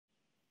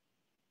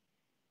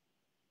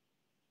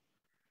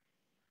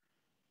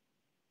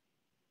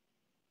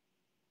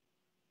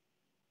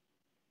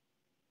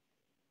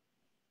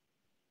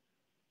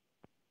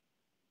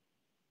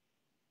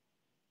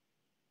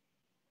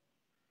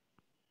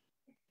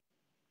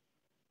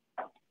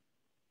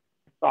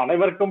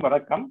அனைவருக்கும்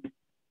வணக்கம்.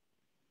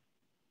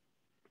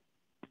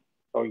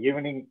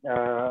 ஈவினிங்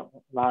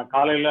நான்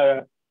காலையில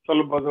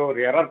சொல்லும்போது ஒரு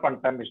எரர்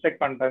பண்ணிட்டேன்,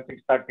 மிஸ்டேக் பண்ணிட்டேன்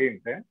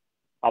 6:30.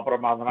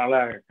 அப்புறம் அதனால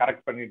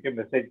கரெக்ட் பண்ணிட்டு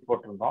மெசேஜ்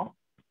போட்டிருந்தோம்.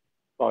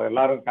 ஸோ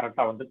எல்லாரும்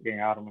கரெக்டாக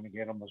வந்துருக்கீங்க 6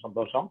 மணிக்கு, ரொம்ப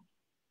சந்தோஷம்.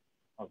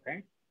 ஓகே,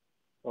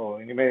 ஸோ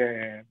இனிமே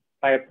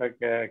டயத்தை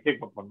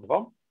கீப் அப்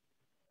பண்ணுவோம்.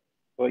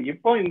 ஸோ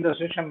இப்போ இந்த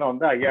செஷன்ல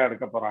ஐயா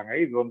எடுக்க போறாங்க.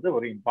 இது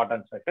ஒரு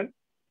இம்பார்ட்டன்ட் செஷன்.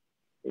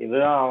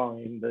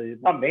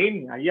 இதுதான் மெயின்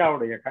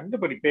ஐயாவுடைய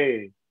கண்டுபிடிப்பே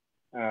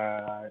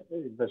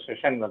இந்த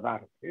செஷன்ல தான்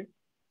இருக்கு.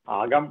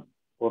 அகம்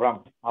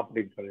புறம்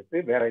அப்படின்னு சொல்லிட்டு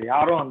வேற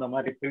யாரும் அந்த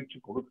மாதிரி பிரிச்சு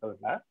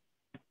கொடுக்கறதில்ல.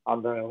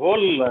 அந்த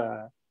ஹோல்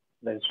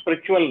இந்த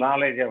ஸ்பிரிச்சுவல்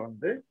நாலேஜை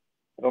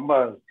ரொம்ப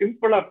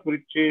சிம்பிளா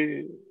பிரிச்சு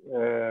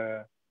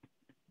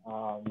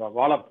இந்த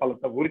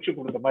வாழைப்பழத்தை உரிச்சு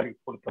கொடுத்த மாதிரி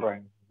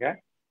கொடுத்துருவாங்க.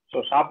 ஸோ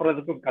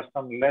சாப்பிட்றதுக்கும்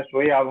கஷ்டம் இல்லை,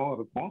 சுவையாகவும்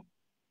இருக்கும்,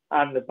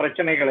 அந்த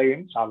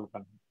பிரச்சனைகளையும் சால்வ்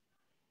பண்ணும்.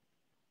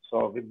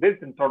 ஸோ வித்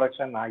திஸ்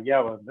இன்ட்ரோடக்ஷன் ஐயா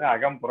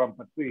அகம்புறம்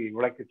பற்றி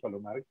விளக்கி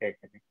சொல்லுமாறு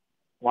கேட்குறேன்.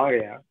 வாங்க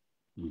ஐயா.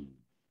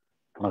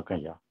 வணக்கம்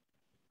ஐயா,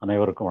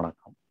 அனைவருக்கும்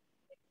வணக்கம்.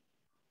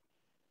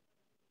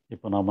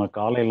 இப்போ நம்ம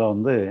காலையில்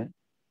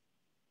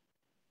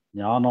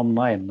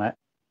ஞானம்னா என்ன,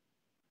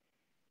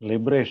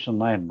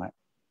 லிபரேஷன்னா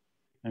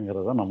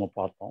என்னங்கிறத நம்ம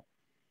பார்த்தோம்.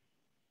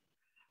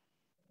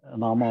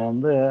 நாம்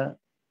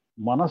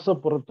மனசை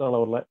பொறுத்த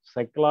அளவில்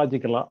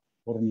சைக்கலாஜிக்கலாக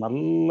ஒரு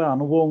நல்ல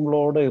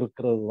அனுபவங்களோடு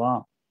இருக்கிறது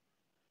தான்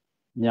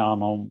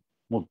ஞானம்,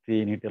 முக்தி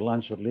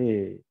நீட்டெல்லாம் சொல்லி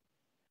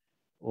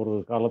ஒரு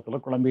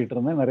காலத்தில் குழம்பிகிட்டு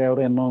இருந்தேன். நிறைய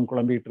பேர் இன்னும்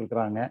குழம்பிகிட்டு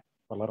இருக்கிறாங்க,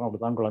 பலரும்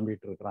அப்படி தான்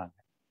குழம்பிகிட்டு இருக்கிறாங்க.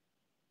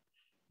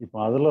 இப்போ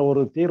அதில்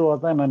ஒரு தீர்வாக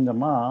தான் என்னன்னு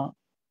சொன்னால்,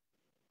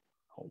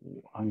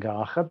 அங்கே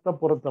அகத்தை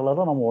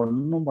பொறுத்தளவு நம்ம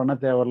ஒன்றும் பண்ண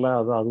தேவையில்ல,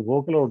 அது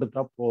போக்கில்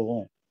விட்டுட்டா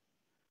போதும்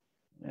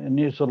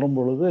நீ சொல்லும்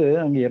பொழுது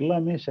அங்கே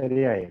எல்லாமே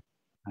சரியாயிடும்.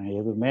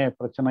 எதுவுமே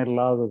பிரச்சனை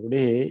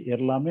இல்லாதபடி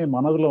எல்லாமே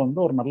மனதில்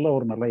ஒரு நல்ல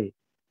ஒரு நிலை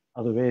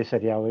அதுவே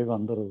சரியாகவே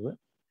வந்துடுது,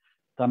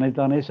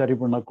 தன்னைத்தானே சரி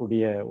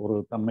பண்ணக்கூடிய ஒரு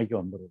தன்மைக்கு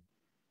வந்துடுது.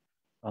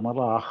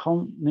 அதனால்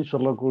அகம்னு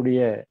சொல்லக்கூடிய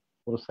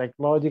ஒரு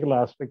சைக்கலாஜிக்கல்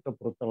ஆஸ்பெக்டை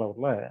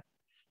பொறுத்தளவில்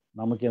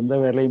நமக்கு எந்த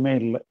வேலையுமே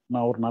இல்லை.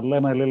 நான் ஒரு நல்ல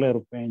நிலையில்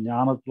இருப்பேன்,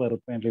 ஞானத்தில்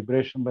இருப்பேன்,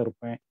 லிபரேஷனில்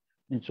இருப்பேன்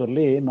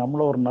சொல்லி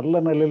நம்மளை ஒரு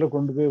நல்ல நிலையில்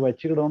கொண்டு போய்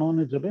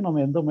வச்சுக்கிடணும்னு சொல்லி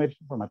நம்ம எந்த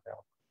முயற்சியும் பண்ண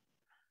தேவை.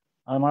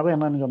 அதனால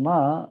என்னன்னு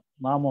சொன்னால்,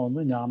 நாம்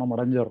ஞானம்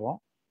அடைஞ்சிடுறோம்.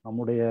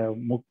 நம்முடைய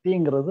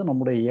முக்திங்கிறது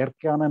நம்முடைய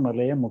இயற்கையான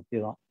நிலையே முக்தி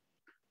தான்.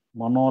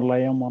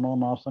 மனோலயம்,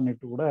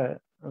 மனோநாசம்னுட்டு கூட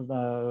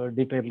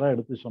டீட்டெயிலாக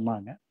எடுத்து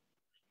சொன்னாங்க.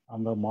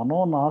 அந்த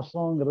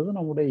மனோநாசங்கிறது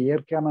நம்முடைய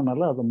இயற்கையான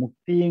நிலை, அது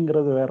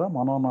முக்திங்கிறது வேற,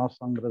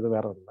 மனோநாசங்கிறது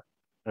வேற இல்லை,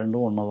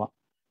 ரெண்டும் ஒன்று தான்.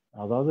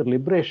 அதாவது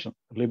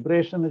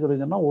லிபரேஷனுங்கிறது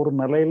சொன்னால் ஒரு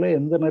நிலையில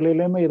எந்த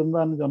நிலையிலையுமே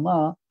இருந்தான்னு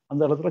சொன்னால்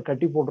அந்த இடத்துல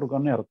கட்டி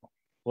போட்டிருக்கோன்னு அர்த்தம்.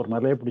 ஒரு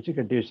நிலையை பிடிச்சி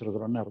கட்டி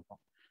வச்சிருக்கிறோன்னு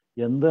அர்த்தம்.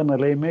 எந்த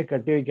நிலையுமே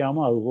கட்டி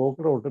வைக்காம அது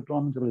போக்கில்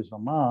விட்டுட்டோம்னு சொல்லி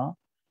சொன்னால்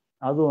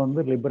அது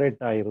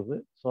லிபரேட் ஆயிடுது,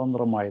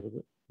 சுதந்திரம் ஆயிடுது,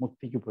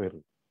 முக்திக்கு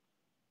போயிடுது.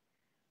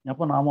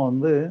 அப்போ நாம்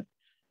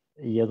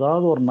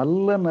ஏதாவது ஒரு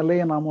நல்ல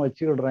நிலையை நாம்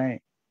வச்சுக்கிடுறேன்.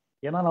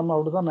 ஏன்னா நம்ம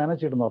அப்படிதான்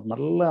நினைச்சிட்டு இருந்தோம், ஒரு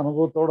நல்ல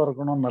அனுபவத்தோடு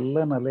இருக்கணும்,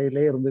 நல்ல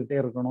நிலையிலே இருந்துகிட்டே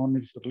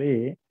இருக்கணும்னு சொல்லி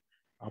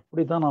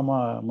அப்படித்தான் நம்ம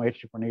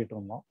முயற்சி பண்ணிக்கிட்டு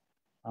இருந்தோம்.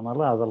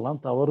 அதனால அதெல்லாம்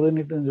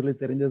தவறுன்னுட்டு சொல்லி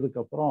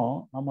தெரிஞ்சதுக்கப்புறம்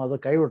நம்ம அதை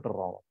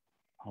கைவிட்டுறோம்.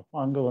 அப்போ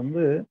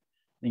அங்கே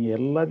நீங்கள்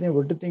எல்லாத்தையும்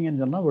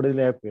விட்டுட்டீங்கன்னு சொன்னால்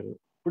விடுதலையாக போயிடுது.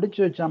 பிடிச்சி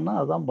வச்சான்னா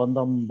அதுதான்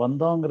பந்தம்.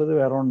 பந்தங்கிறது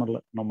வேற ஒன்றும்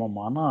இல்லை, நம்ம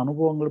மன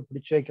அனுபவங்களை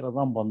பிடிச்சி வைக்கிறது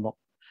தான் பந்தம்.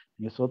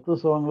 நீங்கள் சொத்து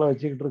சுகங்களை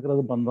வச்சுக்கிட்டு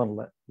இருக்கிறது பந்தம்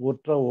இல்லை,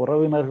 உற்ற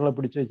உறவினர்களை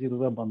பிடிச்சி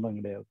வச்சுக்கிறது பந்தம்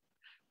கிடையாது.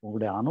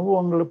 உங்களுடைய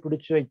அனுபவங்களை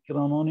பிடிச்சி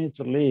வைக்கணும்னு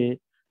சொல்லி,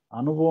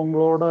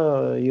 அனுபவங்களோட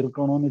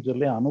இருக்கணும்னு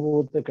சொல்லி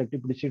அனுபவத்தை கட்டி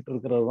பிடிச்சிட்டு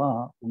இருக்கிறது தான்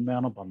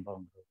உண்மையான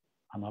பந்தம்ங்கிறது.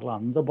 அதனால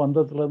அந்த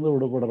பந்தத்திலேருந்து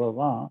விடுபடுறது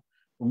தான்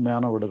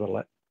உண்மையான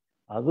விடுதலை.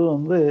 அது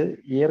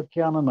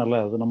இயற்கையான நிலை,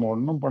 அது நம்ம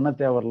ஒன்றும் பண்ண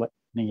தேவையில்லை.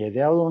 நீங்கள்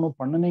எதையாவது ஒன்று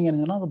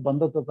பண்ணினீங்கன்னா அது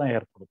பந்தத்தை தான்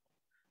ஏற்படுத்தும்,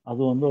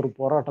 அது ஒரு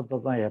போராட்டத்தை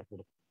தான்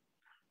ஏற்படுத்தும்.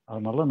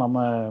 அதனால நம்ம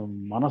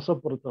மனசை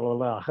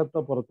பொறுத்தளவில், அகத்தை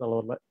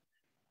பொறுத்தளவில்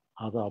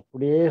அதை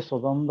அப்படியே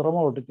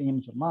சுதந்திரமாக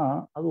விட்டுட்டீங்கன்னு சொன்னால்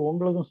அது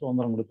உங்களுக்கும்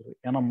சுதந்திரம் கொடுத்துரு.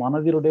 ஏன்னா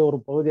மனதினுடைய ஒரு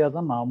பகுதியாக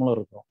தான் நாமளும்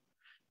இருக்கிறோம்.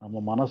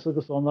 நம்ம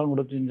மனசுக்கு சுதந்திரம்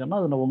கொடுத்தீங்கன்னு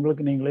சொன்னால் அது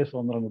உங்களுக்கு நீங்களே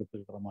சுதந்திரம்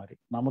கொடுத்துக்கிற மாதிரி,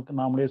 நமக்கு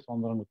நாமளே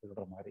சுதந்திரம்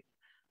கொடுத்துக்கிற மாதிரி.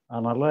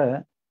 அதனால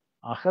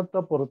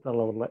அகத்தை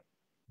பொறுத்தளவில்,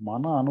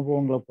 மன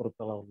அனுபவங்களை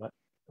பொறுத்தளவில்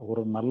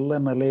ஒரு நல்ல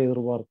நிலையை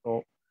எதிர்பார்த்தோ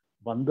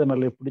வந்த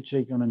நிலையை பிடிச்சி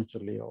வைக்கணும்னு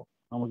சொல்லியோ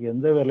நமக்கு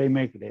எந்த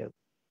வேலையுமே கிடையாது.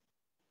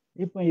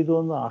 இப்போ இது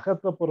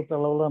அகத்தை பொறுத்த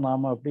அளவில்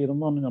நாம் அப்படி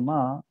இருந்தோம்னு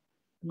சொன்னால்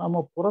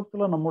நம்ம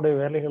புறத்தில் நம்முடைய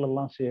வேலைகள்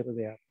எல்லாம்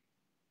செய்கிறது யார்?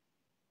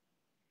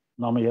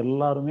 நம்ம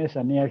எல்லாருமே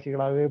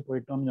சன்னியாசிகளாகவே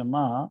போயிட்டோம்னு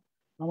சொன்னால்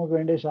நமக்கு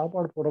வேண்டிய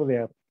சாப்பாடு போடுறது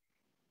யார்?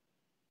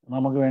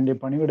 நமக்கு வேண்டிய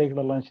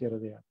பணிவிடைகள் எல்லாம்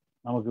செய்கிறது யார்?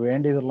 நமக்கு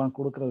வேண்டியதெல்லாம்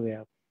கொடுக்கறது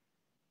யார்?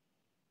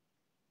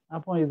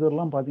 அப்போ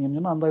இதெல்லாம்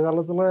பார்த்தீங்கன்னா அந்த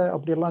காலத்தில்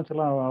அப்படியெல்லாம்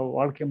சில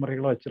வாழ்க்கை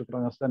முறைகளை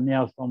வச்சுருக்குறாங்க.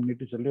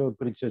 சன்னியாசம்னுட்டு சொல்லி ஒரு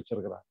பிரித்து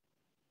வச்சுருக்குறாங்க.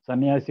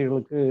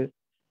 சன்னியாசிகளுக்கு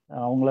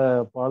அவங்கள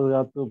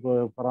பாதுகாத்து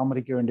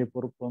பராமரிக்க வேண்டிய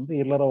பொறுப்பு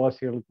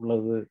இல்லறவாசிகளுக்கு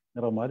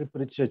உள்ளதுங்கிற மாதிரி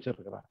பிரித்து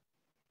வச்சிருக்கிறாங்க.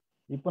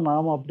 இப்போ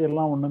நாம்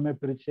அப்படியெல்லாம் ஒன்றுமே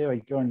பிரிச்சே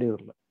வைக்க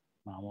வேண்டியதில்லை.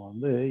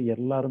 நாம்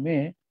எல்லாருமே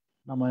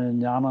நம்ம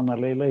ஞான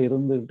நிலையில்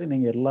இருந்துக்கிட்டு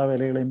நீங்கள் எல்லா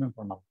வேலைகளையுமே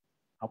பண்ணலாம்.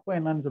 அப்போ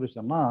என்னன்னு சொல்லி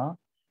சொன்னால்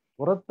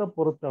புறத்தை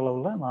பொறுத்த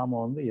அளவில்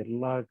நாம் வந்து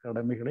எல்லா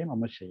கடமைகளையும்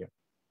நம்ம செய்யணும்.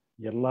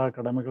 எல்லா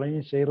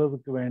கடமைகளையும்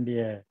செய்கிறதுக்கு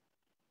வேண்டிய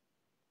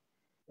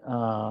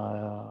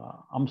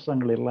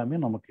அம்சங்கள் எல்லாமே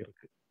நமக்கு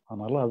இருக்குது.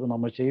 அதனால் அது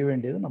நம்ம செய்ய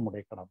வேண்டியது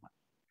நம்முடைய கடமை.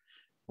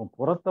 இப்போ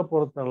புறத்தை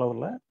பொறுத்த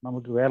அளவில்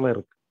நமக்கு வேலை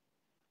இருக்குது,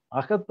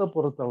 அகத்தை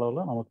பொறுத்த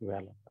அளவில் நமக்கு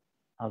வேலை இல்லை.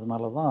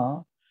 அதனால தான்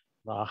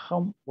இந்த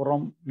அகம்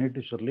புறம்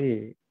நீட்டு சொல்லி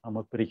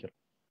நம்ம பிரிக்கிறோம்.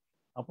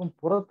 அப்போ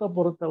புறத்தை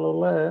பொறுத்த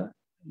அளவில்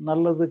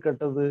நல்லது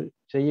கெட்டது,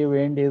 செய்ய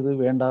வேண்டியது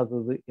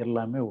வேண்டாதது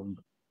எல்லாமே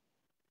உண்டு.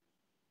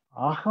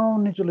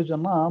 அகம்னு சொல்லி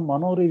சொன்னால்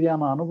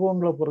மனோரீதியான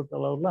அனுபவங்களை பொறுத்த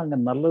அளவில் அங்கே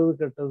நல்லது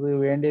கெட்டது,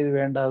 வேண்டியது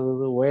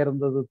வேண்டாதது,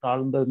 உயர்ந்தது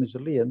தாழ்ந்ததுன்னு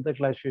சொல்லி எந்த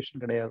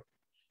கிளாசிஃபிகேஷன் கிடையாது.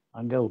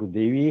 அங்கே ஒரு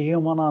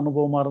தெய்வீகமான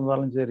அனுபவமாக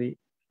இருந்தாலும் சரி,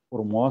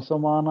 ஒரு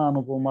மோசமான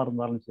அனுபவமாக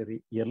இருந்தாலும் சரி,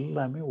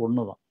 எல்லாமே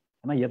ஒன்று தான்.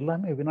 ஏன்னா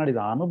எல்லாமே வினாடி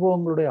தான்.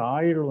 அனுபவங்களுடைய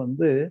ஆயுள்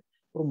வந்து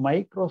ஒரு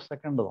மைக்ரோ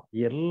செகண்ட் தான்.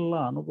 எல்லா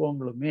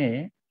அனுபவங்களுமே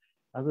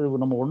அது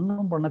நம்ம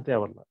ஒன்றும் பண்ண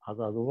தேவையில்லை.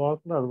 அது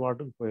வாக்கில் அது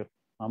பாட்டுக்கு போயிடும்.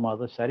 நம்ம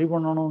அதை சரி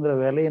பண்ணணுங்கிற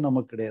வேலையே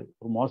நமக்கு கிடையாது.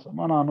 ஒரு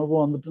மோசமான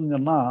அனுபவம் வந்துட்டுன்னு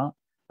சொன்னால்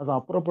அதை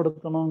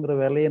அப்புறப்படுத்தணுங்கிற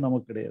வேலையே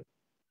நமக்கு கிடையாது.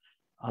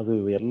 அது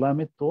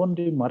எல்லாமே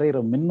தோன்றி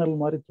மறைகிற மின்னல்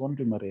மாதிரி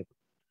தோன்றி மறையுது.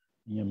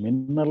 நீங்கள்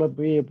மின்னலை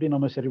போய் எப்படி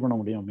நம்ம சரி பண்ண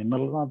முடியும்?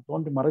 மின்னல் தான்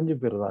தோன்றி மறைஞ்சு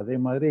போயிடுது. அதே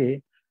மாதிரி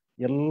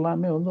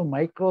எல்லாமே வந்து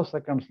மைக்ரோ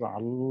செகண்ட்ஸ் தான்.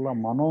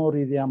 எல்லாம்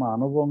மனோரீதியான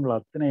அனுபவங்கள்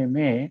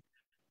அத்தனையுமே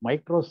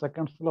மைக்ரோ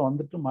செகண்ட்ஸில்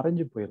வந்துட்டு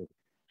மறைஞ்சு போயிடுது.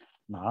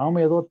 நாம்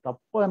ஏதோ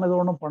தப்பாக ஏதோ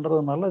ஒன்று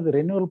பண்ணுறதுனால அது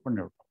ரெனியூவல்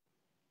பண்ணிவிட்டோம்.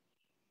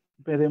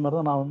 இப்போ இதே மாதிரி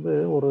தான் நான் வந்து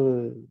ஒரு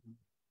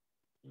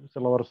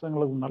சில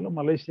வருஷங்களுக்கு முன்னால்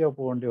மலேசியா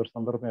போக வேண்டிய ஒரு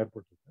சந்தர்ப்பம்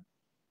ஏற்பட்டுச்சு.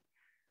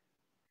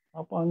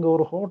 அப்போ அங்கே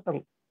ஒரு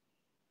ஹோட்டல்,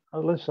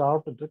 அதில்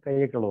சாப்பிட்டுட்டு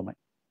கையை கழுவுனேன்.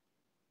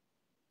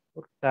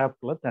 ஒரு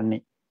டேப்பில் தண்ணி.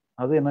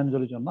 அது என்னன்னு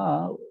சொல்லி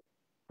சொன்னால்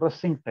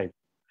ப்ரெஸ்ஸிங் டைப்.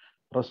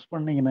 ப்ரெஸ்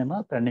பண்ணிங்கன்னா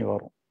தண்ணி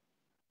வரும்.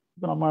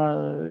 இப்போ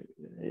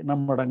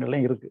நம்ம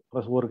இடங்கள்லையும்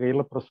இருக்குது. ஒரு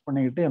கையில் ப்ரெஸ்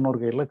பண்ணிக்கிட்டு இன்னொரு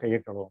கையில் கையை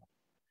கழுவணும்.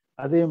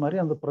 அதே மாதிரி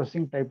அந்த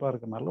ப்ரெஸ்ஸிங் டைப்பாக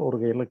இருக்கனால ஒரு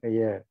கையில்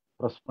கையை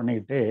ப்ரெஸ்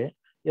பண்ணிக்கிட்டு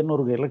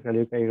இன்னொரு கையில்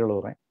கை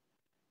கழுவுறேன்.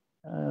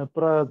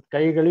 அப்புறம்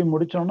கை கழுவி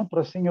முடித்தோன்னே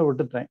ப்ரெஸ்ஸிங்கை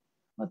விட்டுட்டேன்.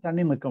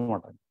 தண்ணி நிற்க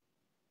மாட்டேங்க.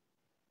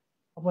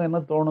 அப்போ என்ன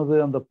தோணுது,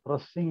 அந்த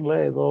ப்ரெஸ்ஸிங்கில்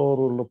ஏதோ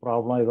ஒரு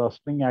ப்ராப்ளம், ஏதோ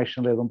ஸ்ப்ரிங்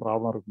ஆக்ஷனில் எதுவும்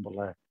ப்ராப்ளம் இருக்கும்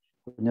போல,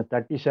 கொஞ்சம்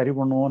தட்டி சரி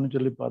பண்ணுவோன்னு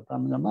சொல்லி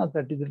பார்த்தான்னு சொன்னால்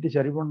தட்டி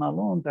சரி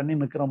பண்ணாலும் தண்ணி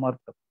நிற்கிற மாதிரி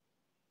இருக்கும்.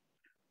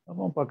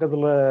 அப்போ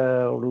பக்கத்தில்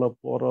உள்ள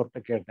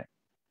போகிறவர்கிட்ட கேட்டேன்,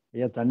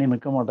 ஐயா தண்ணி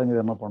நிற்க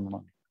மாட்டேங்குது, என்ன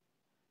பண்ணணும்?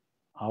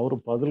 அவர்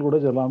பதில் கூட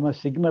சொல்லாமல்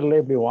சிக்னல்ல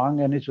இப்படி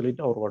வாங்கன்னு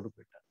சொல்லிட்டு அவர் பாட்டு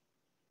போயிட்டார்.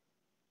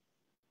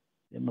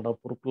 என்னடா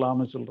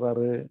பொறுப்பில்லாமல்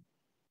சொல்கிறாரு,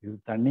 இது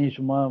தண்ணி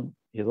சும்மா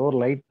ஏதோ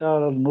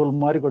லைட்டாக நூல்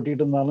மாதிரி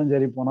கொட்டிகிட்டு இருந்தாலும்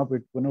சரி போனால்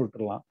போயிட்டு பண்ணி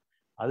விட்டுடலாம்.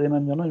 அது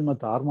என்னன்னு சொன்னால் சும்மா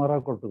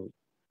தார்மாராக கொட்டுது.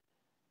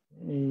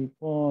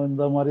 இப்போ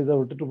இந்த மாதிரி இதை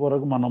விட்டுட்டு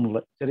போகிறதுக்கு மனம்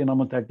இல்லை. சரி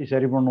நம்ம தட்டி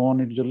சரி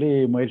பண்ணுவோம்னு சொல்லி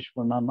முயற்சி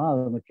பண்ணான்னா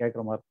அது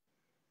கேட்குற மாதிரி.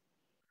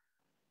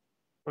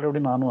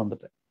 அப்படி நானும்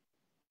வந்துட்டேன்.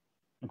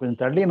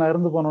 கொஞ்சம் தள்ளி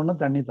நகர்ந்து போனோன்னா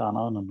தண்ணி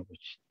தானாக நின்று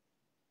போச்சு.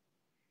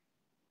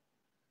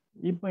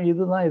 இப்போ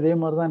இதுதான் இதே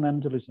மாதிரி தான்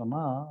என்னன்னு சொல்லி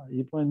சொன்னால்,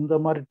 இப்போ இந்த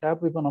மாதிரி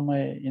டேப் இப்போ நம்ம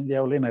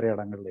இந்தியாவிலேயே நிறைய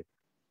இடங்கள்ல இருக்கு.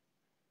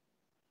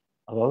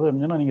 அதாவது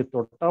என்னன்னா நீங்கள்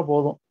தொட்டால்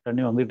போதும்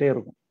தண்ணி வந்துகிட்டே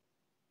இருக்கும்.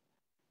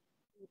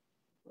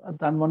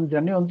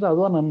 தண்ணி வந்து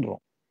அதுவாக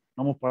நின்றோம்.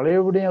 நம்ம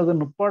பழையபடியும் அதை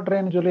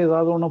நிப்பாட்டுறேன்னு சொல்லி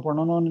ஏதாவது ஒன்று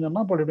பண்ணணும்னு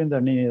சொன்னால் பழையபடியும்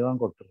தண்ணி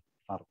தான் கொட்டுறது.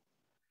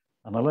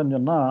 அதனால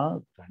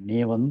சொன்னால்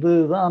தண்ணியை வந்து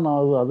தான்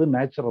அது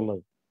நேச்சுரல்.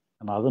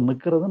 அது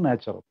நிற்கிறது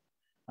நேச்சுரல்.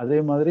 அதே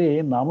மாதிரி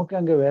நமக்கு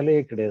அங்கே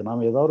வேலையே கிடையாது.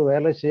 நாம் ஏதாவது ஒரு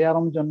வேலை செய்ய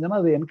ஆரம்பிச்சோம்னா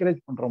அது என்கரேஜ்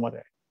பண்ணுற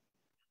மாதிரி.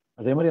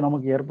 அதே மாதிரி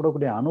நமக்கு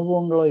ஏற்படக்கூடிய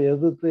அனுபவங்களை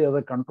எதிர்த்து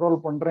எதை கண்ட்ரோல்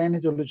பண்ணுறேன்னு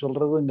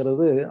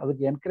சொல்றதுங்கிறது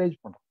அதுக்கு என்கரேஜ்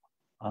பண்ணுறோம்.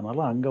 அதனால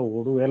அங்கே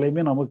ஒரு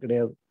வேலையுமே நமக்கு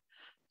கிடையாது.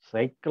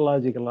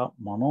 சைக்கலாஜிக்கலாக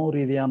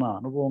மனோரீதியான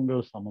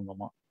அனுபவங்கள்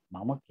சம்மந்தமாக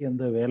நமக்கு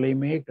எந்த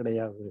வேலையுமே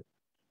கிடையாது.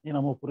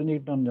 நம்ம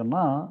புரிஞ்சுக்கிட்டோம்னு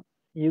சொன்னால்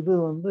இது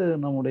வந்து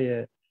நம்முடைய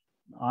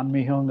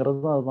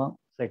ஆன்மீகங்கிறதும் அதுதான்,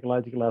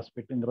 சைக்கலாஜிக்கல்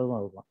ஆஸ்பெக்ட்டுங்கிறதும்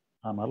அதுதான்.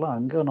 அதனால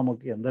அங்கே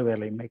நமக்கு எந்த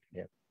வேலையுமே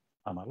கிடையாது.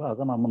 அதனால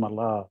அதை நம்ம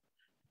நல்லா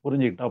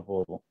புரிஞ்சுக்கிட்டா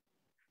போதும்.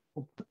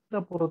 புத்தகத்தை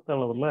பொறுத்த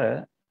அளவில்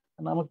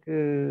நமக்கு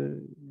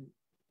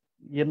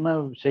என்ன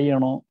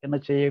செய்யணும் என்ன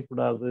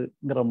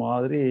செய்யக்கூடாதுங்கிற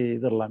மாதிரி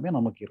இதெல்லாமே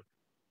நமக்கு இருக்கு.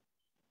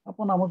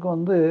 அப்போ நமக்கு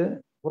வந்து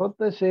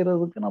புறத்தை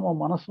செய்கிறதுக்கு நம்ம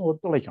மனசும்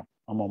ஒத்துழைக்கும்.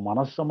 நம்ம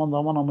மனசு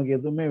சம்மந்தமாக நமக்கு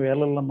எதுவுமே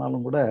வேலை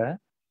இல்லைன்னாலும் கூட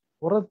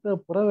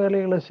புற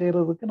வேலைகளை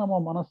செய்கிறதுக்கு நம்ம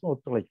மனசும்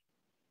ஒத்துழைக்கும்.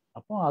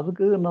 அப்போ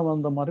அதுக்கு நம்ம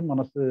அந்த மாதிரி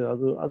மனசு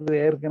அது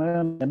ஏற்கனவே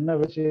என்ன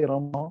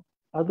செய்கிறோமோ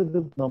அதுக்கு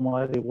இந்த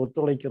மாதிரி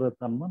ஒத்துழைக்கிற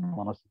தன்மை நம்ம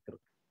மனசுக்கு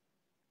இருக்கு.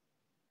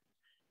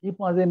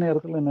 இப்போ அதே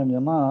நேரத்தில் என்னன்னு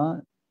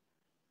சொன்னால்,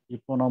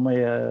 இப்போ நம்ம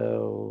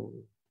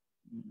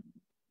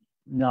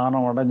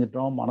ஞானம்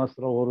அடைஞ்சிட்டோம்,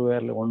 மனசுல ஒரு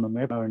வேலை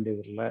ஒன்றுமே பண்ண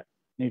வேண்டியதில்லை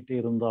நீட்டு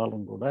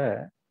இருந்தாலும் கூட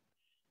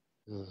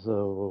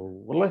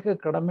உலக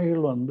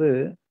கடமைகள் வந்து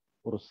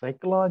ஒரு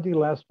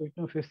சைக்கலாஜிக்கல்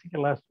ஆஸ்பெக்டும்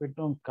ஃபிசிக்கல்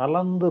ஆஸ்பெக்டும்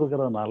கலந்து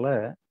இருக்கிறதுனால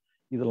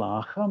இதில்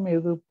அகம்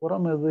எது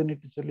புறம்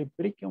எதுன்னுட்டு சொல்லி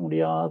பிரிக்க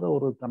முடியாத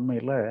ஒரு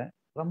தன்மையில்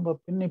ரொம்ப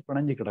பின்னி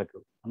பிணைஞ்சு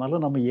கிடக்குது. அதனால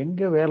நம்ம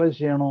எங்கே வேலை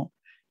செய்யணும்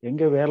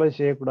எங்கே வேலை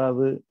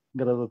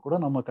செய்யக்கூடாதுங்கிறத கூட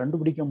நம்ம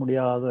கண்டுபிடிக்க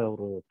முடியாத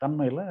ஒரு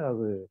தன்மையில்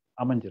அது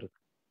அமைஞ்சிருக்கு.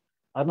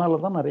 அதனால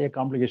தான் நிறைய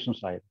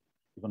காம்ப்ளிகேஷன்ஸ் ஆயிடுது.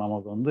 இப்போ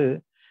நமக்கு வந்து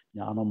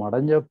ஞானம்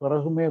அடைஞ்ச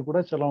பிறகுமே கூட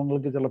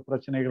சிலவங்களுக்கு சில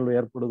பிரச்சனைகள்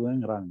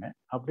ஏற்படுதுங்கிறாங்க.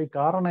 அப்படி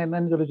காரணம்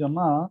என்னன்னு சொல்லி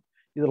சொன்னா,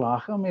 இதுல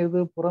அகம் எது,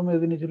 புறம்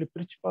எதுன்னு சொல்லி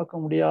பிரிச்சு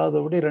பார்க்க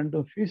முடியாதபடி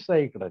 2ம் ஃபியூஸ்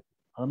ஆகி கிடக்கு.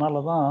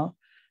 அதனாலதான்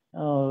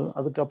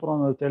அதுக்கப்புறம்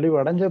அந்த தெளிவு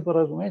அடைஞ்ச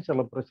பிறகுமே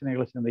சில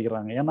பிரச்சனைகளை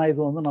சந்திக்கிறாங்க. ஏன்னா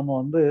இது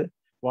நம்ம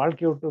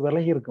வாழ்க்கையை விட்டு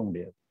விலகி இருக்க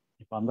முடியாது.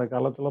 இப்ப அந்த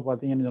காலத்துல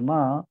பாத்தீங்கன்னு சொன்னா,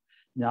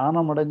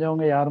 ஞானம்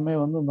அடைஞ்சவங்க யாருமே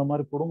இந்த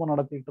மாதிரி குடும்பம்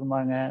நடத்திட்டு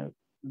இருந்தாங்க,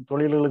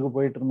 தொழில்களுக்கு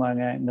போயிட்டு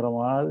இருந்தாங்கங்கிற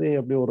மாதிரி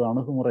அப்படி ஒரு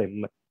அணுகுமுறை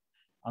இல்லை.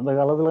 அந்த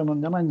காலத்துல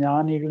என்னன்னா,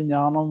 ஞானிகள்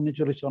ஞானம்னு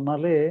சொல்லி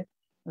சொன்னாலே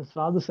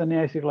சாது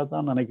சன்னியாசிகளை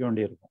தான் நினைக்க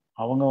வேண்டியிருக்கும்.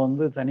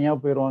 அவங்க தனியா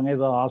போயிடுவாங்க,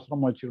 ஏதோ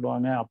ஆசிரமம்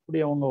வச்சுக்கிடுவாங்க. அப்படி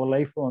அவங்க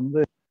லைஃப்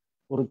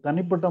ஒரு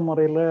தனிப்பட்ட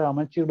முறையில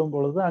அமைச்சிடும்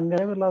பொழுது அங்கே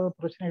இல்லாத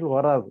பிரச்சனைகள்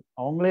வராது.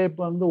 அவங்களே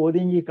இப்ப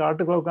ஒதுங்கி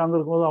காட்டுக்குள்ள உட்கார்ந்து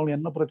இருக்கும்போது அவங்க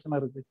என்ன பிரச்சனை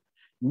இருக்கு?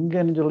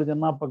 இங்கன்னு சொல்லி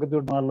சொன்னா பக்கத்து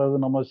வீட்டு அல்லது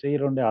நம்ம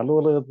செய்யற வேண்டிய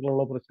அலுவலகத்துல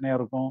உள்ள பிரச்சனையா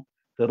இருக்கும்.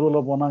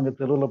 தெருவில் போனா அங்க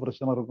தெருவில்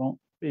பிரச்சனை இருக்கும்.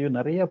 இப்படி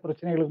நிறைய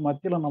பிரச்சனைகளுக்கு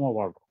மத்தியில நம்ம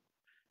வாழ்றோம்.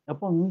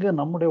 அப்போ இங்க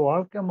நம்முடைய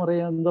வாழ்க்கை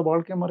முறையை இந்த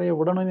வாழ்க்கை முறையை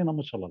விடணும்னு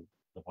நம்ம சொல்லலாம்.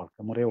 இந்த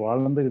வாழ்க்கை முறையை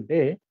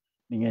வாழ்ந்துகிட்டே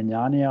நீங்க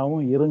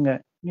ஞானியாவும் இருங்க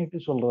நீட்டு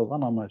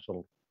சொல்றதுதான் நம்ம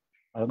சொல்றோம்.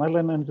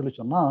 அதனால என்னன்னு சொல்லி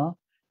சொன்னா,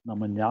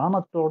 நம்ம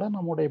ஞானத்தோட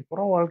நம்முடைய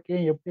புற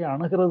வாழ்க்கையை எப்படி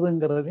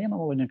அணுகிறதுங்கிறதையும்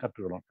நம்ம கொஞ்சம்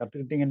கற்றுக்கணும்.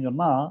 கற்றுக்கிட்டீங்கன்னு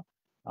சொன்னா,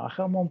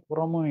 அகமும்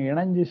புறமும்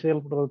இணைஞ்சு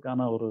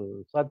செயல்படுறதுக்கான ஒரு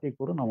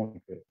சாத்தியக்கூறு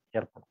நமக்கு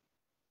ஏற்படும்.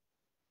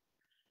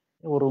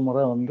 ஒரு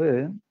முறை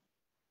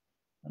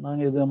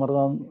நாங்க இதே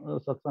மாதிரிதான்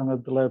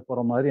சத்சங்கத்துல போற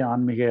மாதிரி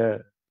ஆன்மீக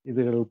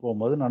இதுகள்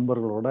போகும்போது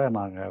நண்பர்களோட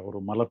நாங்க ஒரு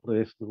மலை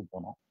பிரதேசத்துக்கு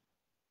போனோம்.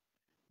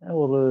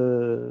 ஒரு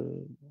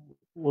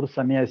ஒரு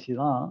சன்னியாசி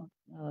தான்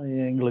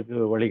எங்களுக்கு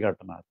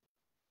வழிகாட்டினார்.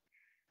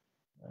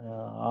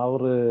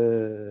 அவரு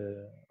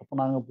அப்போ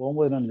நாங்க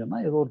போகும்போது என்னன்னு சொன்னா,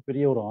 ஏதோ ஒரு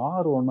பெரிய ஒரு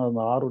ஆறு ஒண்ணு,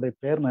 அந்த ஆறுடைய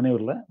பேர்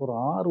நினைவில்ல. ஒரு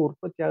ஆறு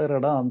உற்பத்தி ஆகிற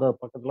இடம் அந்த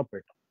பக்கத்துல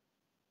போயிட்டோம்.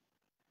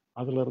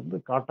 அதுல இருந்து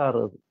காட்டாறு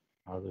அது.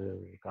 அது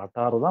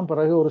காட்டாறு தான்.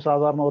 பிறகு ஒரு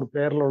சாதாரண ஒரு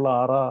பேர்ல உள்ள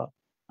ஆறா,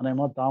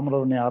 அநேகமா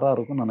தாமிரபரணி ஆறா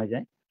இருக்கும்னு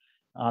நினைக்கிறேன்.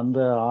 அந்த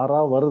ஆறா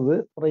வருது.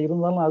 அப்புறம்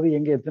இருந்தாலும் அது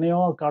எங்க எத்தனையோ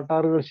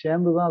காட்டாறுகள்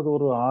சேர்ந்து தான் அது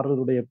ஒரு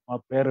ஆறுடைய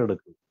பேர்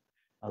எடுக்குது.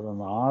 அது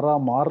அந்த ஆறா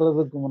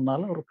மாறுறதுக்கு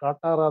முன்னால ஒரு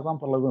காட்டாறா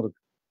தான் பலதும் இருக்கு.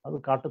 அது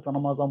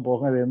காட்டுத்தனமா தான்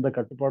போகும். அது எந்த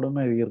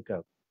கட்டுப்பாடுமே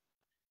இருக்காது.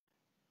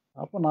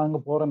 அப்ப நாங்க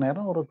போற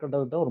நேரம் ஒரு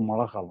கிட்டத்தட்ட ஒரு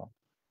மழை காலம்.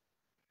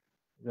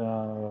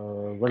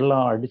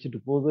 வெள்ளம் அடிச்சிட்டு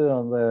போகுது.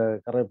 அந்த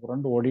கரை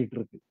புரண்டு ஓடிட்டு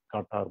இருக்கு.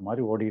 காட்டாறு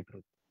மாதிரி ஓடிட்டு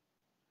இருக்கு.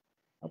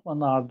 அப்ப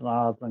அந்த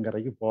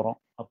ஆத்தங்கரைக்கு போறோம்.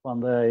 அப்ப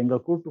அந்த எங்க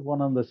கூட்டு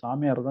போன அந்த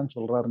சாமியார் தான்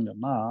சொல்றாருன்னு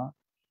சொன்னா,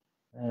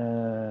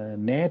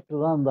 நேற்று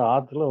தான் அந்த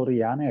ஆத்துல ஒரு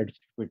யானை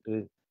அடிச்சிட்டு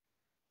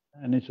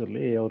போயிட்டுன்னு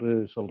சொல்லி அவரு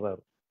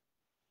சொல்றாரு.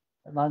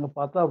 நாங்க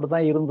பார்த்தா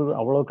அப்படிதான் இருந்தது.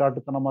 அவ்வளவு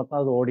காட்டுத்தனமா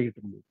தான் அது ஓடிக்கிட்டு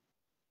இருந்தது.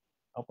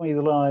 அப்ப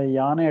இதுல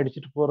யானை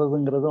அடிச்சிட்டு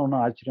போறதுங்கிறது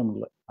ஒன்றும் ஆச்சரியம்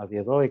இல்லை. அது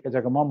ஏதோ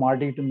எக்கச்சக்கமா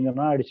மாட்டிக்கிட்டு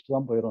இருந்ததுன்னா அடிச்சுட்டு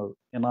தான் போயிடும் அது.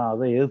 ஏன்னா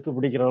அதை எதிர்த்து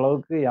பிடிக்கிற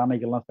அளவுக்கு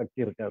யானைக்கெல்லாம் சக்தி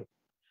இருக்காது.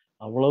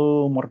 அவ்வளவு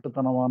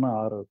முரட்டுத்தனமான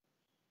ஆறு அது.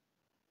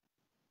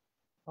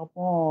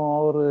 அப்போ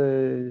அவரு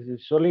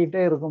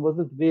சொல்லிக்கிட்டே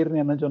இருக்கும்போது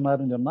திடீர்னு என்ன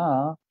சொன்னாருன்னு சொன்னா,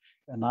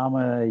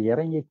 நாம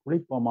இறங்கி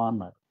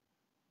குளிப்போமான்னாரு.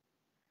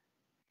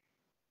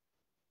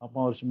 அப்போ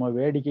அவர் சும்மா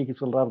வேடிக்கைக்கு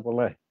சொல்றாரு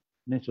போல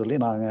சொல்லி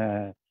நாங்க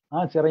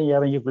சரி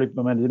இறங்கி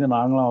குளிப்போமேன்னு சொல்லி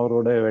நாங்களும்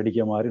அவரோட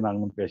வேடிக்கை மாதிரி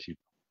நாங்களும்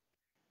பேசிட்டோம்.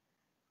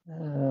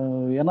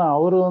 ஏன்னா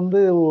அவரு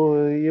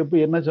எப்படி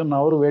என்ன சொன்ன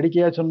அவரு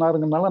வேடிக்கையா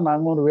சொன்னாருங்கனால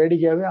நாங்க ஒரு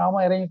வேடிக்கையாவே ஆமா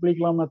இறங்கி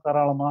குளிக்கலாமா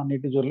தாராளமா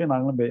நீட்டு சொல்லி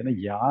நாங்களும் ஏன்னா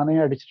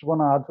யானையை அடிச்சுட்டு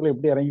போன ஆத்துல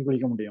எப்படி இறங்கி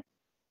குளிக்க முடியும்?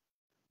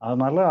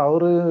 அதனால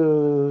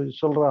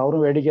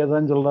அவரும் வேடிக்கையா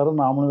தான் சொல்றாரு,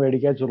 நாமளும்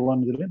வேடிக்கையா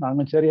சொல்லலாம்னு சொல்லி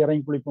நாங்களும் சரி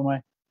இறங்கி குளிப்போமே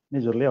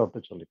சொல்லி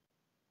அவர்கிட்ட சொல்லி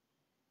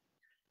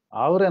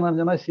அவரு என்ன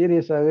சொன்னா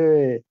சீரியஸாவே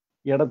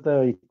இடத்த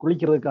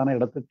குளிக்கிறதுக்கான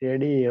இடத்தை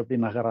தேடி அப்படி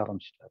நகர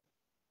ஆரம்பிச்சிட்டாரு.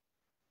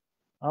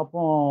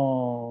 அப்போ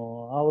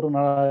அவரு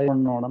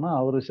பண்ண உடனே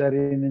அவரு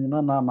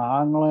சரின்னா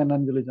நாங்களும்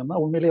என்னன்னு சொல்லி சொன்னா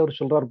உண்மையிலேயே அவர்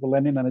சொல்றாரு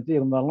போலன்னு நினைச்சு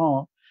இருந்தாலும்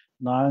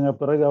நாங்க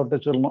பிறகு அவர்கிட்ட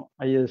சொல்லணும்,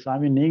 ஐயா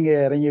சாமி நீங்க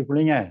இறங்கி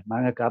குளிங்க,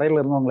 நாங்க கரையில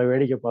இருந்து உங்களை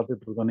வேடிக்கை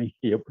பார்த்துட்டு இருக்கோம்,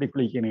 நீங்க எப்படி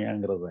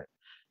குளிக்கிறீங்கிறத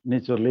நீ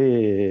சொல்லி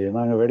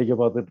நாங்க வேடிக்கை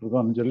பார்த்துட்டு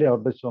இருக்கோம்னு சொல்லி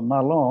அவர்கிட்ட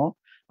சொன்னாலும்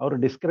அவர்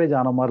டிஸ்கரேஜ்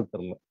ஆன மாதிரி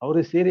தெரியல.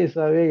 அவரு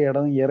சீரியஸாவே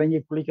இறங்கி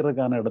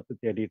குளிக்கிறதுக்கான இடத்தை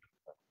தேடிட்டு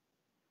இருக்காரு.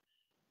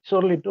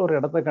 சொல்லிட்டு ஒரு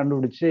இடத்த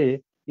கண்டுபிடிச்சு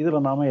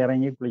இதுல நாம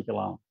இறங்கி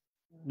குளிக்கலாம்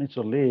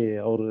சொல்லி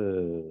அவரு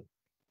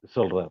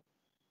சொல்றாரு.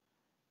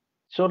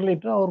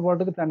 சொல்லிட்டு அவர்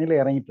பாட்டுக்கு தண்ணியில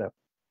இறங்கிட்டார்.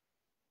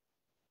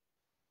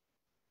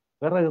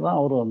 பிறகுதான்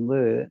அவர்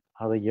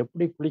அதை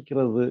எப்படி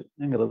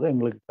குளிக்கிறதுங்கிறத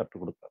எங்களுக்கு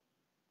கற்றுக் கொடுத்தார்.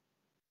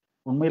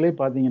 உண்மையிலே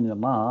பாத்தீங்கன்னு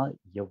சொன்னா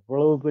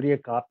எவ்வளவு பெரிய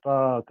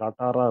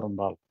காட்டாரா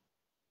இருந்தாலும்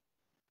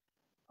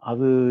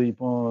அது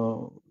இப்போ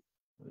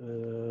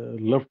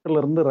லெஃப்ட்ல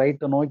இருந்து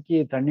ரைட்டை நோக்கி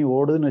தண்ணி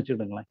ஓடுதுன்னு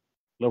வச்சுக்கிடுங்களேன்.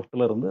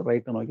 லெஃப்ட்ல இருந்து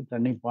ரைட்டை நோக்கி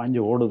தண்ணி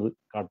பாஞ்சு ஓடுது,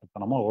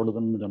 காட்டுத்தனமா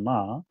ஓடுதுன்னு சொன்னா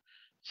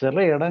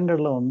சில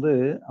இடங்கள்ல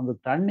அந்த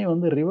தண்ணி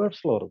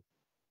ரிவர்ஸ்ல வருது.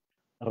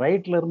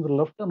 ரைட்ல இருந்து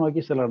லெஃப்ட்டை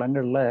நோக்கி சில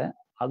இடங்கள்ல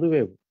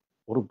அதுவே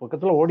ஒரு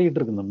பக்கத்துல ஓடிட்டு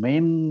இருக்கு. இந்த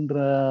main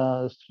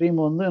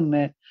stream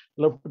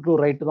left to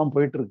right தான்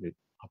போயிட்டு இருக்கு.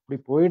 அப்படி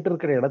போயிட்டு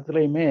இருக்கிற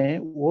இடத்துலயுமே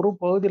ஒரு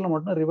பகுதியில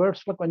மட்டும்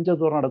ரிவர்ஸ்ல கொஞ்சம்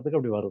தூரம் இடத்துக்கு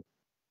அப்படி வருது.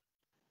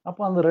 அப்ப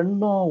அந்த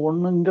ரெண்டும்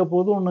ஒண்ணு இங்க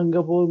போகுது, ஒண்ணு இங்க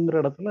போகுதுங்கிற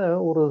இடத்துல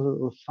ஒரு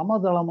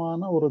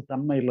சமதளமான ஒரு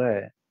தன்மையில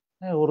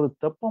ஒரு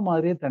தெப்பம்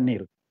மாதிரியே தண்ணி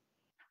இருக்கு.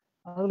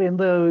 அதுல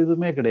எந்த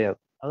இதுவுமே கிடையாது.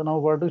 அது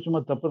நம்ம பாட்டுக்கு சும்மா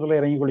தெப்பத்துல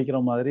இறங்கி குளிக்கிற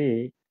மாதிரி,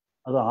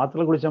 அது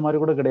ஆத்துல குளிச்ச மாரி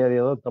கூட கிடையாது.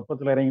 ஏதோ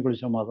தெப்பத்துல இறங்கி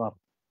குளிச்ச மாரி தான்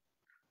இருக்கும்.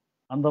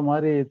 அந்த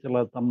மாரி சில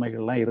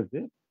தன்மைகள்லாம் இருக்கு.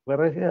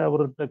 பிறகு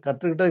அவர்ட்ட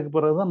கற்றுக்கிட்டதுக்கு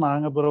பிறகு தான்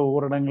நாங்க பிறகு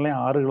ஒவ்வொரு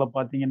இடங்களையும் ஆறுகள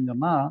பார்த்தீங்கன்னு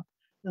சொன்னா,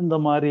 இந்த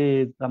மாரி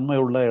தன்மை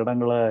உள்ள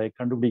இடங்கள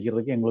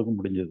கண்டுபிடிக்கிறதுக்கு எங்களுக்கு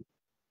முடிஞ்சது.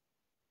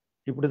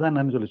 இப்படிதான்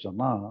என்னன்னு சொல்லி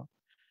சொன்னா,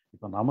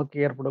 இப்ப நமக்கு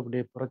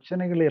ஏற்படக்கூடிய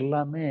பிரச்சனைகள்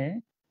எல்லாமே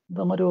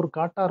இந்த மாரி ஒரு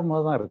காட்டாறு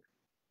மாரி தான் இருக்கு.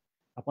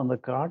 அப்ப அந்த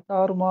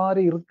காட்டாறு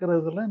மாரி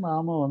இருக்கிறதுல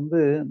நாம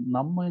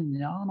நம்ம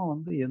ஞானம்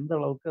எந்த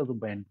அளவுக்கு அது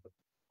பயன்படுது?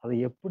 அதை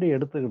எப்படி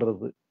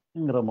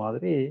எடுத்துக்கிடுறதுங்கிற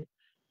மாதிரி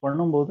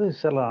பண்ணும்போது,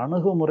 சில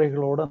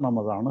அணுகுமுறைகளோட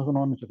நம்ம அத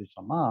அணுகுனோம்னு சொல்லி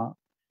சொன்னா,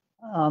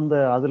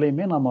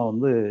 அதுலயுமே நம்ம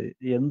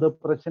எந்த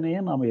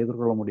பிரச்சனையும் நாம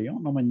எதிர்கொள்ள முடியும்.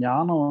 நம்ம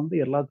ஞானம்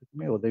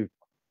எல்லாத்துக்குமே உதவி பண்ணும்.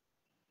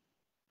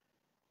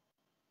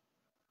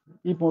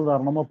 இப்போ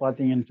உதாரணமா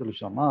பார்த்தீங்கன்னு சொல்லி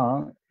சொன்னா,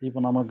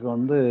 இப்ப நமக்கு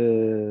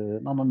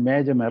நம்ம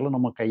மேஜை மேல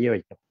நம்ம கைய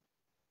வைக்கிறோம்.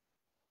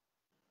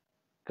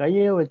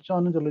 கைய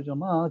வச்சோம்ன்னு சொல்லி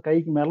சொன்னா,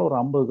 கைக்கு மேல ஒரு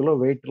 50 கிலோ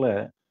வெயிட்ல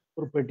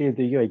ஒரு பெட்டிய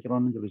தூக்கி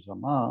வைக்கிறோம்னு சொல்லி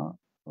சொன்னா,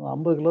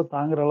 50 கிலோ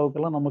தாங்குற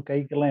அளவுக்கெல்லாம் நம்ம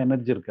கைக்கெல்லாம்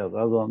எனர்ஜி இருக்காது.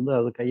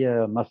 அது கைய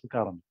நசுக்க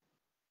ஆரம்பிக்கும்.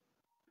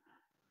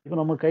 இப்ப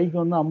நம்ம கைக்கு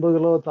 50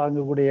 கிலோ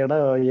தாங்கக்கூடிய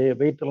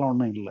வெயிட் எல்லாம்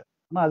ஒண்ணும் இல்ல.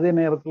 ஆனா அதே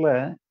நேரத்துல,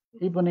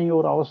 இப்ப நீங்க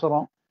ஒரு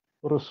அவசரம்,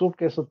 ஒரு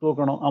சூட்கேஸ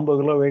தூக்கணும். 50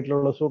 கிலோ வெயிட்ல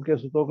உள்ள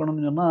சூட்கேஸ்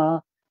தூக்கணும்னு சொன்னா,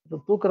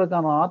 அத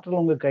தூக்குறதுக்கான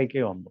ஆற்றல் உங்க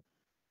கைக்கே வந்துரும்.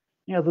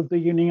 நீங்க அத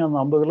தூக்கி நீங்க அந்த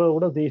 50 கிலோ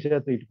கூட ஈஸியா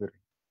தூக்கிட்டு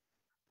போயிருவீங்க.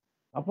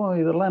 அப்போ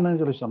இதெல்லாம்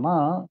என்னன்னு சொல்லி சொன்னா,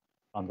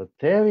 அந்த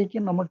தேவைக்கு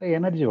நம்மட்ட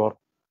எனர்ஜி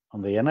வரும்.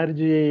 அந்த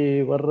எனர்ஜி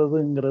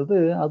வர்றதுங்கிறது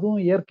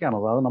அதுவும்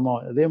இயற்கையானது. அது நம்ம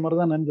இதே மாரி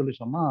தான் என்னன்னு சொல்லி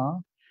சொன்னா,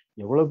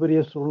 எவ்வளவு பெரிய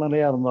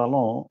சூழ்நிலையா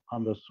இருந்தாலும்,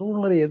 அந்த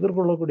சூழ்நிலையை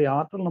எதிர்கொள்ளக்கூடிய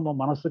ஆற்றல் நம்ம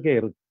மனசுக்கே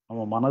இருக்கு.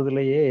 நம்ம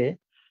மனதிலேயே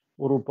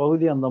ஒரு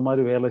பகுதி அந்த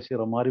மாரி வேலை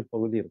செய்ற மாரி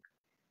பகுதி இருக்கு.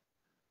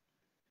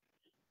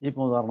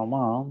 இப்போ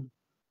உதாரணமா,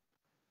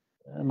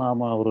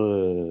 நாம ஒரு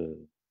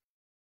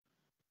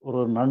ஒரு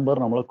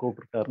நண்பர் நம்மள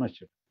கூப்பிட்டுருக்காருன்னு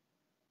வச்சுக்கோங்க.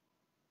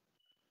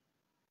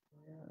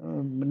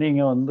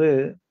 நீங்க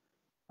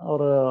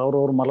அவரு அவரு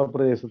ஒரு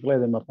மலைப்பிரதேசத்துல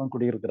இதே மாரி தான்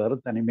குடியிருக்கிறாரு.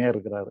 தனிமையா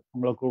இருக்கிறாரு.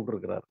 உங்கள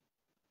கூப்பிட்டுருக்கிறாரு.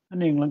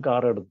 நீங்களும்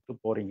கார் எடுத்துட்டு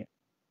போறீங்க.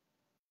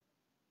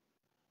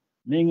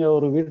 நீங்க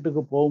ஒரு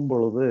வீட்டுக்கு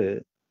போகும்பொழுது,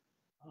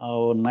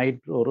 ஒரு நைட்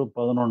ஒரு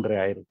 11:30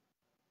 ஆயிருது.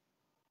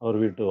 அவர்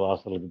வீட்டு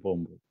வாசலுக்கு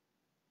போகும்போது.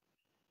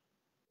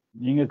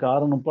 நீங்க கார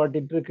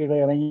நிப்பாட்டிட்டு கீழ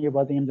இறங்கி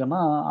பார்த்தீங்கன்னு சொன்னா,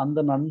 அந்த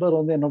நண்பர்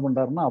என்ன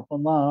பண்றாருன்னா,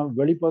 அப்பதான்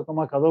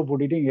வெளிப்பக்கமா கதவ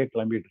பூட்டிட்டு இங்கே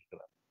கிளம்பிட்டு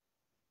இருக்கிறாரு.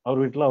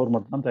 அவர் வீட்ல அவர்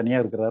மட்டும் தான் தனியா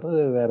இருக்கிறாரு.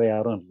 வேற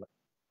யாரும் இல்ல.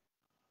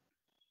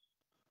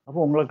 அப்போ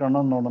உங்கள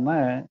கண்டோன உடனே,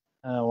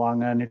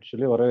 வாங்கன்னுட்டு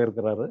சொல்லி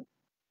வரவேற்கிறாரு.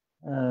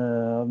 அ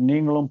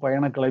நீங்களும்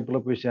பயண களைப்புல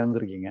போய்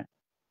சேர்ந்திருக்கீங்க.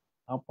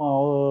 அப்போ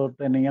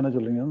அவர்ட்ட நீங்க என்ன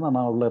சொல்றீங்கன்னா,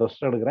 நான் உள்ள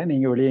ரெஸ்ட் எடுக்கிறேன்.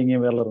 நீங்க வெளிய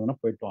எங்கேயும் வேலை இருந்ததுன்னா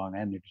போயிட்டு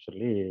வாங்கன்னுட்டு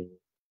சொல்லி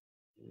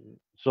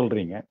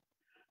சொல்றீங்க.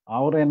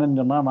 அவரும் என்னன்னு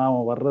சொன்னா,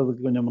 நான்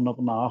வர்றதுக்கு கொஞ்சம் முன்ன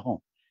பின்ன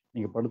ஆகும்.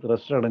 நீங்க படுத்து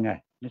ரெஸ்ட்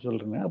எடுங்கன்னு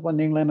சொல்றீங்க. அப்ப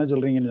நீங்களும் என்ன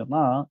சொல்றீங்கன்னு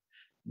சொன்னா,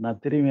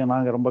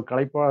 நாங்க ரொம்ப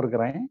களைப்பா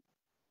இருக்கிறேன்.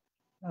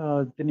 அ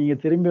நீங்க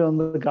திரும்பி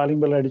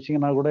காலிங் பெல்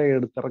அடிச்சீங்கன்னா கூட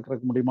எடுத்து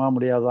திறக்கறக்கு முடியுமா?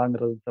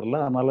 முடியாதாங்கிறது தெரியல.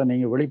 அதனால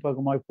நீங்க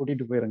வெளிப்பக்கமா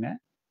பூட்டிட்டு போயிருங்க.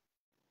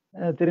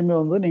 திரும்பி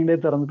நீங்களே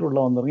திறந்துட்டு உள்ள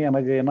வந்துருங்க.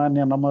 எனக்கு ஏன்னா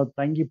நம்ம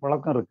தங்கி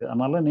பழக்கம் இருக்கு.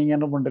 அதனால நீங்க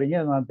என்ன பண்றீங்க,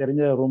 நான்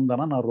தெரிஞ்ச ரூம்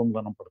தானே, நான்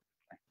ரூம்ல நான் படுத்துக்கிறேன்.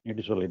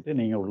 ன்னு சொல்லிட்டு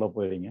நீங்க உள்ள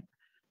போயிறீங்க.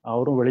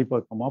 அவரும்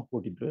வெளிப்பக்கமா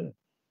பூட்டிட்டு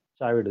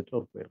சாவி எடுத்துட்டு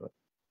அவரு போயிடுறாரு.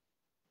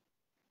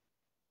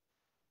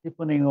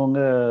 இப்ப நீங்க உங்க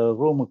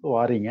ரூமுக்கு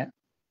வாரீங்க.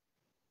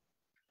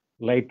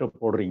 லைட்ட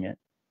போடுறீங்க.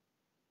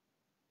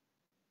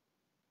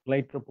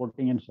 லைட்ட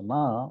போட்டீங்கன்னு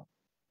சொன்னா,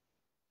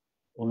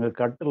 உங்க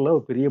கட்டில்ல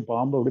ஒரு பெரிய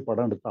பாம்பு அப்படி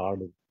படம் எடுத்து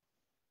ஆடுது.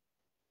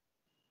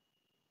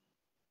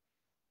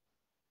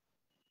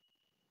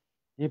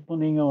 இப்போ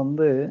நீங்க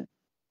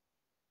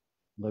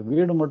இந்த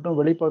வீடு மட்டும்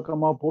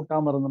வெளிப்பக்கமா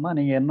பூட்டாம இருந்ததுன்னா,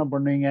 நீங்க என்ன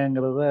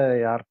பண்ணுவீங்கங்கிறத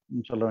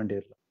யாருக்கும் சொல்ல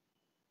வேண்டியதில்ல.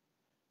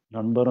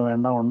 நண்பரும்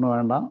வேண்டாம், ஒண்ணும்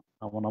வேண்டாம்.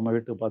 நம்ம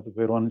வீட்டுக்கு பார்த்து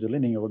போயிருவான்னு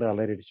சொல்லி நீங்க கூட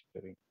அலறி அடிச்சு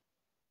போயிருவீங்க.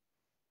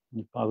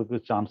 இப்ப அதுக்கு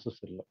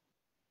சான்சஸ் இல்ல.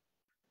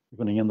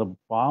 இப்ப நீங்க இந்த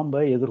பாம்ப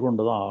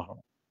எதிர்கொண்டு தான்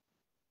ஆகணும்.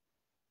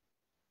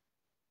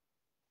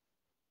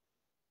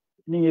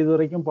 நீங்க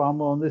இதுவரைக்கும்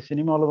பாம்ப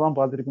சினிமால தான்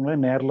பார்த்திருப்பீங்களா?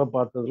 நேர்ல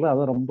பார்த்ததில்ல.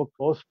 அதுவும் ரொம்ப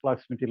க்ளோஸ்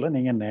ப்ராக்ஸிமிட்டில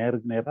நீங்க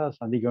நேருக்கு நேரா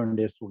சந்திக்க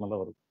வேண்டிய சூழ்நிலை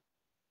வருது.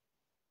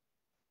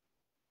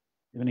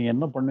 இப்ப நீங்க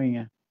என்ன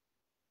பண்ணுவீங்க?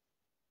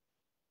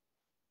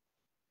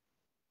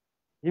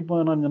 இப்போ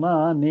என்னங்கன்னா,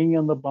 நீங்க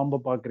அந்த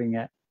பாம்ப பார்க்குறீங்க.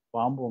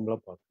 பாம்பு உங்கள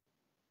பார்க்குது.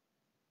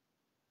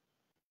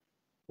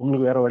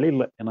 உங்களுக்கு வேற வழி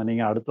இல்ல. ஏன்னா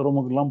நீங்க அடுத்த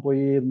ரூமுக்குலாம் போய்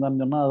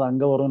இருந்தான்னு சொன்னா, அது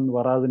அங்க வரும்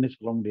வராதுன்னு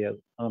சொல்ல முடியாது.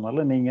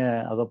 அதனால நீங்க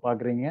அத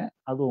பார்க்குறீங்க.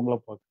 அது உங்கள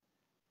பார்க்குது.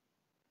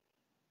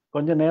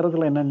 கொஞ்ச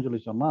நேரத்துல என்னன்னு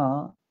சொல்லி சொன்னா,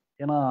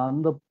 ஏன்னா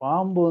அந்த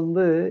பாம்பு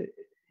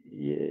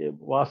எ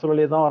வாசல்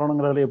வழியா தான்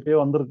வரணுங்கிறதுல எப்பயோ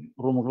வந்திருக்கு.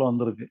 ரூமுக்குள்ள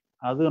வந்திருக்கு.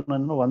 அது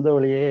என்னன்னா வந்த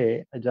வழியே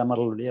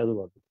ஜன்னல் வழியா அது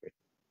பாட்டுக்கு போயிடும்.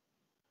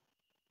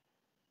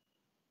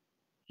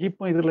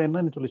 இப்போ இதுல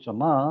என்னன்னு சொல்லி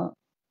சொன்னா,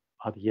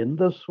 அது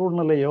எந்த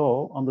சூழ்நிலையோ,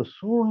 அந்த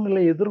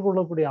சூழ்நிலையை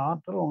எதிர்கொள்ளக்கூடிய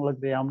ஆற்றல்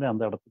உங்களுக்கு தெரியாமலே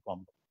அந்த இடத்துக்கு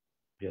வந்துரும்.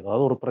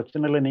 ஏதாவது ஒரு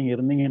பிரச்சனையில நீங்க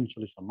இருந்தீங்கன்னு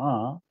சொல்லி சொன்னா,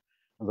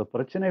 அந்த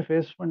பிரச்சனைய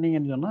ஃபேஸ்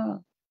பண்ணீங்கன்னு சொன்னா,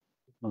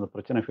 அந்த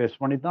பிரச்சனைய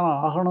ஃபேஸ் பண்ணி தான்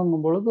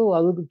ஆகணுங்கும் பொழுது,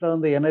 அதுக்கு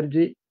தகுந்த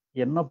எனர்ஜி,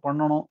 என்ன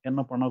பண்ணணும், என்ன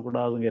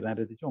பண்ணக்கூடாதுங்கிற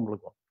நேரத்துக்கு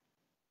உங்களுக்கு வரும்.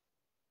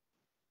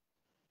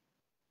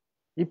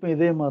 இப்ப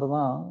இதே மாரி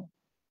தான்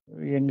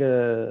எங்க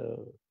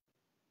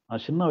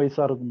நான் சின்ன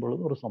வயசா இருக்கும்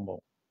பொழுது ஒரு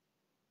சம்பவம்.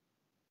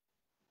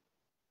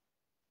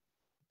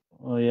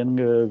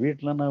 எங்க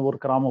வீட்ல நான் ஒரு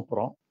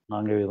கிராமப்புறம்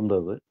நாங்க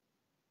இருந்தது.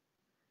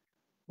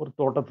 ஒரு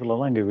தோட்டத்துல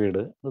தான் எங்க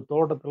வீடு. அந்த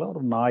தோட்டத்துல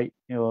ஒரு நாய்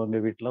எங்க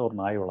வீட்ல ஒரு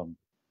நாய் வளர்ந்தது.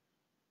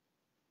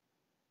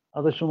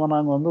 அது சும்மா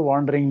நாங்க வந்து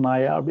வாண்டரிங்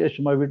நாயா அப்படியே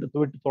சும்மா வீட்டு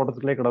வீட்டு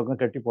தோட்டத்துக்குள்ளே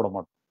கிடக்கும். கட்டி போட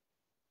மாட்டோம்.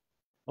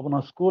 அப்ப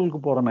நான் ஸ்கூலுக்கு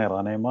போற நேரம்.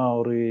 அநேகமா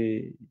ஒரு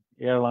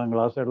 7ஆம்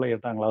கிளாஸ் இல்ல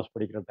 8ஆம் கிளாஸ்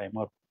படிக்கிற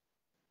டைமா இருக்கும்.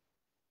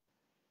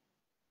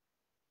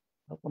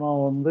 அப்ப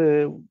நான் வந்து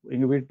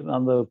எங்க வீட்டு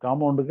அந்த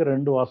காம்பவுண்டுக்கு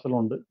 2 வாசல்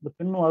உண்டு. இந்த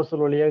பின்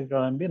வாசல் வழியா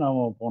கிளம்பி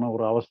நாம போனோம்.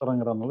 ஒரு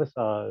அவசரங்கிறனால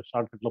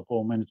ஷார்ட்கட்ல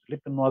போவோமேன்னு சொல்லி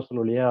பின்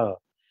வாசல் வழியா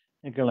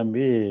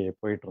கிளம்பி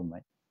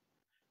போயிட்டுருந்தேன்.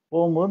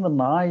 போகும்போது இந்த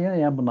நாயும்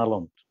என் பின்னால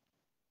வந்துச்சு.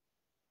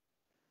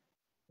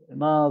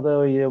 நான் அத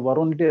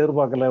வரும்ன்ட்டு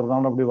எதிர்பார்க்கல. ஒரு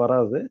நாள் அப்படி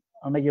வராது.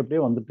 அன்னைக்கு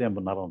எப்படியோ வந்துட்டு என்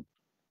பின்னால வந்துச்சு.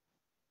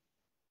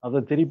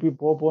 அத திருப்பி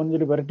போன்னு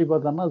சொல்லி விரட்டி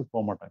பார்த்தேன்னா, அது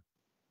போமாட்டேங்குது.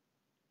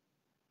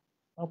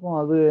 அப்போ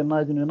அது என்ன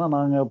ஆச்சுன்னா,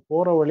 நாங்க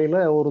போற வழியில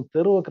ஒரு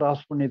தெருவ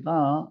கிராஸ் பண்ணி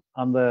தான்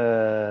அந்த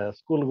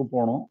ஸ்கூலுக்கு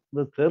போனோம்.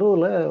 இந்த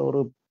தெருவுல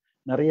ஒரு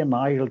நெறைய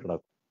நாய்கள்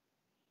கிடக்கும்.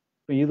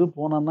 இப்ப இது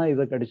போனோம்னா,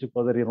 இத கடிச்சு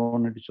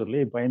குதறிரும்ன்னுட்டு சொல்லி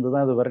பயந்து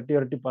தான் இத விரட்டி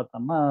விரட்டி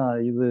பார்த்தோம்னா,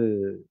 இது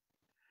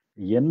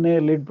என்னைய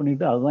லீட்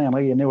பண்ணிட்டு அதுதான்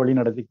என்னைய வழி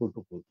நடத்தி கூட்டு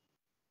போகுது.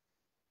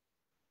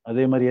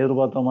 அதே மாரி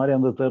எதிர்பார்த்த மாரி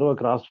அந்த தெருவ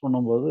கிராஸ்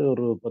பண்ணும்போது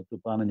ஒரு 10,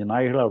 15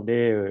 நாய்கள்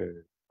அப்படியே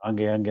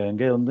அங்க அங்க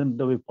அங்க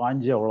வந்துட்டு போய்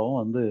பாஞ்சு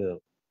அவ்வளவும் வந்து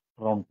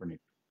ரவுண்ட்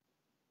பண்ணிட்டு.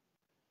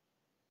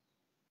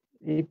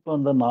 இப்ப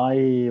அந்த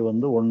நாய்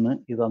வந்து 1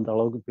 இது அந்த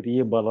அளவுக்கு பெரிய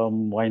பலம்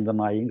வாய்ந்த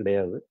நாயும்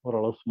கிடையாது.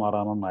 ஓரளவு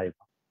சுமாரான நாய்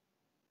தான்.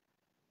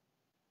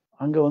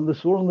 அங்க வந்து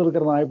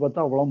சூழ்ந்திருக்கிற நாய்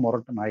பார்த்தா அவ்வளோ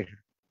மொரட்டு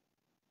நாய்கள்.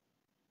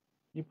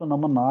 இப்ப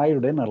நம்ம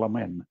நாயுடைய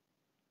நிலைமை என்ன?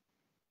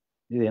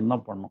 இது என்ன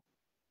பண்ணும்?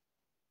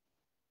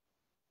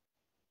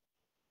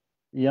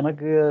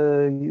 எனக்கு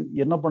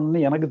என்ன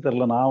பண்ணணும்னு எனக்கு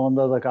தெரியல. நான்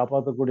வந்து அத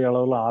காப்பாத்தக்கூடிய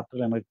அளவுல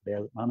ஆற்றல் எனக்கு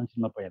கிடையாது. நானும்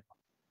சின்ன பையன் தான்.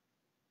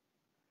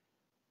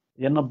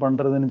 என்ன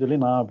பண்றதுன்னு சொல்லி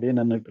நான் அப்படியே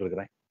நின்னுட்டு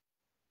இருக்கிறேன்.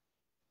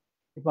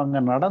 இப்ப அங்க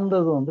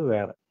நடந்தது வந்து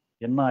வேற.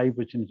 என்ன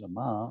ஆயிப்போச்சுன்னு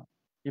சொன்னா,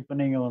 இப்ப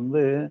நீங்க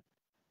வந்து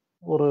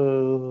ஒரு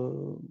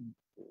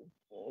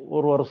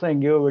 1 வருஷம்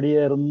எங்கேயோ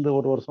வெளிய இருந்து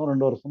 1 வருஷம்,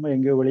 2 வருஷமோ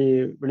எங்கேயோ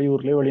வெளியூர்லயோ,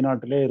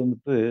 வெளிநாட்டிலயோ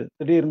இருந்துட்டு,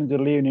 திடீர்னு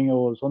சொல்லி நீங்க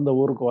ஒரு சொந்த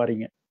ஊருக்கு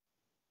வாரீங்க.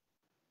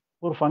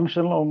 ஒரு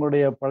ஃபங்ஷன்ல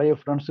உங்களுடைய பழைய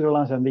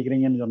ஃப்ரெண்ட்ஸுகள்லாம்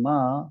சந்திக்கிறீங்கன்னு சொன்னா,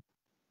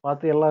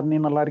 பார்த்து எல்லாரும் "நீ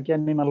நல்லா இருக்கியா?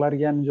 நீ நல்லா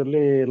இருக்கியான்னு?"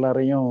 சொல்லி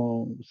எல்லாரையும்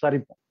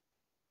விசாரிப்போம்.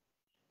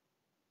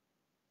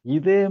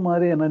 இதே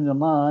மாரி என்னன்னு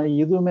சொன்னா,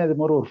 இதுவுமே அது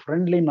மாரி ஒரு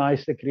ஃப்ரெண்ட்லி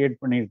நாய்ஸ கிரியேட்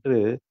பண்ணிட்டு,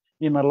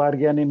 "நீ நல்லா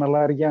இருக்கியா? நீ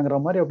நல்லா இருக்கியாங்கிற?"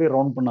 மாரி அப்படியே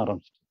ரவுண்ட் பண்ண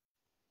ஆரம்பிச்சுருச்சு.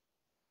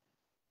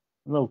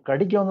 இந்த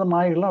கடிக்க வந்த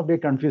நாய்கள்லாம் அப்படியே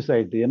கன்ஃப்யூஸ்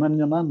ஆயிட்டு.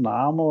 என்னன்னு சொன்னா,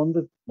 நாம வந்து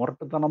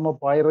முரட்டுத்தனமா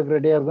பாயறதுக்கு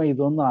ரெடியா இருக்கோம்.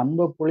 இது வந்து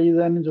அன்ப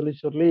பொழியுதான்னு சொல்லி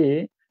சொல்லி,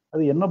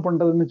 அது என்ன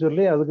பண்றதுன்னு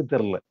சொல்லி அதுக்கு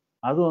தெரியல.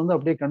 அது வந்து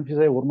அப்படியே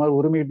கன்ஃப்யூஸ் ஆயி ஒரு மாரி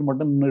உரிமிக்கிட்டு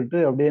மட்டும் நின்னுட்டு,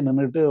 அப்படியே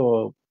நின்னுட்டு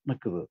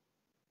நிக்குது.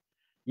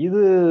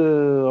 இது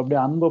அப்படியே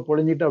அன்ப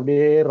பொழிஞ்சிட்டு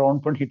அப்படியே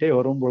ரவுண்ட் பண்ணிட்டே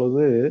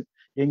வரும்பொழுது,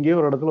 எங்கேயோ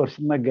ஒரு இடத்துல ஒரு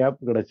சின்ன கேப்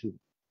கிடைச்சது.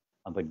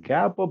 அந்த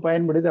கேப்ப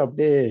பயன்படுத்தி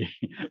அப்படியே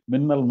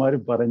மின்னல் மாரி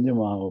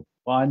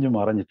பாஞ்சு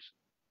மறைஞ்சிருச்சு.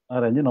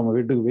 மறைஞ்சு நம்ம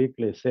வீட்டுக்கு போய்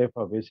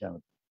சேஃபா போய்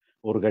சேர்ந்துட்டோம்.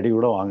 ஒரு கடி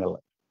கூட வாங்கல.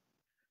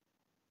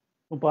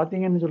 இப்ப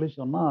பார்த்தீங்கன்னு சொல்லி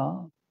சொன்னா,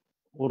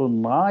 ஒரு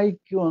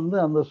நாய்க்கு வந்து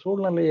அந்த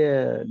சூழ்நிலைய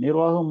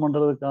நிர்வாகம்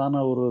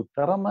பண்றதுக்கான ஒரு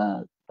திறமை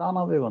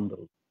தானாவே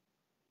வந்துருது.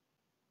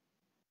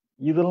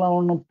 இதெல்லாம்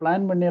ஒண்ணும்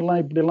பிளான்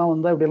பண்ணியெல்லாம் இப்படியெல்லாம்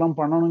வந்தா இப்படியெல்லாம்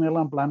பண்ணணும்னு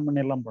எல்லாம் பிளான்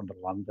பண்ணியெல்லாம்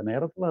பண்றதில்ல. அந்த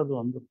நேரத்துல அது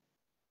வந்துரும்.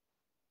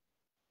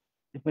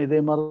 இப்ப இதே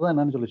மாரி தான்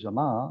என்னன்னு சொல்லி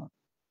சொன்னா,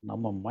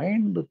 நம்ம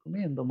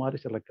மைண்டுக்குமே இந்த மாரி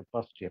சில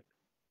கெப்பாசிட்டி இருக்கு.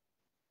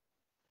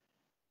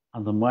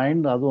 அந்த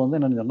மைண்ட் அது வந்து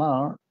என்னன்னு சொன்னா,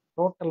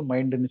 டோட்டல்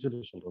மைண்டுன்னு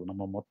சொல்லி சொல்றது.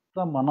 நம்ம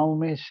மொத்த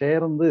மனமுமே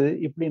சேர்ந்து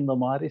இப்படி இந்த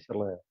மாரி சில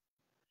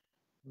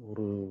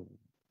ஒரு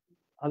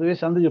அதுவே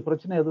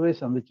பிரச்சனை அதுவே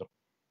சந்திச்சிரும்.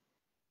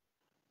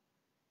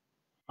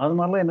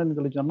 அதனால என்னன்னு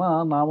சொல்லி சொன்னா,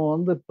 நாம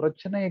வந்து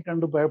பிரச்சனைய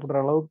கண்டு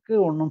பயப்படுற அளவுக்கு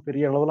ஒண்ணும்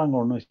பெரிய அளவுல அங்க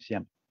ஒண்ணும்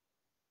விஷயம் இல்ல.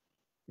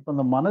 இப்ப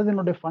அந்த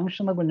மனதினுடைய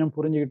ஃபங்ஷன கொஞ்சம்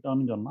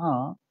புரிஞ்சுக்கிட்டோம்னு சொன்னா,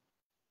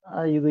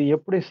 இது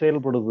எப்படி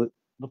செயல்படுது?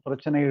 இந்த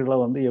பிரச்சனைகள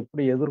வந்து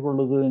எப்படி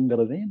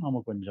எதிர்கொள்ளுதுங்கிறதையும்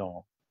நாம கொஞ்சம்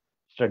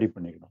ஸ்டடி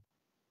பண்ணிக்கணும்.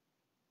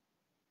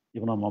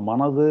 இப்ப நம்ம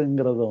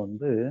மனதுங்கிறத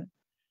வந்து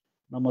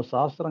நம்ம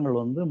சாஸ்திரங்கள்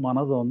வந்து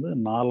மனத வந்து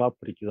 4ஆ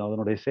பிரிக்குது.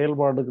 அதனுடைய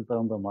செயல்பாடுக்கு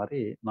தகுந்த மாரி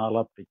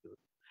 4ஆ பிரிக்குது.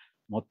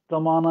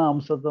 மொத்தமான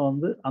அம்சத்த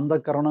வந்து அந்த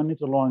கரணம்னு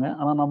சொல்லுவாங்க.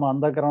 ஆனா நம்ம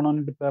அந்த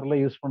கரணம்ன்ட்டு பேர்ல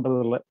யூஸ்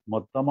பண்றது இல்ல.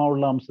 மொத்தமா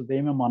உள்ள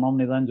அம்சத்தையுமே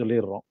மனம்னு தான்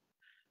சொல்லிடுறோம்.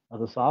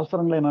 அது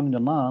சாஸ்திரங்கள்ல என்னன்னு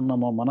சொன்னா,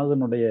 நம்ம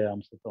மனதினுடைய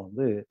அம்சத்த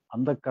வந்து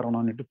அந்த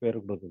கரணம்ன்ட்டு பேர்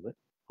குடுக்குது.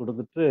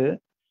 குடுத்துட்டு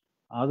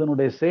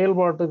அதனுடைய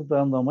செயல்பாட்டுக்கு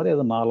தகுந்த மாரி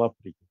அத 4ஆ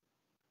பிரிக்குது.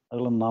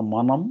 அதுல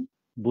மனம்,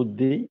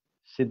 புத்தி,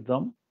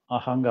 சித்தம்,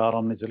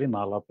 அகங்காரம்னு சொல்லி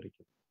 4ஆ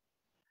பிரிக்குது.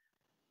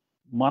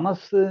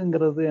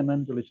 மனசுங்கிறது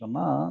என்னன்னு சொல்லி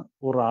சொன்னா,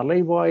 ஒரு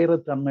அலைபாயுற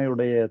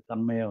தன்மையுடைய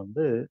தன்மைய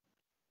வந்து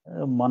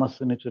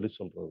மனசுன்னு சொல்லி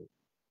சொல்றது.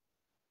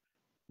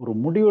 ஒரு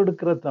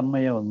முடிவெடுக்கிற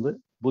தன்மைய வந்து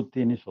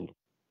புத்தின்னு சொல்றோம்.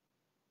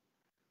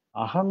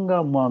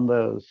 அந்த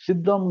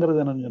சித்தம்ங்கிறது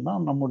என்னன்னு சொன்னா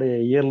நம்முடைய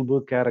இயல்பு,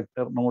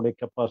 கேரக்டர், நம்முடைய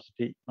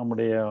கெப்பாசிட்டி,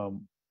 நம்முடைய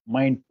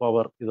மைண்ட்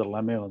பவர்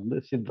இதெல்லாமே வந்து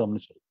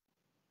சித்தம்னு சொல்லுவோம்.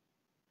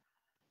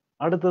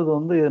 அடுத்தது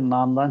வந்து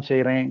நான் தான்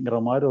செய்றேங்கிற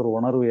மாதிரி ஒரு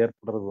உணர்வு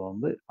ஏற்படுறது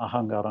வந்து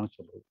அகங்காரம்னு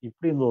சொல்றது.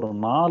 இப்படி இந்த ஒரு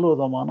 4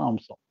 விதமான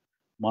அம்சம்.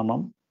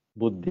 மனம்,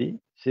 புத்தி,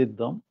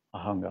 சித்தம்,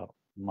 அகங்காரம்.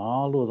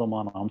 4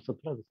 விதமான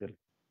அம்சத்துல அது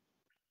சேரும்.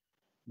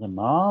 இந்த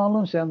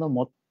 4ம் சேர்ந்த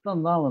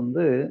மொத்தம் தான்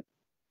வந்து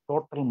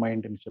டோட்டல்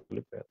மைண்ட்ன்னு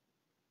சொல்லி பேர்.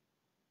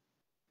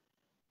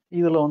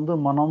 இதுல வந்து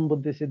மனம்,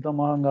 புத்தி,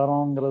 சித்தம்,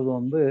 அகங்காரம்ங்கிறது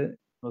வந்து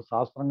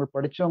சாஸ்திரங்கள்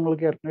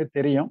படிச்சவங்களுக்கு ஏற்கனவே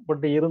தெரியும்.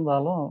 பட்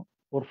இருந்தாலும்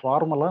ஒரு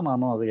ஃபார்மலா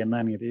நானும் அது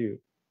என்னன்னு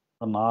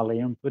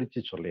 4யும் பிரிச்சு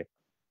சொல்லிடுறேன்.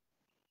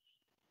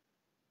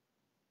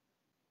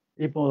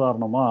 இப்போ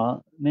உதாரணமா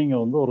நீங்க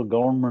வந்து ஒரு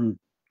கவர்மெண்ட்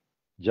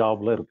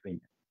ஜாப்ல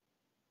இருக்கிறீங்க.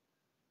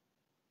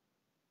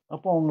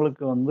 அப்போ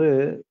உங்களுக்கு வந்து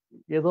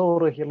ஏதோ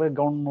ஒரு வகையில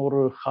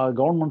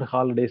கவர்மெண்ட்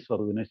ஹாலிடேஸ்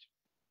வருதுன்னு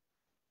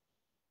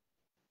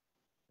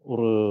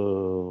ஒரு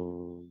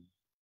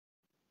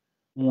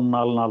 3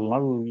 நாள் 4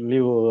 நாள்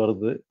லீவு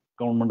வருது.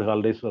 கவர்மெண்ட்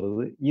ஹாலிடேஸ்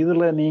வருது.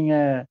 இதுல நீங்க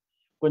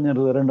கொஞ்சம்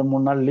 2,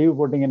 3 நாள் லீவ்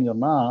போட்டீங்கன்னு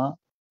சொன்னா,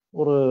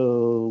 ஒரு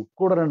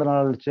கூட 2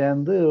 நாள்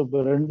சேர்ந்து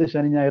இப்ப 2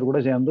 சனி, ஞாயிறு கூட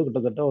சேர்ந்து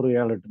கிட்டத்தட்ட ஒரு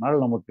 7, 8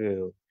 நாள் நமக்கு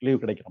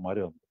லீவ் கிடைக்கிற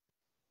மாரி வந்துரும்.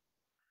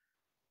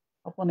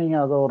 அப்ப நீங்க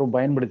அத ஒரு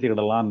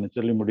பயன்படுத்திக்கிடலாம்னு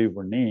சொல்லி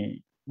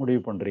முடிவு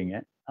பண்றீங்க.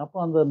 அப்ப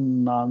அந்த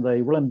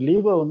இவ்வளவு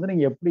லீவ வந்து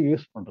நீங்க எப்படி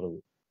யூஸ்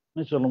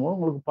பண்றதுன்னு சொல்லும்போது,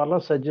 உங்களுக்கு பல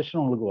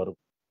சஜஷன் உங்களுக்கு வரும்.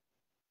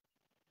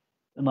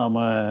 நாம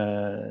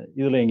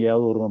இதுல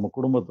எங்கேயாவது நம்ம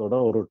குடும்பத்தோட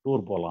ஒரு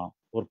டூர் போலாம்.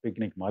 ஒரு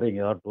பிக்னிக் மாரி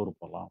எங்கேயாவது டூர்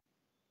போலாம்.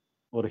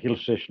 ஒரு ஹில்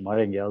ஸ்டேஷன்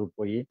மாரி எங்கேயாவது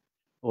போய்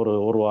ஒரு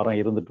 1 வாரம்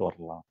இருந்துட்டு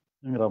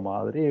வரலாம்ங்கிற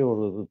மாதிரி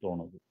ஒரு இது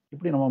தோணுது.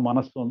 இப்படி நம்ம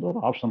மனசு வந்து ஒரு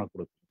ஆப்ஷன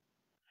குடுக்குது.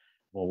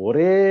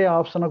 ஒரே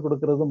ஆப்ஷன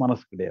குடுக்குறது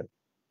மனசு கிடையாது.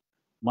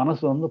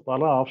 மனசு வந்து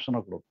பல ஆப்ஷன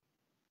குடுக்கும்.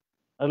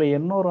 அதுல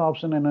இன்னொரு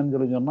ஆப்ஷன் என்னன்னு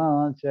சொல்லி சொன்னா,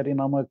 சரி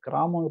நம்ம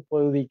கிராம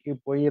பகுதிக்கு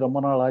போய் ரொம்ப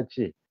நாள்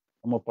ஆச்சு.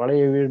 நம்ம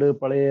பழைய வீடு,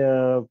 பழைய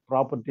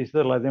ப்ராப்பர்ட்டீஸ்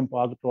எல்லாத்தையும்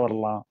பார்த்துட்டு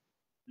வரலாம்.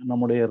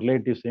 நம்முடைய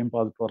ரிலேட்டிவ்ஸையும்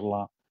பார்த்துட்டு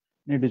வரலாம்.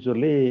 நீட்டு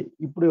சொல்லி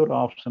இப்படி ஒரு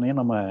ஆப்ஷனையும்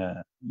நம்ம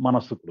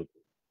மனசு குடுக்குது.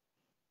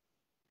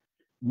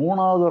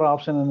 3வது ஒரு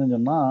ஆப்ஷன் என்னன்னு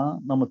சொன்னா,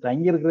 நம்ம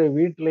தங்கியிருக்கிற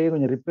வீட்டிலேயே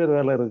கொஞ்சம் ரிப்பேர்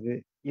வேலை இருக்கு.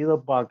 இத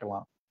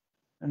பார்க்கலாம்.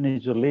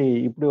 சொல்லி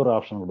இப்படி ஒரு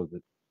ஆப்ஷன்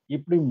குடுக்குது.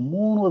 இப்படி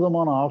 3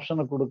 விதமான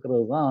ஆப்ஷன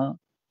குடுக்கிறது தான்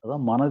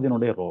அதான்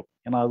மனதினுடைய ரோல்.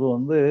 ஏன்னா அது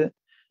வந்து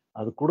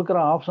அது குடுக்குற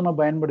ஆப்ஷன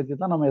பயன்படுத்தி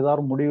தான் நம்ம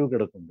ஏதாவது முடிவுக்கு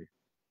எடுக்க முடியும்.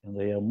 இந்த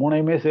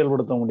 3யுமே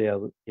செயல்படுத்த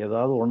முடியாது.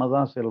 ஏதாவது ஒண்ண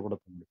தான்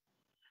செயல்படுத்த முடியும்.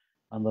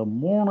 அந்த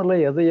 3ல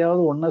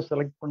எதையாவது ஒண்ண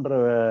செலக்ட் பண்ற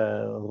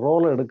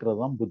ரோல எடுக்கிறது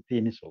தான்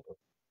புத்தின்னு சொல்றது.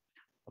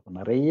 அப்ப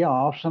நெறைய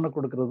ஆப்ஷன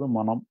குடுக்கிறது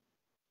மனம்.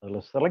 அதுல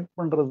செலக்ட்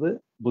பண்றது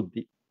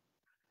புத்தி.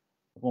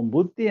 அப்போ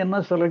புத்தி என்ன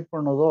செலக்ட்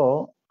பண்ணுதோ,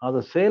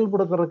 அத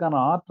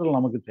செயல்படுத்துறதுக்கான ஆற்றல்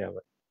நமக்கு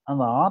தேவை.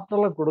 அந்த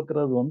ஆற்றல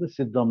குடுக்கிறது வந்து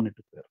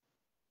சித்தம்னுட்டு பேரு.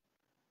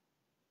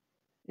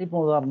 இப்போ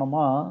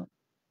உதாரணமா,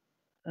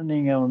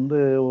 நீங்க வந்து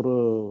ஒரு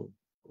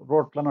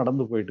ரோட்ல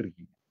நடந்து போயிட்டு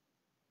இருக்கீங்க.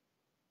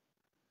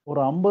 ஒரு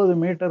 50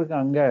 மீட்டருக்கு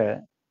அங்க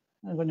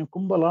கொஞ்சம்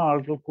கும்பலா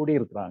ஆட்கள்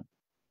கூடியிருக்கிறாங்க.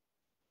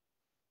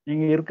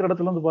 நீங்க இருக்கிற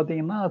இடத்துல இருந்து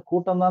பார்த்தீங்கன்னா,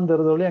 கூட்டம் தான்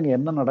தெரியுதே ஒழிய அங்க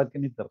என்ன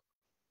நடக்குன்னு தெரியல.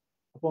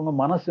 அப்போ உங்க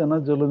மனசு என்ன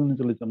சொல்லுதுன்னு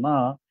சொல்லி சொன்னா,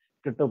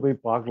 கிட்ட போய்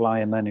பார்க்கலாம்,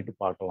 என்னன்னுட்டு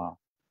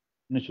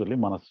பார்க்கலாம்ன்னு சொல்லி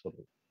மனசு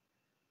சொல்லுது.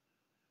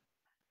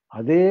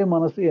 அதே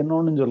மனசு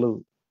இன்னொன்னும் சொல்லுது.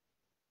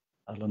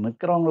 அதுல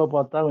நிக்கிறவங்கள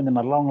பார்த்தா கொஞ்சம்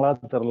நல்லவங்களா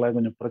தெரியல.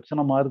 கொஞ்சம்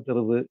பிரச்சனை மாரி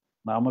தெரியுது.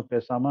 நாம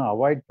பேசாம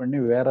அவாய்ட் பண்ணி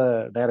வேற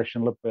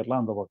டைரக்ஷன்ல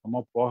போயிரலாம். அந்த பக்கமா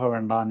போக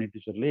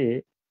வேண்டாம்னுட்டு சொல்லி,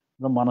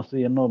 இந்த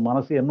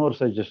மனசு இன்னொரு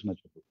சஜஷன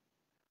சொல்லுது.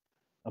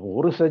 அப்ப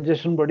ஒரு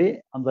சஜஷன் படி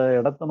அந்த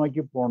இடத்த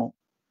நோக்கி போணும்.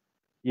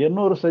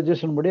 இன்னொரு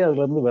சஜஷன் படி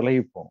அதுலருந்து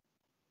விலகி போணும்.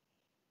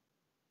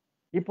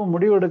 இப்ப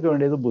முடிவு எடுக்க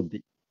வேண்டியது புத்தி.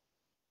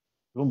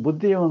 இப்ப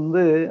புத்திய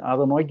வந்து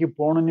அத நோக்கி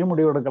போணும்னு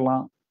முடிவு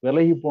எடுக்கலாம்.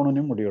 விலகி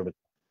போணும்னு முடிவு எடுக்கலாம்.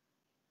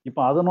 இப்ப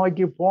அத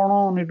நோக்கி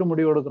போணும்னுட்டு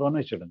முடிவு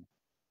எடுக்கிறோம்னு வச்சுடுங்க.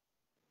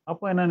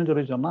 அப்ப என்னன்னு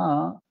சொல்லி சொன்னா,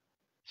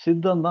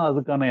 சித்தம் தான்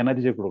அதுக்கான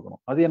எனர்ஜிய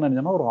குடுக்கணும். அது என்னன்னு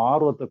சொன்னா, ஒரு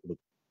ஆர்வத்த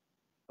குடுக்கும்.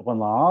 அப்ப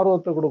அந்த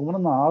ஆர்வத்த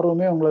குடுக்கும்போது, அந்த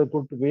ஆர்வமே உங்கள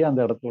கூட்டிட்டு போய் அந்த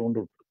இடத்துல கொண்டு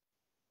விட்டுரும்.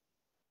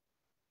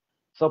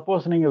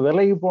 சப்போஸ் நீங்க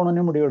விலகி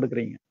போணும்னு முடிவு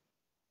எடுக்கிறீங்க.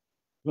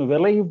 இப்ப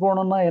விலகி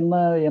போணும்னா என்ன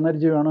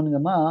எனர்ஜி வேணும்னு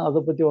சொன்னா, அத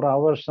பத்தி ஒரு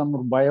அவர்ஷன்,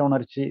 ஒரு பய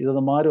உணர்ச்சி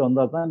இது மாரி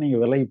வந்தா தான் நீங்க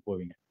விலகி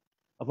போவீங்க.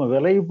 அப்ப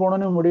விலகி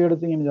போணும்னு முடிவு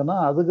எடுத்தீங்கன்னு சொன்னா,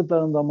 அதுக்கு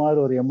தகுந்த மாரி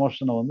ஒரு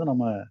எமோஷன வந்து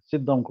நம்ம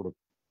சித்தம் குடுக்கும்.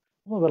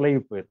 அப்ப விலகி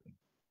போயிருவீங்க.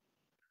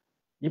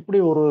 இப்படி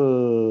ஒரு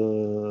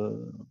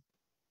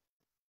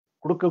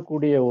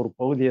குடுக்கக்கூடிய ஒரு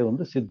பகுதிய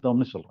வந்து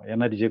சித்தம்னு சொல்றோம்.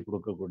 எனர்ஜிய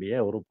குடுக்கக்கூடிய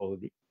ஒரு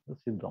பகுதி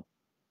சித்தம்.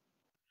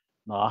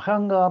 இந்த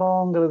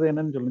அகங்காரம்ங்கிறது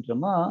என்னன்னு சொல்லி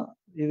சொன்னா,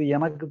 இது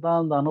எனக்கு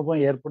தான் இந்த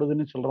அனுபவம்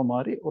ஏற்படுதுன்னு சொல்ற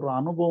மாரி ஒரு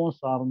அனுபவம்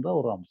சார்ந்த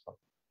ஒரு அம்சம்.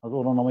 அது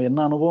ஒரு நம்ம என்ன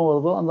அனுபவம்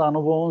வருதோ, அந்த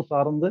அனுபவம்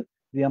சார்ந்து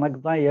இது எனக்கு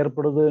தான்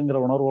ஏற்படுதுங்கிற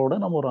உணர்வோட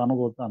நம்ம ஒரு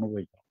அனுபவத்த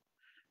அனுபவிக்கிறோம்.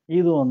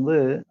 இது வந்து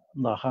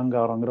இந்த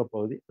அகங்காரங்கிற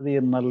பகுதி. அது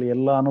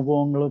எல்லா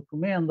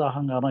அனுபவங்களுக்குமே அந்த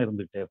அகங்காரம்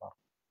இருந்துகிட்டே தான்.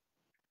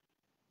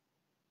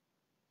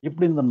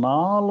 இப்படி இந்த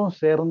 4ம்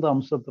சேர்ந்த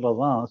அம்சத்துல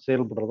தான்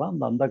செயல்படுறது தான்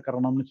இந்த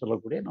அந்தக்கரணம்னு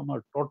சொல்லக்கூடிய நம்ம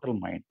டோட்டல்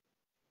மைண்ட்.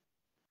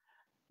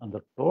 அந்த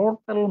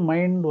டோட்டல்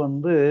மைண்ட்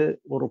வந்து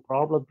ஒரு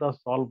ப்ராப்ளத்த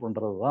சால்வ்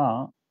பண்றது தான்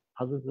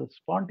அது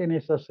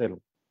ஸ்பான்டேனியஸா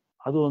செயல்படும்.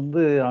 அது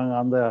வந்து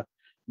அந்த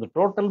இந்த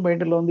டோட்டல்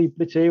மைண்டில் வந்து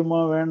இப்படி செய்யுமா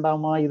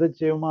வேண்டாமா, இதை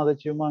செய்யுமா அதை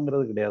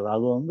செய்யுமாங்கிறது கிடையாது.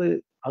 அது வந்து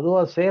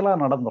அதுவா செயலா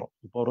நடந்துரும்.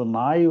 இப்போ ஒரு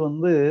நாய்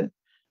வந்து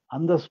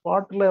அந்த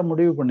ஸ்பாட்ல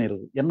முடிவு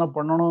பண்ணிருது. என்ன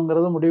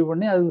பண்ணணுங்கிறத முடிவு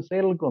பண்ணி அது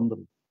செயலுக்கு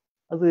வந்துருது.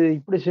 அது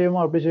இப்படி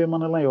செய்யுமா அப்படி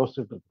செய்யுமான்னு எல்லாம்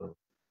யோசிச்சுட்டு இருக்கிறது.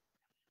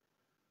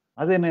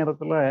 அதே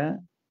நேரத்துல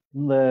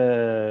இந்த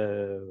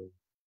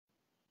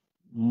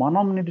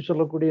மனம்னுட்டு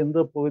சொல்லக்கூடிய இந்த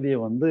பகுதியை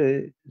வந்து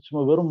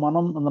சும்மா வெறும்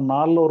மனம் அந்த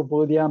நாள்ல ஒரு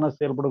பகுதியான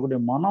செயல்படக்கூடிய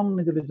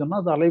மனம்னு சொல்லி சொன்னா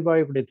அது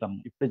அலைபாயக்கூடிய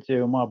தன்மை. இப்படி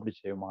செய்வோமா அப்படி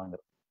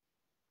செய்வோமாங்கிற.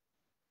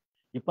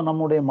 இப்ப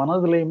நம்முடைய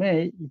மனதிலையுமே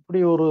இப்படி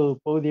ஒரு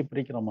பகுதியை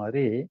பிரிக்கிற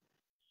மாதிரி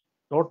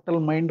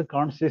டோட்டல் மைண்ட்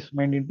கான்சியஸ்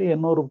மைண்ட்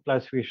இன்னொரு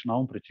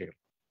கிளாசிபிகேஷனாகவும் பிரிச்சுக்கலாம்.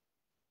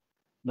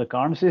 இந்த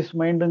கான்சியஸ்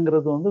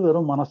மைண்டுங்கிறது வந்து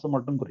வெறும் மனசை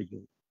மட்டும்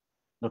குறிக்குது.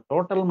 இந்த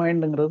டோட்டல்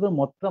மைண்டுங்கிறது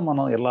மொத்த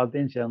மனம்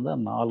எல்லாத்தையும் சேர்ந்த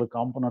 4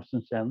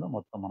 காம்பனன்ட்ஸும் சேர்ந்த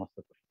மொத்த மனசு.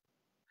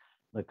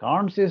 இந்த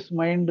கான்சியஸ்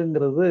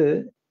மைண்டுங்கிறது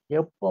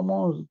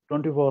எப்பவும்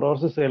 24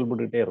 ஹவர்ஸ்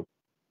செயல்பட்டுட்டே இருக்கும்.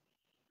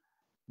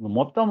 இந்த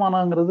மொத்த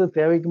மனங்கிறது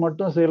தேவைக்கு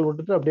மட்டும்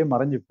செயல்பட்டுட்டு அப்படியே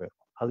மறைஞ்சு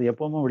போயிடும். அது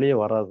எப்பவுமே வெளியே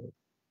வராது.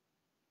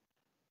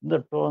 இந்த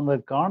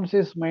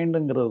கான்சியஸ்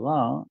மைண்டுங்கிறது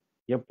தான்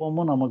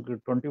எப்பவும் நமக்கு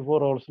 24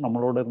 ஹவர்ஸ்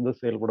நம்மளோட இருந்து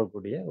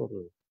செயல்படக்கூடிய ஒரு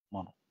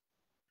மனம்.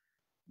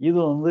 இது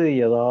வந்து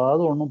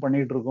ஏதாவது ஒன்றும்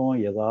பண்ணிட்டு இருக்கோம்,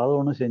 ஏதாவது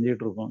ஒன்று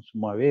செஞ்சுட்டு இருக்கோம்,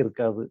 சும்மாவே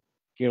இருக்காது.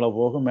 கீழே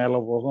போகும், மேலே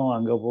போகும்,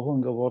 அங்கே போகும்,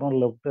 இங்கே போகிறோம்,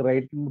 லெஃப்ட்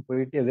ரைட்டுன்னு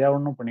போயிட்டு எதையாவது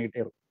ஒன்றும்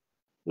பண்ணிக்கிட்டே இருக்கும்.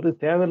 ஒரு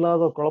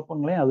தேவையில்லாத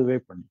குழப்பங்களையும் அதுவே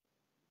பண்ணி.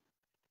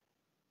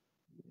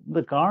 இந்த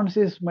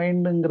கான்சியஸ்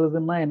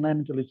மைண்டுங்கிறதுனா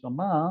என்னன்னு சொல்லி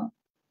சொன்னா,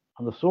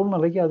 அந்த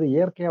சூழ்நிலைக்கு அது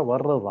இயற்கையா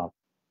வர்றது தான்.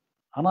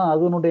 ஆனா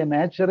அதனுடைய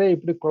நேச்சரே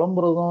இப்படி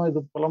குழம்புறதும்,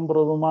 இது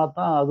புலம்புறதுமா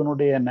தான்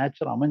அதனுடைய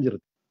நேச்சர்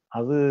அமைஞ்சிருக்கு.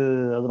 அது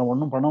அது நம்ம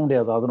ஒண்ணும் பண்ண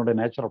முடியாது. அதனுடைய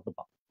நேச்சர்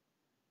அப்படித்தான்.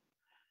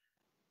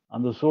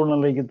 அந்த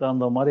சூழ்நிலைக்கு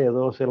தகுந்த மாரி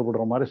ஏதோ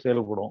செயல்படுற மாரி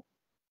செயல்படும்.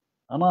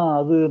 ஆனா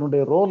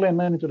அதனுடைய ரோல்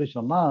என்னன்னு சொல்லி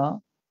சொன்னா,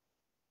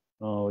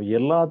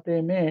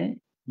 எல்லாத்தையுமே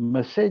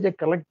மெசேஜ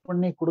கலெக்ட்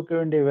பண்ணி குடுக்க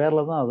வேண்டிய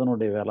வேலை தான்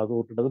அதனுடைய வேலை. அது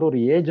ஒரு கிட்டத்தட்ட ஒரு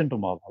ஏஜென்ட்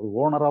மாதிரி. அது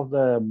ஓனர் ஆஃப் த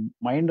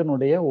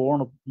மைண்டினுடைய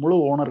முழு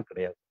ஓனர்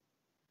கிடையாது.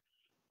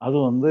 அது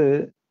வந்து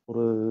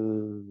ஒரு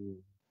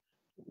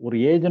ஒரு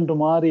ஏஜென்ட்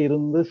மாரி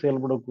இருந்து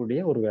செயல்படக்கூடிய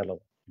ஒரு வேலை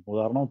தான். இப்போ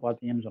உதாரணமா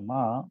பார்த்தீங்கன்னு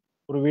சொன்னா,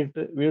 ஒரு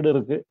வீடு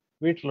இருக்கு.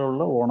 வீட்ல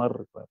உள்ள ஓனர்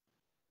இருக்கார்.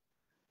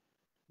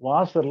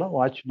 வாசல்ல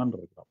வாட்ச்மேன்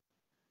இருக்கார்.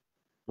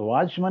 இந்த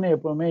வாட்ச்மேன்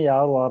எப்பவுமே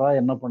யார் வாரா,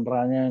 என்ன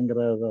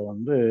பண்றாங்கங்கிறத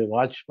வந்து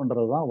வாட்ச்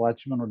பண்றது தான்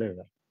வாட்ச்மேனுடைய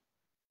வேலை.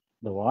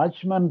 இந்த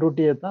வாட்ச்மேன்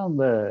டியூட்டிய தான்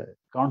இந்த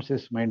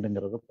கான்சியஸ்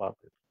மைண்டுங்கிறத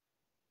பார்க்குது.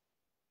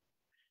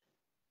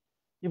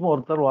 இப்போ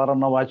ஒருத்தர்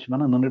வாரம்னா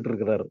வாட்ச்மேனா நின்னுட்டு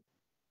இருக்கிறாரு.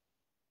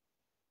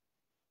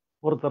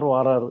 ஒருத்தர்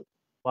வாராரு.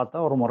 பார்த்தா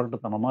ஒரு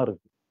முரட்டுத்தனமா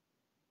இருக்கு.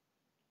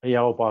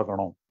 ஐயாவ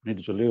பார்க்கணும்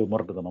அப்படின்னு சொல்லி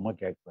முரட்டுத்தனமா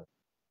கேட்கிறாரு.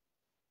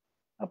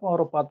 அப்போ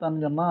அவர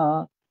பார்த்தான்னு சொன்னா,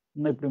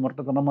 என்ன இப்படி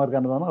முரட்டுத்தனமா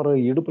இருக்கான்னு சொன்னா, அவரு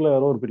இடுப்புல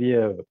ஏதோ ஒரு பெரிய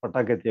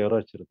பட்டாக்கத்தி வேற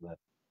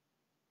வச்சிருக்கிறாரு.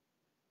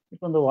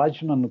 இப்ப இந்த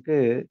வாட்ச்மேனுக்கு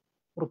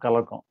ஒரு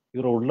கலக்கம்.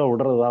 இவர உள்ள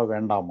விடுறதா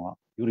வேண்டாமா?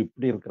 இவரு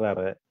இப்படி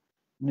இருக்கிறாரே!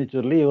 ன்னு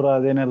சொல்லி இவர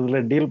அதே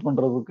நேரத்துல டீல்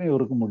பண்றதுக்கும்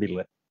இவருக்கு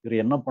முடியல. இவரு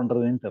என்ன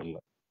பண்றதுன்னு தெரியல.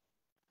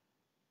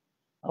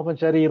 அப்ப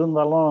சரி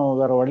இருந்தாலும்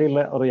வேற வழி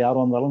இல்ல. அவரு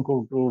யார் வந்தாலும்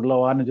கூப்பிட்டு உள்ள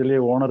வான்னு சொல்லி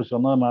ஓனர்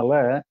சொன்னதுனால,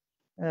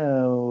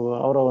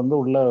 அவர வந்து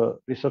உள்ள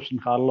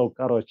ரிசப்ஷன் ஹால்ல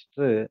உட்கார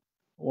வச்சுட்டு,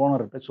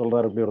 ஓனர்ட்ட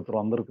சொல்றாரு, இப்படி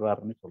ஒருத்தர்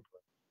வந்திருக்கிறாருன்னு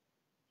சொல்றாரு.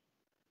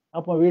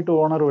 அப்ப வீட்டு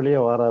ஓனர் வெளிய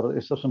வராரு.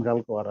 ரிசப்ஷன்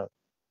ஹாலுக்கு வராரு.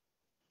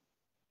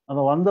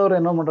 அந்த வந்தவர்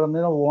என்ன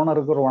பண்றாருன்னா,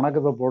 ஓனருக்கு ஒரு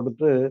வணக்கத்த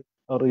போட்டுட்டு,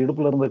 அவரு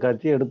இடுப்புல இருந்த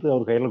கத்திய எடுத்து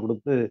அவர் கையில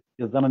குடுத்து,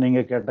 "இதுதானே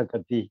நீங்க கேட்ட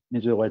கத்தி.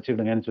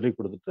 வச்சுக்கிடுங்கன்னு" சொல்லி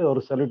குடுத்துட்டு,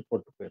 அவரு சல்யூட்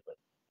போட்டு போயிடுறாரு.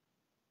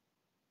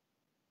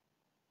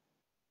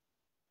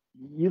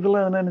 இதுல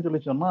என்னன்னு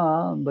சொல்லி சொன்னா,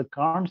 இந்த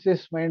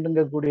கான்ஷியஸ்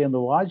மைண்ட்ங்கக்கூடிய அந்த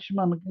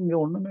வாட்ச்மேனுக்கு இங்க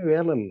ஒண்ணுமே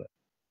வேலை இல்ல.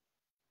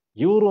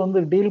 இவரு வந்து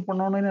டீல்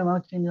பண்ணணும்னு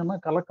நினைச்சீங்கன்னா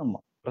கலக்கம்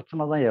தான்.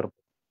 பிரச்சனை தான் ஏற்படும்.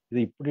 இது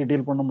இப்படி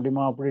டீல் பண்ண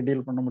முடியுமா? அப்படி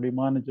டீல் பண்ண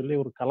முடியுமான்னு சொல்லி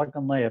ஒரு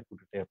கலக்கம் தான்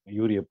ஏற்பட்டுட்டே இருக்கும்.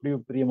 இவரு எப்படி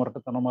பெரிய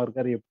முரட்டுத்தனமா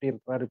இருக்காரு, எப்படி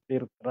இருக்கிறாரு, இப்படி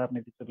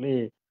இருக்கிறாருன்னு சொல்லி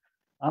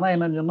ஆனா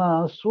என்னன்னு சொன்னா,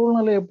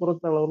 சூழ்நிலைய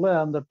பொறுத்த அளவுல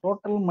அந்த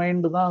டோட்டல்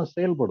மைண்ட் தான்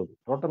செயல்படுது.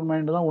 டோட்டல்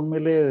மைண்ட் தான்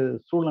உண்மையிலேயே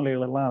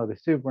சூழ்நிலைகள் எல்லாம்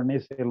ரிசீவ் பண்ணி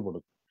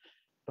செயல்படுது.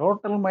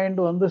 டோட்டல் மைண்ட்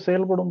வந்து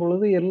செயல்படும்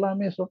பொழுது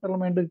எல்லாமே டோட்டல்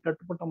மைண்டுக்கு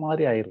கட்டுப்பட்ட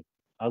மாரி ஆயிருது.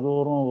 அது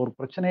ஒரு ஒரு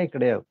பிரச்சனையே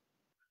கிடையாது.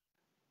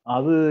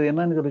 அது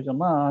என்னன்னு சொல்லி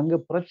சொன்னா, அங்க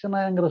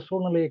பிரச்சனைங்கிற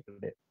சூழ்நிலையே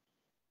கிடையாது.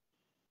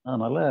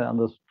 அதனால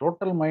அந்த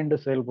டோட்டல் மைண்ட்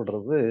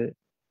செயல்படுறது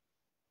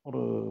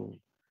ஒரு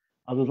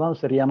அதுதான்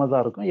சரியானதா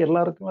இருக்கும்.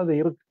 எல்லாருக்கும் அது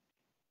இருக்கு.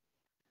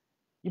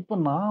 இப்ப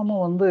நாம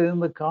வந்து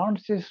இந்த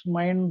கான்ஷியஸ்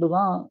மைண்ட்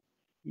தான்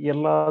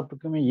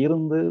எல்லாத்துக்குமே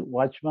இருந்து,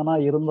 வாட்ச்மேனா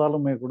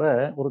இருந்தாலுமே கூட,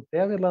 ஒரு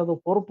தேவையில்லாத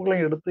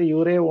பொறுப்புகளையும் எடுத்து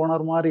இவரே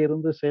ஓனர் மாரி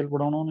இருந்து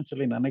செயல்படணும்னு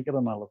சொல்லி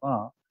நினைக்கிறதுனால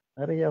தான்,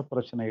 நெறைய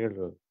பிரச்சனைகள்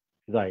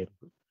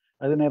இதாயிருது.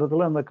 அதே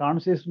நேரத்துல அந்த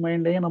கான்ஷியஸ்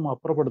மைண்டையும் நம்ம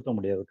அப்புறப்படுத்த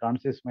முடியாது.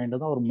 கான்ஷியஸ்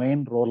மைண்ட் தான் ஒரு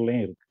மெயின்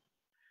ரோல்லயும் இருக்கு.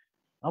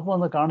 அப்போ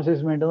அந்த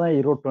கான்ஷியஸ் மைண்ட் தான்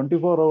 24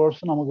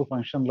 ஹவர்ஸ் நமக்கு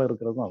ஃபங்ஷன்ல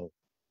இருக்கிறதும் அது.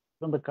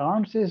 இந்த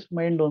கான்ஷியஸ்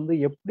மைண்ட் வந்து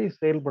எப்படி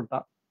செயல்பட்டா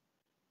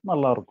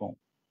நல்லாருக்கும்?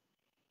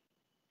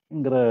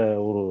 ங்கிற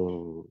ஒரு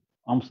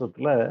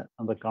அம்சத்துல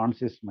அந்த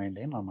கான்ஷியஸ்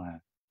மைண்டையும் நம்ம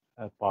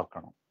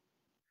பார்க்கணும்.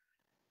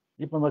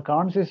 இப்ப இந்த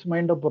கான்ஷியஸ்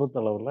மைண்ட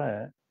பொறுத்தளவுல,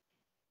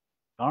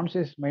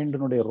 கான்ஷியஸ்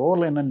மைண்டினுடைய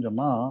ரோல் என்னன்னு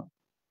சொன்னா,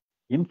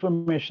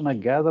 இன்ஃபர்மேஷன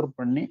கேதர்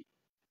பண்ணி,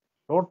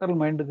 டோட்டல்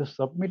மைண்டுக்கு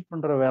சப்மிட்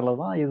பண்ற வேலை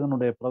தான்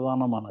இதனுடைய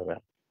பிரதானமான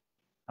வேலை.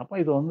 அப்ப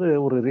இது வந்து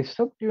ஒரு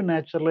ரிசப்டிவ்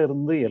நேச்சர்ல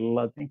இருந்து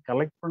எல்லாத்தையும்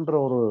கலெக்ட் பண்ற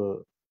ஒரு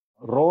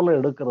ரோல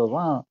எடுக்கிறது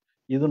தான்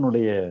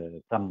இதனுடைய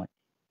தன்மை.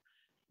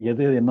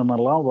 எது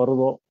என்னென்னலாம்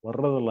வருதோ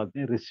வர்றது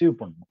எல்லாத்தையும் ரிசீவ்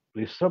பண்ணணும்.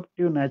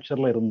 ரிசப்டிவ்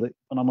நேச்சர்ல இருந்து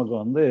இப்போ நமக்கு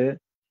வந்து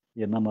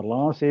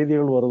என்னென்னலாம்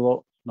செய்திகள் வருதோ,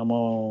 நம்ம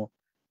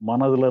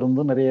மனதுல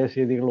இருந்து நிறைய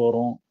செய்திகள்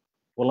வரும்.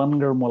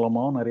 புலன்கள்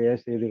மூலமாவும் நிறைய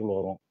செய்திகள்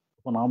வரும்.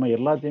 அப்போ நாம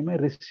எல்லாத்தையுமே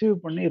ரிசீவ்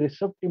பண்ணி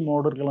ரிசப்டிவ்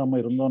மோடுக்கு நம்ம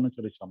இருந்தோம்னு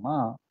சொல்லி சொன்னா,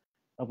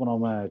 அப்போ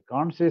நம்ம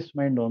கான்சியஸ்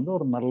மைண்ட் வந்து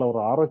ஒரு நல்ல ஒரு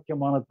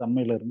ஆரோக்கியமான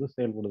தன்மையில இருந்து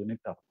செயல்படுதுன்னு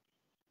அர்த்தம்.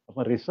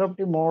 அப்போ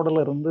ரிசப்டிவ்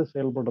மோடுல இருந்து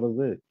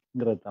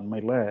செயல்படுறதுங்கிற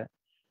தன்மையில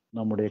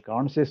நம்முடைய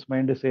கான்சியஸ்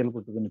மைண்டு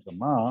செயல்பட்டதுன்னு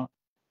சொன்னா,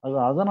 அது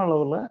அதன்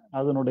அளவுல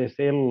அதனுடைய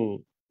செயல்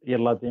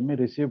எல்லாத்தையுமே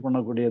ரிசீவ்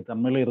பண்ணக்கூடிய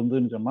தன்மையில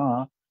இருந்துன்னு சொன்னா,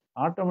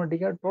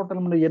 ஆட்டோமேட்டிக்கா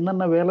டோட்டல் மைண்ட்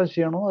என்னென்ன வேலை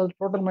செய்யணும் அது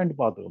டோட்டல் மைண்ட்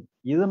பார்த்துக்கணும்.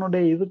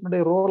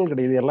 இதுக்குடைய ரோல்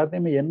கிடையாது.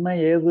 எல்லாத்தையுமே என்ன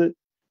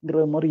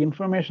ஏதுங்கிற மாதிரி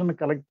இன்ஃபர்மேஷன்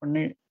கலெக்ட்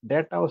பண்ணி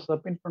டேட்டாவை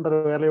சப்மிட் பண்ற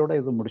வேலையோட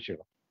இது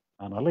முடிச்சிடும்.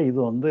 அதனால இது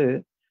வந்து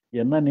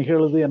என்ன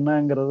நிகழுது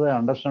என்னங்கிறத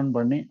அண்டர்ஸ்டாண்ட்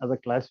பண்ணி அதை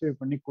கிளாஸிஃபை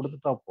பண்ணி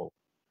கொடுத்துட்டா போதும்.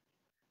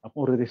 அப்போ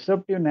ஒரு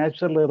ரிசப்டிவ்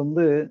நேச்சர்ல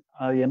இருந்து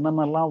அது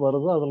என்னென்னலாம்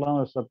வருதோ அதெல்லாம்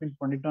சப்மிட்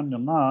பண்ணிட்டோம்னு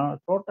சொன்னா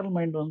டோட்டல்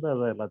மைண்ட் வந்து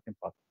அதை எல்லாத்தையும்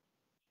பார்க்கும்.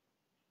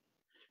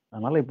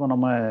 அதனால இப்போ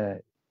நம்ம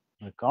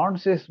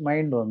கான்சியஸ்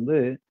மைண்ட் வந்து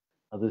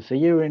அது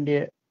செய்ய வேண்டிய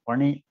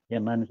பணி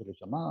என்னன்னு சொல்லி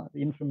சொன்னா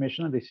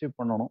இன்ஃபர்மேஷனை ரிசீவ்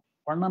பண்ணணும்.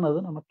 பண்ணனது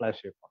நம்ம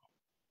கிளாஸிஃபை பண்ணணும்.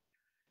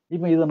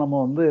 இப்போ இதை நம்ம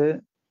வந்து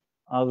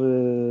அது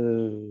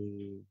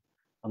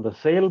அந்த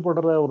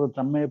செயல்படுற ஒரு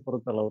தன்மையை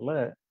பொறுத்த அளவுல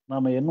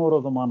நாம இன்னொரு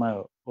விதமான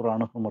ஒரு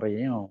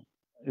அணுகுமுறையும்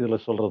இதுல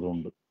சொல்றது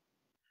உண்டு.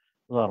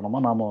 உதாரணமா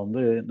நாம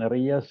வந்து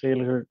நிறைய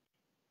செயல்கள்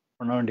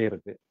பண்ண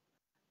வேண்டியிருக்கு.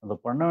 அந்த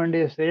பண்ண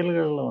வேண்டிய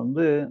செயல்கள்ல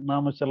வந்து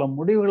நாம சில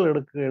முடிவுகள்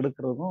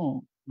எடுக்கிறதும்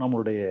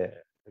நம்மளுடைய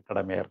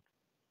கடமையா இருக்கு.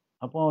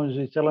 அப்போ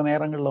சில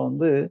நேரங்கள்ல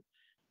வந்து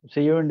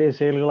செய்ய வேண்டிய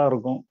செயல்களா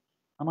இருக்கும்.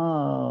 ஆனா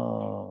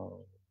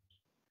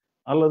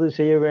அல்லது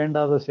செய்ய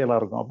வேண்டாத செயலா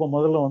இருக்கும். அப்போ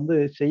முதல்ல வந்து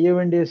செய்ய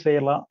வேண்டிய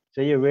செயலா,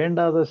 செய்ய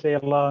வேண்டாத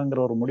செயலாங்கிற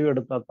ஒரு முடிவு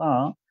எடுத்தா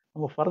தான்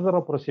நம்ம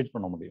ஃபர்தரா ப்ரொசீட்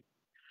பண்ண முடியும்.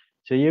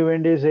 செய்ய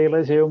வேண்டிய செயலை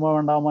செய்யணுமா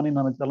வேண்டாமான்னு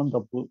நினைச்சாலும்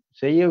தப்பு.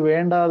 செய்ய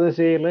வேண்டாத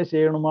செயலை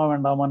செய்யணுமா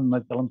வேண்டாமான்னு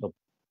நினைச்சாலும் தப்பு.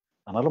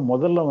 அதனால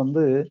முதல்ல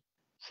வந்து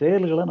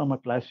செயல்களை நம்ம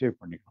கிளாஸிஃபை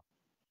பண்ணிக்கணும்.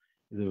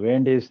 இது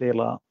வேண்டிய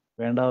செயலா,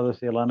 வேண்டாத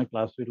செயலான்னு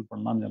கிளாஸிஃபை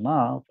பண்ணான்னு சொன்னா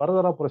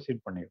ஃபர்தரா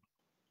ப்ரொசீட் பண்ணிக்கணும்.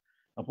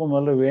 அப்போ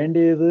முதல்ல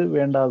வேண்டியது,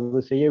 வேண்டாதது,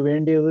 செய்ய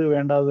வேண்டியது,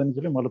 வேண்டாததுன்னு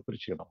சொல்லி முதல்ல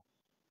பிரிச்சுக்கணும்.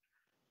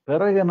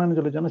 பிறகு என்னன்னு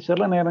சொல்லி சொன்னா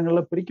சில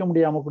நேரங்கள்ல பிரிக்க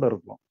முடியாம கூட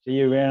இருக்கும்.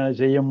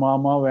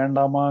 செய்யுமாமா,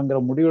 வேண்டாமாங்கிற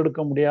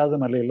முடிவெடுக்க முடியாத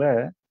நிலையில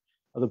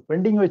அது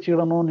பெண்டிங்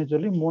வச்சுக்கிடணும்னு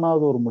சொல்லி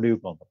 3வது ஒரு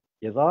முடிவுக்கு வந்துரும்.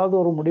 ஏதாவது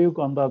ஒரு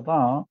முடிவுக்கு வந்தா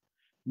தான்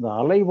இந்த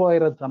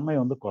அலைபாயிற தன்மை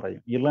வந்து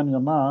குறையும். இல்லைன்னு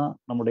சொன்னா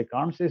நம்முடைய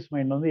கான்சியஸ்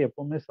மைண்ட் வந்து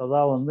எப்பவுமே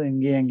சதா வந்து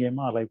இங்கேயும்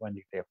எங்கேயுமா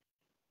அலைபாஞ்சுக்கிட்டே இருக்கும்.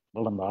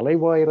 அதனால அந்த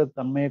அலைபாயிற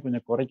தன்மையை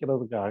கொஞ்சம்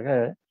குறைக்கிறதுக்காக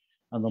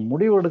அந்த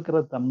முடிவெடுக்கிற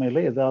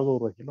தன்மையில ஏதாவது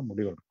ஒரு வகையில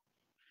முடிவெடுக்கும்.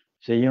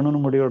 செய்யணும்னு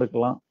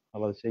முடிவெடுக்கலாம்,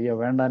 அல்லது செய்ய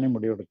வேண்டான்னு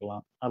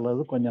முடிவெடுக்கலாம்,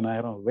 அல்லது கொஞ்ச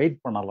நேரம்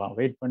வெயிட் பண்ணலாம்,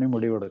 வெயிட் பண்ணி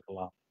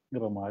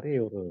முடிவெடுக்கலாம்ங்கிற மாதிரி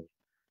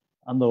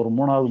அந்த ஒரு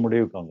 3வது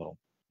முடிவுக்கு வந்துரும்.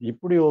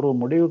 இப்படி ஒரு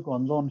முடிவுக்கு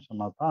வந்தோம்னு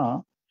சொன்னா தான்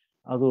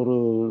அது ஒரு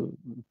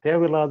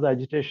தேவையில்லாத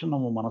அஜிடேஷன்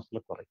நம்ம மனசுல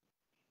குறையும்.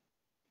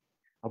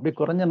 அப்படி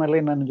குறைஞ்ச நிலை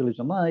என்னன்னு சொல்லி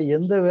சொன்னா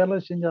எந்த வேலை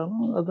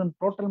செஞ்சாலும் அது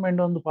டோட்டல்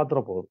மைண்ட் வந்து பாத்துற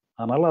போகுது.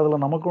 அதனால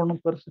அதுல நமக்கு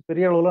ஒன்றும்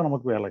பெரிய அளவுல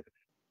நமக்கு வேலை கிடையாது.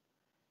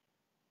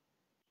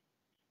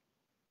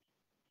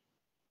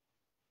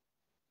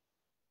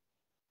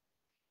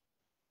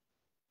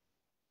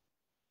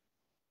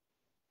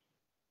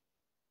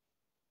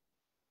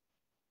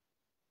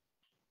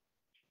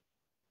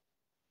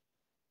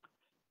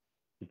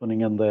 இப்போ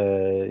நீங்க அந்த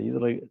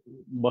இதுல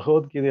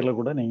பகவத்கீதையில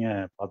கூட நீங்க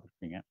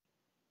பார்த்துருப்பீங்க.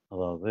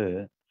 அதாவது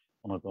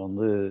உனக்கு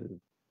வந்து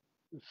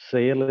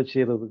செயலை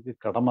செய்யறதுக்கு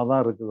கடமை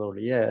தான் இருக்குது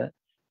ஒழிய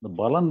இந்த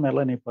பலன்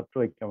மேல நீ பற்று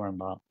வைக்க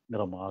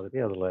வேண்டாம்ங்கிற மாதிரி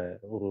அதுல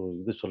ஒரு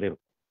இது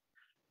சொல்லியிருக்கும்.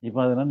 இப்போ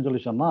அது என்னன்னு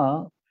சொல்லி சொன்னா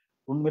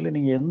உண்மையிலே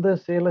நீங்க எந்த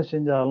செயலை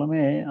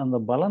செஞ்சாலுமே அந்த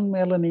பலன்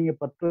மேல நீங்க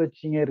பற்று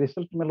வச்சீங்க,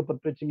 ரிசல்ட் மேல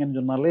பற்று வச்சீங்கன்னு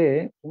சொன்னாலே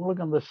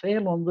உங்களுக்கு அந்த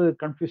செயல் வந்து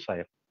கன்ஃபியூஸ்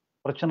ஆயிரும்,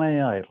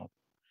 பிரச்சனையே ஆயிரும்.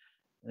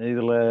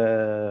 இதுல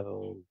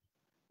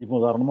இப்போ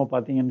உதாரணமா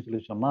பார்த்தீங்கன்னு சொல்லி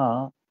சொன்னா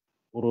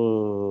ஒரு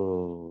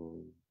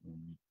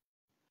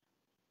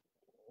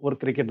ஒரு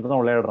கிரிக்கெட்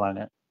தான்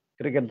விளையாடுறாங்க.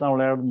 கிரிக்கெட் தான்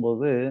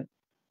விளையாடும்போது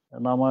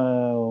நாம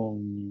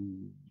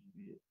ம்,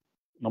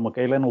 நம்ம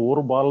கையில இன்னும்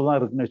ஒரு பால் தான்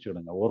இருக்குன்னு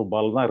வச்சுக்கிடுங்க. ஒரு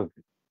பால் தான் இருக்கு.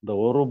 இந்த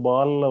ஒரு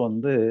பால்ல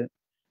வந்து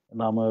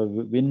நாம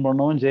வின்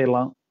பண்ணவும்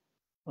செய்யலாம்,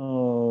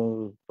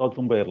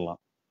 தோத்தும் போயிரலாம்.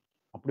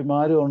 அப்படி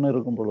மாதிரி ஒண்ணு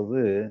இருக்கும்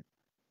பொழுது,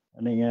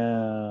 நீங்க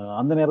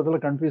அந்த நேரத்துல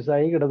கன்ஃப்யூஸ்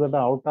ஆகி கிட்டத்தட்ட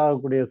அவுட்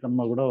ஆகக்கூடிய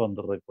தன்மை கூட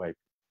வந்துடுறதுக்கு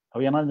வாய்ப்பு.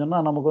 அப்ப என்னன்னு சொன்னா,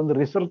 நமக்கு வந்து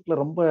ரிசல்ட்ல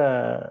ரொம்ப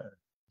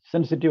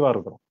சென்சிட்டிவா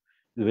இருக்கிறோம்.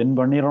 இது வின்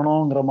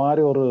பண்ணிறணுங்கிற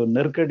மாரி ஒரு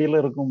நெருக்கடியில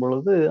இருக்கும்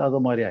பொழுது, அது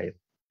மாரி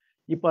ஆயிரும்.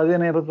 இப்ப அதே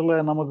நேரத்துல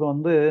நமக்கு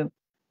வந்து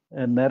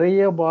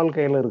நெறைய பால்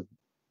கையில இருக்கு.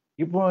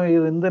 இப்போ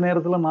இந்த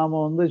நேரத்துல நாம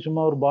வந்து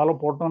சும்மா ஒரு பால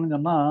போட்டோம்னு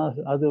சொன்னா,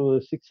 அது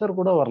சிக்ஸர்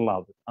கூட வரலாம்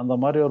அது. அந்த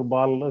மாரி ஒரு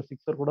பால்ல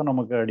சிக்ஸர் கூட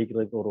நமக்கு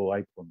அடிக்கிறதுக்கு ஒரு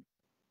வாய்ப்பு உண்டு.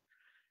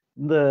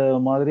 இந்த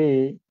மாதிரி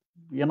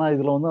ஏன்னா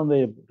இதுல வந்து அந்த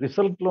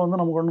ரிசல்ட்ல வந்து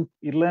நமக்கு ஒன்றும்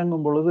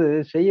இல்லைங்கும் பொழுது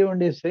செய்ய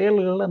வேண்டிய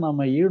செயல்கள்ல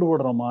நம்ம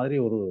ஈடுபடுற மாதிரி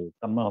ஒரு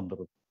தன்மை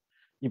வந்துருது.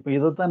 இப்ப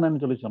இதைத்தான்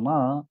என்னன்னு சொல்லி சொன்னா,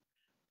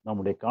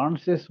 நம்முடைய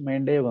கான்சியஸ்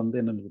மைண்டே வந்து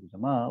என்னன்னு சொல்லி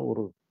சொன்னா,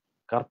 ஒரு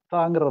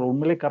கர்த்தாங்கிற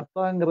உண்மையிலே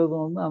கர்த்தாங்கிறது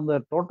வந்து அந்த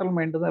டோட்டல்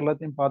மைண்ட் தான்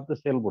எல்லாத்தையும்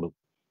பார்த்து செயல்படுது.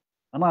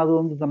 ஆனா அது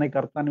வந்து தன்னை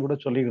கர்த்தான்னு கூட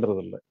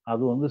சொல்லிக்கிடுறது இல்ல.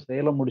 அது வந்து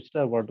செயலை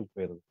முடிச்சுட்டு அது பாட்டுக்கு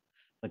போயிருது.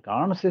 இந்த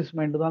கான்சியஸ்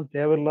மைண்ட் தான்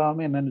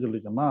தேவையில்லாம என்னன்னு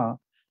சொல்லி சொன்னா,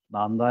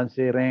 நான் தான்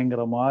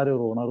செய்றேங்கிற மாதிரி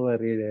ஒரு உணர்வை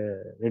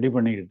ரெடி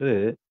பண்ணிக்கிட்டு,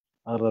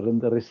 அதுல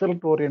இந்த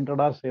ரிசல்ட்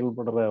ஓரியன்டடா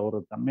செயல்படுற ஒரு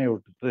தன்மையை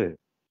விட்டுட்டு,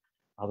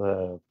 அத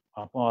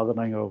அப்போ அத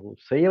நாங்க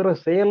செய்யற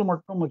செயல்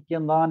மட்டும்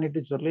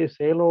முக்கியம்தான்னுட்டு சொல்லி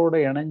செயலோட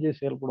இணைஞ்சு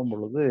செயல்படும்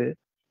பொழுது,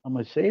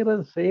 நம்ம செய்யற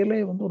செயலே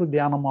வந்து ஒரு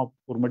தியானமா,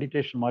 ஒரு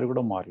மெடிடேஷன் மாரி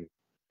கூட மாறிடும்.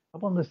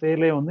 அப்போ அந்த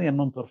செயலே வந்து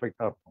இன்னும்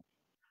பெர்ஃபெக்ட்டா இருக்கும்.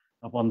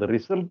 அப்போ அந்த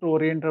ரிசல்ட்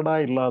ஓரியன்டடா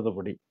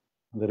இல்லாதபடி,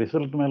 அந்த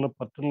ரிசல்ட் மேல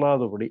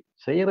பற்றில்லாதபடி,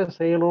 செய்யற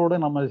செயலோட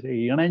நம்ம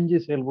இணைஞ்சு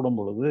செயல்படும்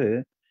பொழுது,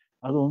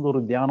 அது வந்து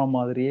ஒரு தியானம்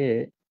மாதிரியே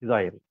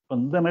இதாயிரும். இப்ப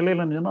இந்த நிலையில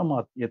இருந்துச்சுன்னா, நம்ம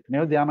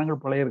எத்தனையோ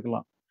தியானங்கள்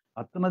பழகியிருக்கலாம்.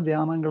 அத்தனை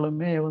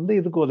தியானங்களுமே வந்து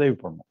இதுக்கு உதவி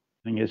பண்ணும்.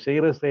 நீங்க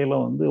செய்யற செயல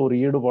வந்து ஒரு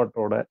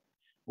ஈடுபாட்டோட,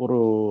 ஒரு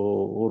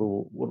ஒரு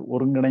ஒரு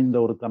ஒருங்கிணைந்த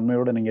ஒரு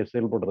தன்மையோட நீங்க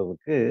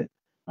செயல்படுறதுக்கு,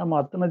 நம்ம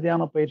அத்தனை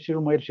தியான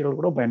பயிற்சிகள், முயற்சிகள்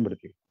கூட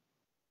பயன்படுத்திக்கலாம்.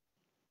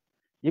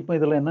 இப்ப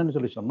இதுல என்னன்னு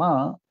சொல்லி சொன்னா,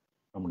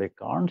 நம்முடைய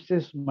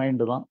கான்ஷியஸ்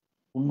மைண்ட் தான்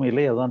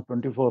உண்மையிலே அதான்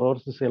 24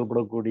 ஹவர்ஸ்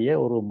செயல்படக்கூடிய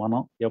ஒரு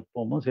மனம்.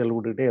 எப்பவும்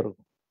செயல்பட்டுக்கிட்டே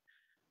இருக்கும்.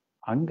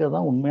 அங்க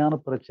தான் உண்மையான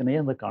பிரச்சனையே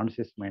அந்த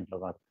கான்ஷியஸ் மைண்ட்ல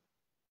தான் இருக்கு.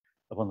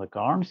 அப்ப அந்த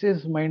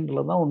கான்ஷியஸ்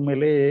மைண்ட்ல தான்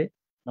உண்மையிலேயே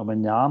நம்ம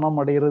ஞானம்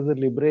அடையிறது,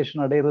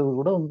 லிபரேஷன் அடையிறது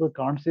கூட வந்து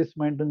கான்ஷியஸ்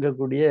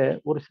மைண்டுங்கக்கூடிய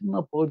ஒரு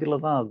சின்ன பகுதியில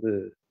தான் அது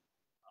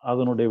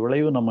அதனுடைய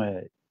விளைவு நம்ம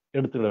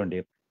எடுத்துக்க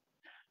வேண்டியது.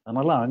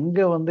 அதனால அங்க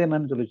வந்து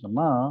என்னன்னு சொல்லி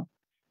சொன்னா,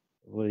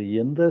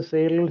 எந்த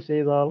செயல்கள்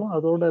செய்தாலும்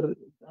அதோட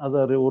அத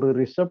ஒரு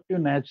ரிசப்டிவ்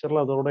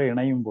நேச்சர்ல அதோட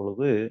இணையும்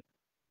பொழுது,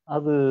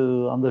 அது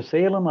அந்த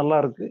செயலும் நல்லா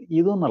இருக்கு.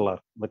 இதுவும் நல்லா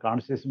இருக்கு. இந்த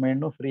கான்ஷியஸ்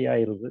மைண்டும் ஃப்ரீ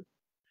ஆயிருது.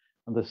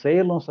 அந்த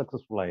செயலும்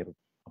சக்சஸ்ஃபுல் ஆயிருது.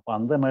 அப்ப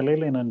அந்த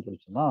நிலையில என்னன்னு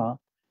சொல்லிச்சுன்னா,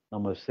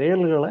 நம்ம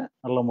செயல்கள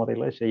நல்ல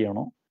முறையில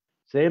செய்யணும்.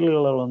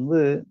 செயல்கள வந்து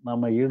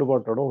நம்ம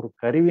ஈடுபாட்டோட ஒரு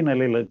கருவி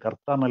நிலையில,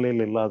 கர்த்தா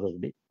நிலையில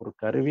இல்லாதபடி, ஒரு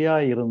கருவியா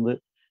இருந்து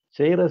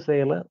செய்ற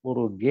செயல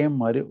ஒரு கேம்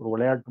மாரி, ஒரு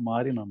விளையாட்டு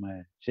மாரி நம்ம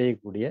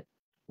செய்யக்கூடிய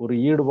ஒரு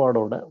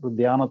ஈடுபாடோட, ஒரு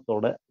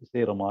தியானத்தோட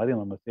செய்ற மாரி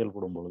நம்ம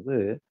செயல்படும் பொழுது,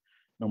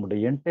 நம்முடைய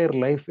என்டையர்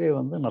லைஃபே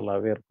வந்து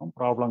நல்லாவே இருக்கும்.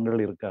 ப்ராப்ளங்கள்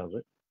இருக்காது.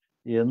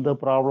 எந்த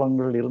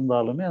ப்ராப்ளங்கள்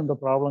இருந்தாலுமே அந்த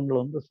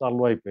ப்ராப்ளங்கள் வந்து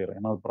சால்வ் ஆயி போயிரும்.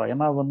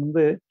 ஏன்னா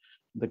வந்து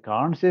இந்த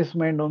கான்ஷியஸ்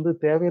மைண்ட் வந்து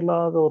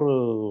தேவையில்லாத ஒரு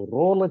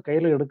ரோல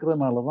கையில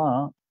எடுக்கிறதுனால தான்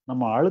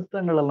நம்ம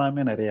அழுத்தங்கள்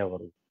எல்லாமே நிறைய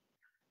வருது.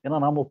 ஏன்னா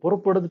நம்ம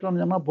பொறுப்பு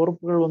எடுத்துட்டோம்னு சொன்னா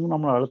பொறுப்புகள் வந்து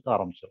நம்மள அழுத்த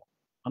ஆரம்பிச்சிடும்.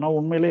 ஆனா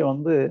உண்மையிலேயே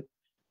வந்து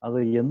அது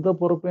எந்த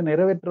பொறுப்பையும்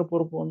நிறைவேற்ற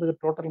பொறுப்பு வந்து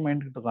டோட்டல்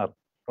மைண்ட் கிட்ட தான் இருக்கு.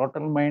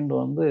 டோட்டல் மைண்ட்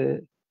வந்து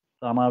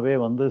தானாவே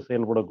வந்து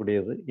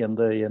செயல்படக்கூடியது.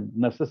 எந்த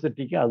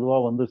நெசசிட்டிக்கு அதுவா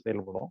வந்து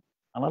செயல்படும்.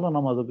 அதனால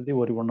நம்ம அத பத்தி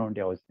வொரி பண்ண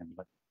வேண்டிய அவசியம்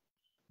இல்ல.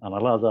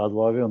 அதனால அது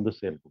அதுவாவே வந்து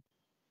செயல்படும்.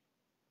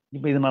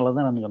 இப்ப இதனால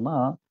தான் என்ன சொன்னா,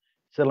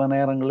 சில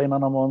நேரங்கள்ல ஏன்னா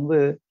நம்ம வந்து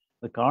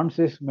இந்த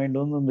கான்ஷியஸ் மைண்ட்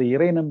வந்து இந்த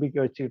இறை நம்பிக்கை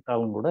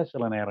வச்சுக்கிட்டாலும் கூட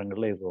சில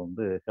நேரங்கள்ல இது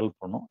வந்து ஹெல்ப்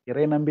பண்ணும்.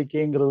 இறை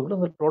நம்பிக்கைங்கிறது கூட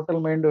இந்த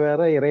டோட்டல் மைண்ட்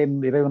வேற,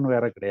 இறைவன்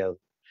வேற கிடையாது.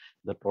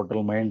 இந்த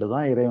டோட்டல் மைண்ட்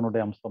தான்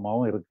இறைவனுடைய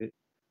அம்சமாவும் இருக்கு.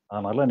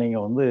 அதனால நீங்க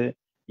வந்து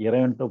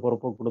இறைவன்ட்ட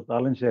பொறுப்ப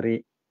குடுத்தாலும் சரி,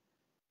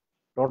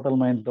 டோட்டல்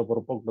மைண்ட்ட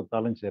பொறுப்ப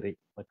குடுத்தாலும் சரி,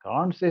 இந்த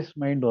கான்ஷியஸ்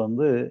மைண்ட்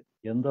வந்து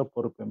எந்த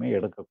பொறுப்புமே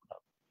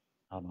எடுக்கக்கூடாது.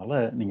 அதனால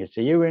நீங்க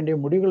செய்ய வேண்டிய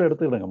முடிவுகள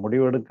எடுத்துக்கிடுங்க.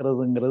 முடிவு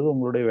எடுக்கிறதுங்கிறது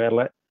உங்களுடைய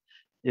வேலை.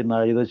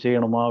 நான் இத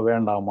செய்யணுமா?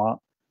 வேண்டாமா?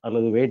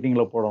 அல்லது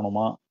வெயிட்டிங்ல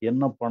போடணுமா?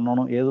 என்ன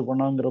பண்ணணும்? ஏது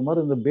பண்ணணுங்கிற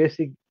மாரி இந்த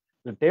பேசிக்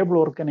டேபிள்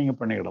ஒர்க்க நீங்க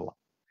பண்ணிக்கிடலாம்.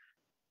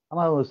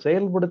 ஆனா அத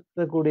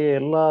செயல்படுத்தக்கூடிய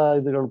எல்லா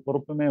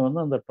பொறுப்புமே வந்து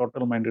அந்த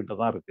டோட்டல் மைண்ட் கிட்ட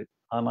தான் இருக்கு.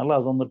 அதனால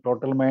அது வந்து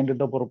டோட்டல் மைண்ட்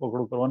கிட்ட பொறுப்ப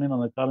குடுக்குறோம்னு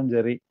நெனச்சாலும்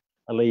சரி,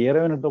 அல்ல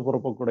இறைவன்கிட்ட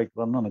பொறுப்ப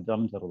குடுக்கிறோம்னு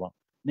நெனச்சாலும் சரிதான்.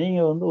 நீங்க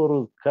வந்து ஒரு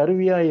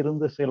கருவியா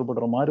இருந்து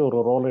செயல்படுற மாரி ஒரு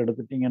ரோல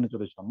எடுத்துட்டீங்கன்னு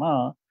சொல்லி சொன்னா,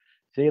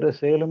 செய்ற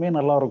செயலுமே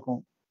நல்லா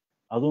இருக்கும்.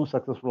 அதுவும்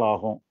சக்சஸ்ஃபுல்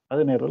ஆகும்.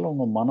 அதே நேரத்துல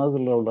உங்க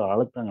மனதுல உள்ள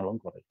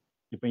அழுத்தங்களும் குறையும்.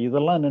 இப்ப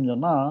இதெல்லாம் என்னன்னு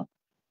சொன்னா,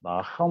 இந்த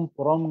அகம்,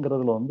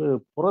 புறம்ங்கிறதுல வந்து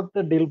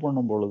புறத்த டீல்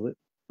பண்ணும் பொழுது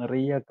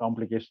நெறைய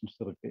காம்ப்ளிகேஷன்ஸ்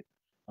இருக்கு.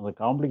 அந்த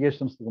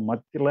காம்ப்ளிகேஷன்ஸ்க்கு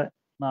மத்தியில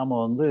நாம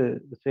வந்து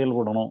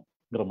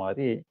செயல்படணுங்கிற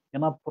மாரி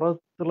ஏன்னா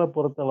புறத்துல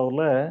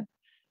பொறுத்தளவுல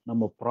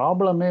நம்ம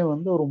ப்ராப்ளமே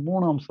வந்து ஒரு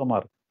 3 அம்சமா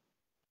இருக்கு.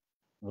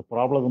 அந்த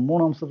ப்ராப்ளம்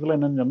 3 அம்சத்துல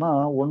என்னன்னு சொன்னா,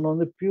 ஒண்ணு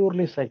வந்து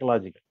பியூர்லி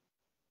சைக்காலஜிக்கல்.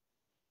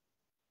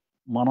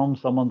 மனம்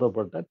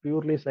சம்பந்தப்பட்ட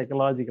பியூர்லி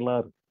சைக்காலஜிக்கலா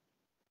இருக்கு.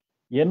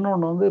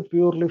 இன்னொன்னு வந்து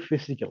பியூர்லி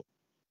பிசிக்கல்.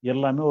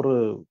 எல்லாமே ஒரு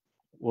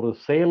ஒரு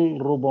செயல்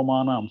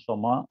ரூபமான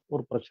அம்சமா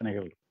ஒரு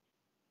பிரச்சனைகள் இருக்கு.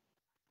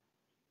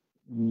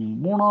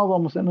 3வது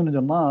அம்சம் என்னன்னு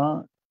சொன்னா,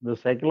 இந்த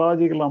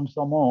சைக்காலஜிக்கல்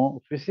அம்சமும்,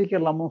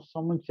 பிசிக்கல்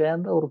அம்சமும்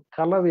சேர்ந்த ஒரு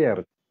கலவையா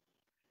இருக்கு.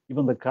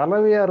 இப்ப இந்த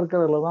கலவையா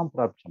இருக்கிறதுல தான்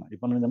பிரச்சனை.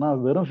 இப்ப என்னன்னா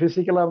வெறும்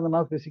பிசிக்கலா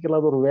இருந்ததுன்னா, பிசிக்கலா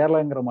அது ஒரு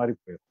வேலைங்கிற மாரி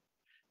போயிரும்.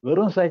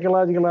 வெறும்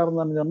சைக்காலஜிக்கலா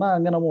இருந்தோம்னு சொன்னா,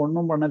 அங்க நம்ம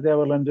ஒண்ணும் பண்ண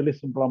தேவையில்லன்னு சொல்லி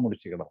சிம்பிளா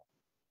முடிச்சுக்கிடலாம்.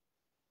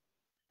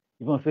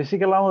 இப்ப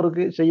பிசிக்கலாவும்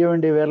இருக்கு, செய்ய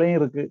வேண்டிய வேலையும்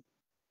இருக்கு.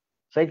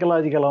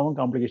 சைக்காலஜிக்கலாவும்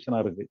காம்ப்ளிகேஷனா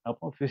இருக்கு.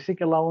 அப்போ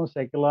பிசிக்கலாவும்,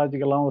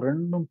 சைக்காலஜிக்கலாவும்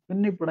 2ம்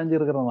பின்னி பிணைஞ்சு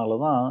இருக்கிறதுனால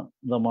தான்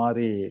இந்த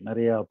மாரி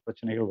நெறைய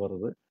பிரச்சனைகள்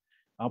வருது.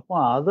 அப்போ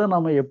அதை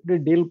நம்ம எப்படி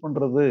டீல்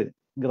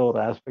பண்றதுங்கிற ஒரு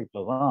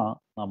ஆஸ்பெக்ட்ல தான்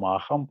நம்ம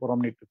அகம்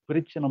புறம்னிட்டு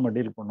பிரிச்சு நம்ம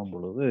டீல் பண்ணும்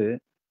பொழுது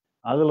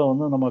அதுல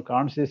வந்து நம்ம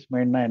கான்சியஸ்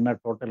மைண்ட்னா என்ன,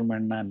 டோட்டல்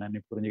மைண்ட்னா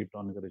என்னன்னு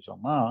புரிஞ்சுக்கிட்டோம்னு சொல்லி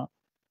சொன்னா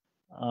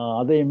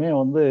அதையுமே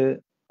வந்து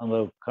அந்த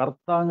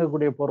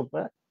கர்த்தாங்கக்கூடிய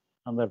பொறுப்பை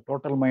அந்த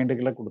டோட்டல்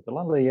மைண்டுக்குள்ள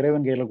கொடுத்துடலாம், அந்த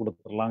இறைவன் கையில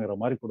கொடுத்துடலாங்கிற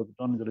மாதிரி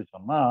கொடுத்துட்டோம்னு சொல்லி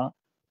சொன்னா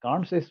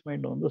கான்சியஸ்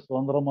மைண்ட் வந்து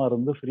சுதந்திரமா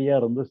இருந்து ஃப்ரீயா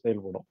இருந்து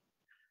செயல்படும்.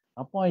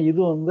 அப்போ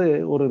இது வந்து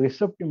ஒரு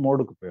ரிசப்டிவ்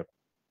மோடுக்கு போயிடும்.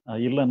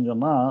 இல்லைன்னு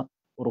சொன்னா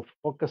ஒரு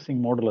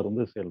ஃபோக்கஸிங் மோட்ல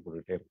இருந்து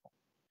செயல்பட்டுட்டே இருக்கும்.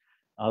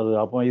 அது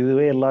அப்போ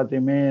இதுவே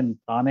எல்லாத்தையுமே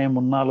தானே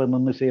முன்னால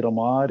நின்று செய்யற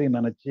மாதிரி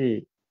நினைச்சு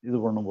இது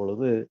பண்ணும்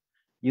பொழுது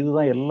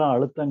இதுதான் எல்லா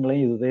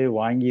அழுத்தங்களையும் இதுவே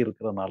வாங்கி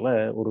இருக்கிறதுனால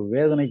ஒரு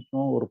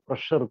வேதனைக்கும் ஒரு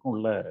ப்ரெஷருக்கும்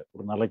உள்ள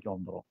ஒரு நிலைக்கு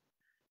வந்துடும்.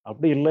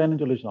 அப்படி இல்லைன்னு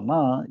சொல்லி சொன்னா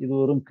இது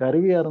ஒரு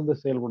கருவியா இருந்து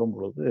செயல்படும்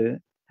பொழுது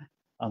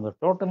அந்த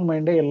டோட்டல்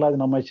மைண்டே எல்லா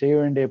நம்ம செய்ய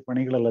வேண்டிய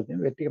பணிகள்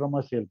எல்லாத்தையும்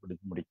வெற்றிகரமா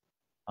செயல்படுத்த முடியும்.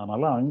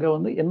 அதனால அங்க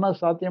வந்து என்ன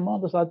சாத்தியமோ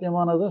அந்த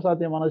சாத்தியமானதை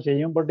சாத்தியமானது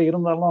செய்யும். பட்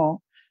இருந்தாலும்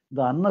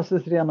இந்த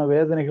அன்னெசரியான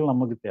வேதனைகள்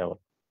நமக்கு தேவை.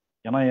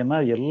 ஏன்னா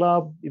எல்லா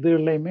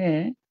இதுகள்லையுமே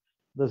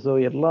இந்த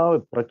எல்லா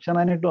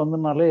பிரச்சனைன்னுட்டு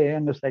வந்ததுனாலே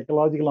அங்க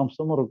சைக்கலாஜிக்கல்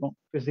அம்சமும் இருக்கும்,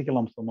 பிசிக்கல்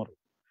அம்சமும்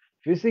இருக்கும்.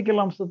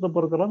 பிசிக்கல் அம்சத்தை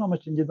பொறுத்தவரை நம்ம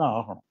செஞ்சுதான்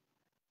ஆகணும்.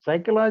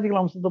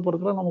 சைக்கலாஜிக்கல் அம்சத்தை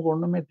பொறுத்தவரை நமக்கு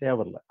ஒண்ணுமே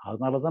தேவையில்லை.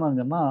 அதனாலதான் நான்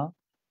சொன்னா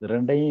இது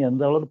ரெண்டையும்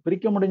எந்த அளவுக்கு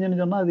பிரிக்க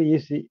முடிஞ்சுன்னு சொன்னா அது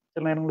ஈஸி.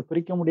 சில நேரங்களில்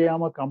பிரிக்க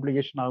முடியாம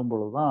காம்ப்ளிகேஷன் ஆகும்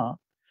பொழுதுதான்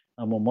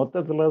நம்ம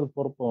மொத்தத்துல அது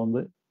பொறுப்பை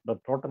வந்து இந்த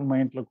டோட்டல்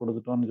மைண்ட்ல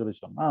கொடுத்துட்டோம்னு சொல்லி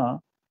சொன்னா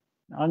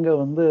அங்க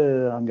வந்து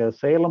அங்க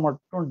செயலை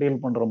மட்டும்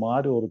டீல் பண்ற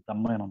மாதிரி ஒரு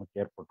தன்மை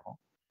நமக்கு ஏற்பட்டுரும்.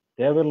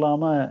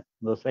 தேவையில்லாம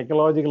இந்த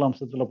சைக்கலாஜிக்கல்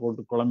அம்சத்துல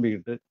போட்டு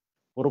குழம்பிக்கிட்டு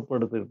பொறுப்பு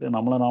எடுத்துக்கிட்டு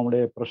நம்மளை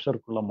நாமளே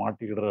ப்ரெஷருக்குள்ள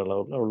மாட்டிக்கிடுற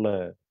அளவுல உள்ள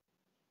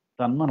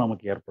தன்மை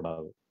நமக்கு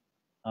ஏற்படாது.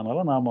 அதனால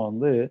நாம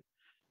வந்து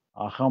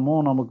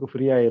அகமும் நமக்கு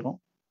ஃப்ரீ ஆயிரும்,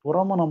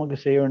 புறமும் நமக்கு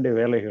செய்ய வேண்டிய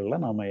வேலைகள்ல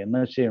நாம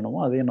என்ன செய்யணுமோ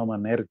அதையும் நம்ம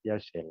நேர்த்தியா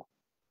செய்யலாம்.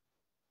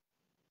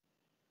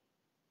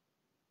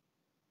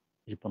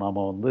 இப்ப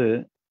நாம வந்து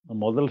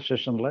முதல்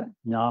செஷன்ல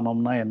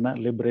ஞானம்னா என்ன,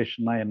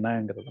 லிபரேஷன்னா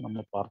என்னங்கிறத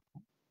நம்ம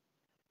பார்த்தோம்.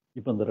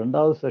 இப்ப இந்த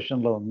 2வது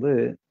செஷன்ல வந்து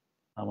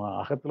நம்ம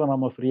அகத்துல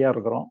நம்ம ஃப்ரீயா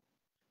இருக்கிறோம்,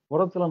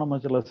 புறத்துல நம்ம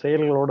சில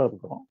செயல்களோட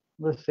இருக்கிறோம்.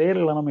 இந்த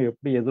செயல்களை நம்ம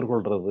எப்படி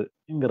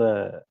எதிர்கொள்றதுங்கிற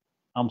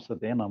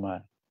அம்சத்தையும் நம்ம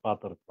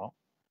பார்த்துருக்கிறோம்.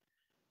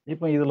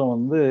 இப்ப இதுல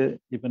வந்து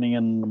இப்ப நீங்க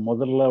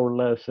முதல்ல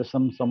உள்ள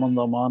செஷன்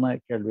சம்பந்தமான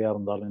கேள்வியா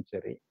இருந்தாலும்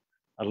சரி,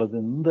 அல்லது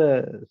இந்த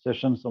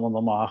செஷன்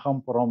சம்பந்தமா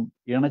அகம் புறம்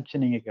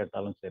இணைச்சு நீங்க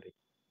கேட்டாலும் சரி,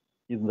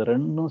 இந்த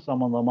ரெண்டும்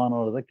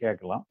சம்பந்தமானதை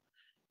கேட்கலாம்.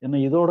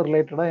 இன்னும் இதோட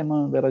ரிலேட்டடா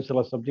இன்னும் வேற சில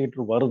சப்ஜெக்ட்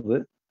வருது,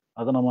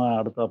 அதை நம்ம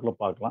அடுத்தாப்புல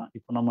பார்க்கலாம்.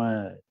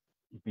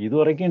 இப்ப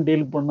இதுவரைக்கும்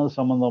டீல் பண்ணது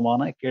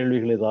சம்பந்தமான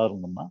கேள்விகள் ஏதாவது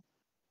இருந்ததுன்னா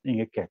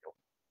நீங்க கேட்கலாம்.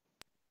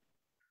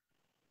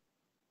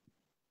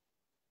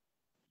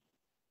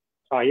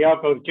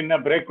 ஐயாவுக்கு ஒரு சின்ன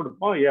பிரேக்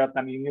கொடுப்போம். ஐயா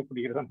தண்ணி இன்னும்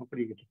குடிக்கிறதா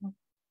குடிக்கிட்டு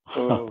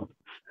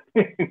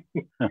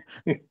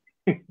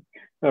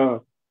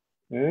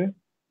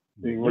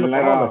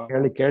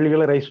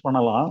கேள்விகளை ரைஸ்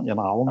பண்ணலாம்.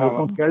 ஏன்னா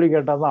அவங்களுக்கும் கேள்வி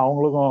கேட்டாதான்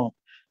அவங்களுக்கும்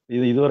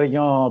இது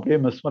வரைக்கும் அப்படியே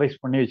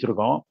மெஸ்மரைஸ் பண்ணி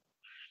வச்சிருக்கோம்.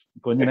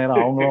 கொஞ்ச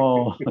நேரம்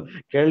அவங்களும்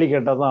கேள்வி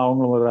கேட்டாதான்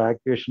அவங்களும் ஒரு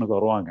ஆக்டிவேஷனுக்கு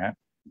வருவாங்க.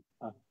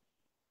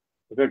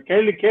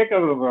 கேள்வி கேட்க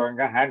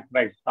விரும்புறவங்க ஹேண்ட்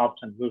ரைஸ்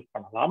ஆப்ஷன் யூஸ்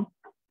பண்ணலாம்.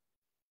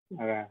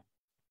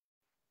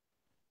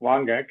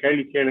 வாங்க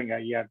கேள்வி கேளுங்க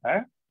ஐயாட்ட.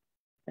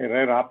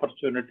 Rare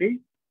opportunity.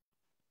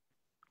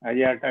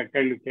 ஐயாட்ட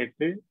கேள்வி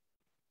கேட்டு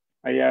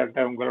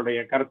ஐயாட்ட உங்களுடைய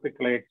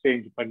கருத்துக்களை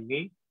எக்ஸ்சேஞ்ச்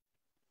பண்ணி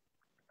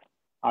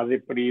அது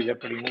எப்படி இது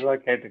எப்படிங்கிறத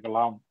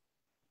கேட்டுக்கலாம்.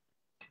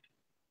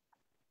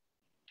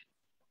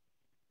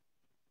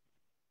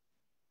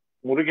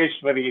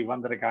 முருகேஸ்வரி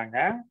வந்திருக்காங்க,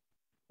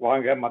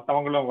 வாங்க.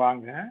 மற்றவங்களும்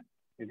வாங்க.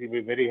 It will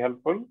be very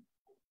helpful.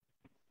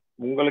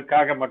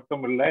 உங்களுக்காக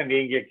மட்டும் இல்லை,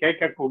 நீங்க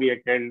கேட்கக்கூடிய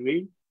கேள்வி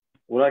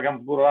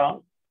உலகம் பூரா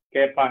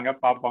கேட்பாங்க,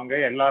 பார்ப்பாங்க,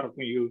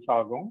 எல்லாருக்கும் யூஸ்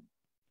ஆகும்.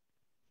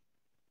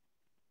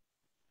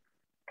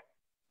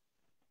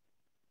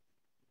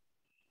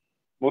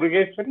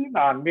 முருகேஸ்வரி,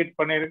 நான் அன்மியூட்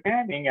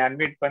பண்ணிருக்கேன், நீங்க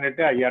அன்மியூட்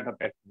பண்ணிட்டு ஐயாட்ட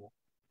பேசுங்க.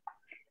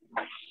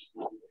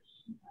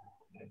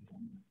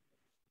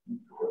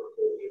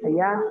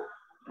 ஐயா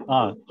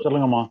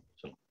சொல்லுங்கம்மா.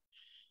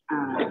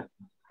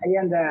 ஐயா,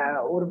 இந்த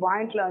ஒரு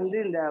பாயிண்ட்ல வந்து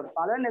இந்த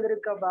பலன்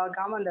எதிர்க்க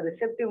பார்க்காம இந்த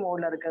ரிசெப்டிவ்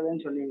மோட்ல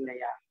இருக்கிறதுன்னு சொன்னீங்க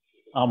ஐயா.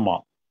 ஆமா,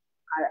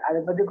 அதை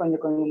பத்தி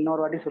கொஞ்சம்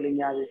இன்னொரு வாட்டி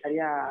சொல்லுங்க. அது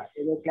சரியா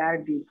ஏதோ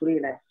கிளாரிட்டி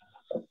புரியல.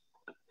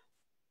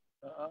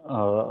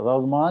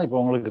 அதாவதுமா இப்போ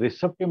உங்களுக்கு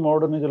ரிசெப்டிவ்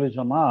மோடுன்னு சொல்லி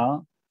சொன்னா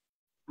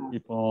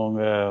இப்போ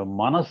உங்க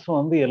மனசு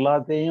வந்து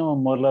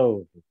எல்லாத்தையும் முதல்ல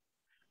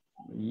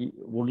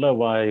உள்ள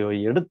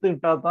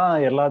எடுத்துக்கிட்டா தான்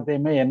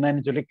எல்லாத்தையுமே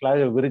என்னன்னு சொல்லி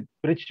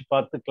பிரிச்சு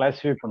பார்த்து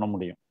கிளாசிஃபை பண்ண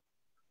முடியும்.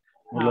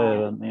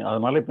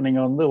 அதனால இப்ப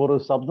நீங்க வந்து ஒரு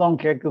சப்தம்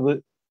கேட்குது,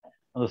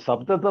 அந்த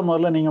சப்தத்தை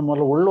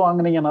முதல்ல உள்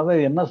வாங்கினீங்கன்னா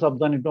தான் என்ன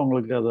சப்தம்னுட்டு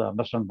உங்களுக்கு அதை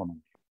அண்டர்ஸ்டாண்ட் பண்ண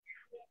முடியும்.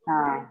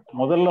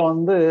 முதல்ல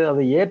வந்து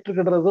அதை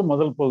ஏற்றுக்கிடுறது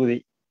முதல் பகுதி,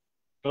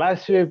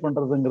 கிளாசிஃபை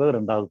பண்றதுங்கிறது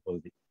 2வது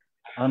பகுதி.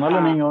 அதனால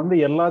நீங்க வந்து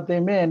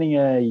எல்லாத்தையுமே நீங்க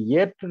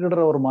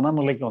ஏற்றுக்கிடுற ஒரு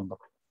மனநிலைக்கு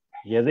வந்துடும்.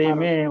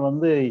 எதையுமே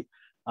வந்து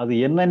அது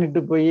என்னன்னுட்டு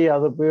போய்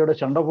அதை போயோட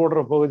சண்டை போடுற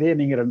பகுதியை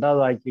நீங்க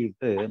 2வது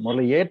ஆக்கிக்கிட்டு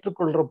முதல்ல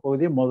ஏற்றுக்கொள்ற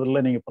பகுதியை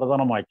முதல்ல நீங்க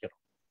பிரதானமாக்கிறோம்.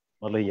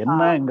 முதல்ல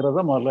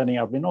என்னங்கிறத முதல்ல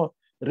நீங்க அப்படின்னு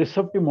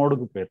ரிசெப்டிவ்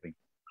மோடுக்கு போயிடுறீங்க.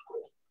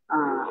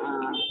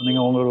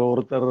 நீங்க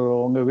ஒருத்தர்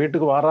உங்க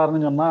வீட்டுக்கு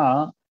வராருன்னு சொன்னா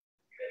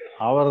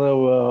அவர்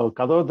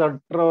கதவு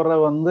தட்டுறவரை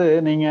வந்து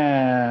நீங்க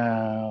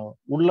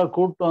உள்ள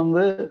கூப்பிட்டு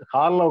வந்து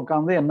ஹாலில்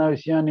உட்காந்து என்ன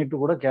விஷயம்னுட்டு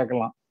கூட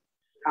கேட்கலாம்.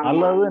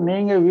 அல்லது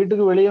நீங்க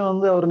வீட்டுக்கு வெளியே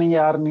வந்து அவர் நீங்க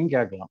யாருன்னு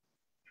கேட்கலாம்.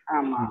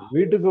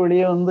 வீட்டுக்கு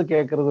வெளியே வந்து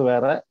கேட்கறது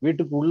வேற,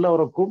 வீட்டுக்கு உள்ள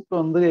அவரை கூப்பிட்டு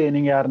வந்து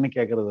நீங்க யாருன்னு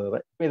கேட்கறது வேற.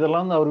 இப்ப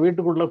இதெல்லாம் வந்து அவர்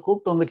வீட்டுக்குள்ள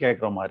கூப்பிட்டு வந்து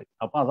கேட்கற மாதிரி.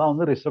 அப்ப அதான்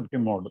வந்து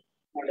ரிசப்டிவ் மோடு.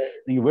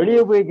 நீங்க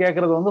வெளியே போய்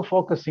கேட்கறது வந்து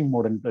ஃபோக்கஸிங்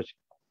மோடுன்னு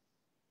வச்சுக்கலாம்.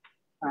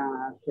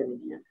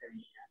 சரிங்க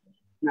சரிங்க.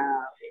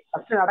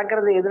 ஃபர்ஸ்ட்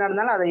நடக்கிறது எது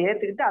நடந்தாலும் அதை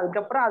ஏத்துக்கிட்டு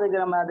அதுக்கப்புறம் அதுக்கு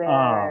நம்ம அதை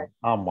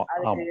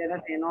என்ன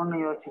செய்யணும்னு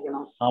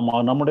யோசிக்கணும். ஆமா,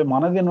 நம்முடைய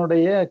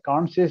மனதினுடைய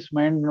கான்சியஸ்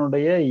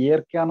மைண்டினுடைய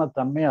இயற்கையான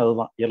தன்மை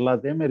அதுதான்.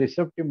 எல்லாத்தையுமே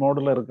ரிசப்டிவ்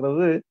மோடுல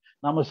இருக்கிறது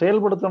நம்ம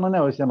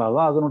செயல்படுத்தணும்னு அவசியம் இல்லை.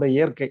 அதுதான் அதனுடைய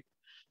இயற்கை.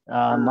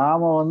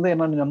 நாம வந்து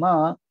என்னன்னு சொன்னா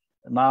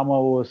நாம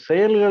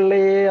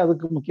செயல்கள்லயே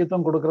அதுக்கு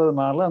முக்கியத்துவம்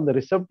கொடுக்கறதுனால அந்த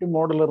ரிசப்டிவ்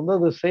மோடுல இருந்து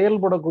அது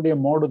செயல்படக்கூடிய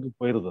மோடுக்கு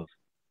போயிருது.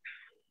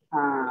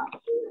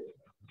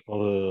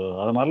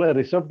 அதனால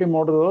ரிசப்டிவ்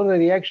மோடு ஒரு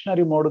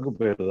ரியாக்ஷனரி மோடுக்கு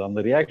போயிருது. அந்த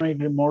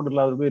ரியாக்ஷனரி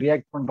மோடுல அது போய்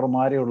ரியாக்ட் பண்ற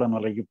மாதிரி உள்ள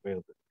நிலைக்கு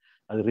போயிருது.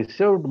 அது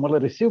முதல்ல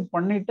ரிசீவ்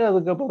பண்ணிட்டு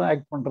அதுக்கப்புறம்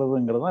ஆக்ட்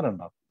பண்றதுங்கிறது தான்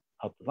ரெண்டாவது.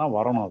 அப்பதான்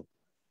வரணும் அது.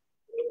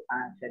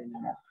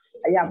 சரிங்க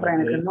ஐயா. அப்புறம்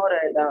எனக்கு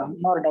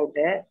இன்னொரு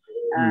டவுட்டு.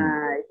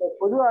 இப்போ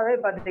பொதுவாகவே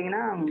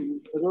பார்த்துட்டீங்கன்னா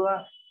பொதுவா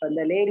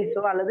இந்த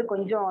லேடிஸோ அல்லது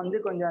கொஞ்சம்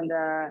அந்த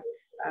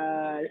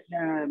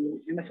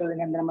என்ன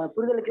சொல்றீங்க இந்த நம்ம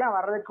புரிதலுக்குலாம்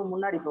வர்றதுக்கு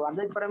முன்னாடி இப்போ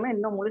வந்ததுக்கு அப்புறமே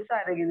இன்னும் முழுசா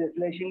எனக்கு இது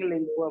சில விஷயங்கள்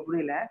இப்போ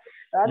புரியல.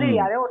 அதாவது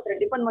யாரோ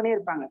ஒருத்தர் டிபெண்ட் பண்ணியே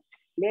இருப்பாங்க.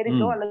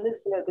 லேடிஸோ அல்லது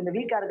இந்த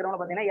வீக்கா இருக்கிறவங்க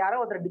பார்த்தீங்கன்னா யாரோ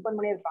ஒருத்தர் டிபெண்ட்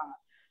பண்ணியே இருப்பாங்க.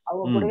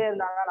 அவங்க கூடவே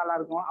இருந்தாதான் நல்லா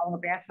இருக்கும், அவங்க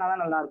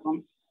பேசினாதான் நல்லா இருக்கும்.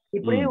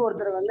 இப்படியே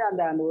ஒருத்தர் வந்து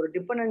அந்த அந்த ஒரு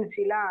டிபெண்டன்சி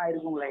எல்லாம்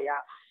இருக்குங்களா ஐயா?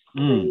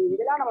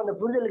 இதெல்லாம் நம்ம அந்த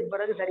புரிதலுக்கு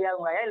பிறகு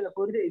சரியாகுங்களா இல்ல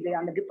புரிதல் இது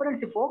அந்த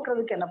டிபெண்டன்சி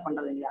போக்குறதுக்கு என்ன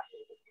பண்றதுங்களா?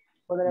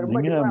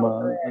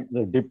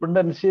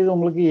 டிபெண்டன்சி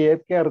உங்களுக்கு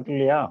இயற்கையா இருக்கு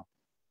இல்லையா?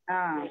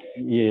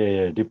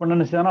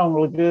 டிபெண்டன்சி தானே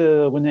உங்களுக்கு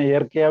கொஞ்சம்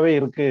இயற்கையாவே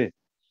இருக்கு.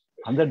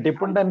 அந்த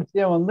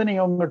டிபெண்டன்சியை வந்து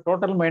நீங்க உங்க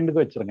டோட்டல்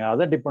மைண்டுக்கு வச்சிருங்க.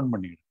 அதை டிபெண்ட்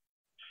பண்ணிடுங்க.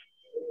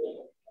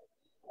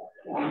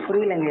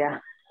 புரியலங்கய்யா.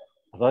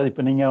 அதாவது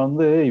இப்ப நீங்க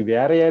வந்து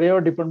வேற யாரையோ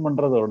டிபெண்ட்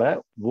பண்றத விட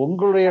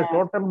உங்களுடைய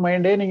டோட்டல்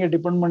மைண்டே நீங்க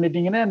டிபெண்ட்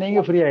பண்ணிட்டீங்கன்னா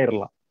நீங்க ஃப்ரீ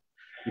ஆயிடலாம்.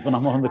 இப்ப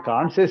நம்ம வந்து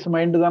கான்சியஸ்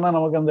மைண்டு தானே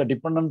நமக்கு அந்த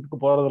டிபெண்டன்ட்க்கு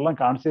போறதெல்லாம்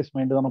கான்சியஸ்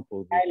மைண்டு தானே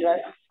போகுது.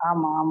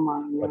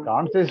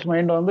 கான்சியஸ்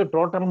மைண்ட் வந்து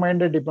டோட்டல்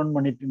மைண்டை டிபெண்ட்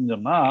பண்ணிட்டுன்னு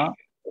சொன்னா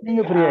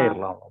நீங்க ஃப்ரீ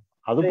ஆயிடலாம்.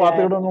 அது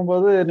பார்த்துக்கிடும்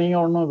போது நீங்க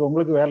ஒன்றும்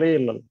உங்களுக்கு வேலையே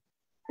இல்லை.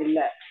 இல்ல.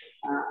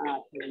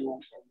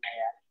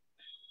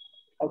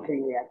 ஓகே,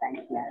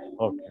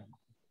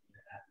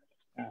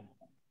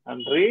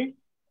 நன்றி.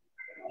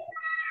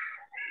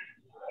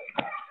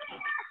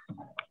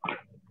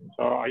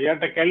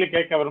 ஐயாட்ட கேள்வி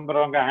கேட்க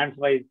விரும்புறவங்க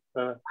ஹேண்ட்ஸ் ரைஸ்.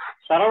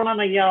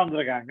 சரவணன் ஐயா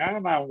வந்திருக்காங்க,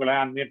 நான் உங்களை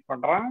அன்மியூட்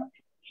பண்றேன்,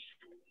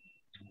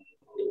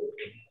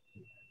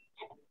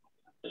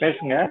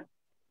 பேசுங்க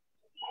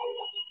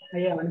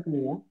ஐயா. வணக்கம்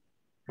ஐயா.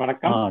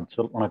 வணக்கம்.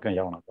 வணக்கம்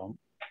ஐயா. வணக்கம்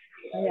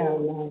ஐயா.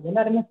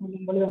 எல்லாருமே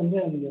சொல்லும்போது வந்து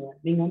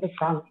நீங்க வந்து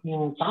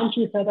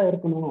கான்சியஸா தான்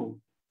இருக்கணும்,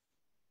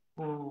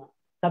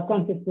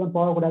 சப்கான்சியஸ்லாம்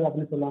போகக்கூடாது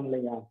அப்படின்னு சொல்லுவாங்க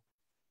இல்லையா?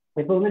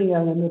 எப்பவுமே நீங்க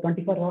வந்து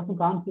 24 hours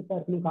கான்சியஸா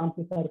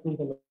இருக்கணும்னு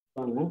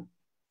சொல்லுவாங்க.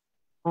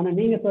 ஆனா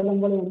நீங்க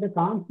சொல்லும்போது வந்து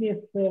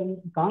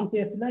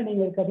கான்சியஸ்ல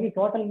நீங்க இருக்கிறது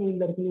டோட்டல்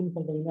மைண்ட்ல இருக்கீங்கன்னு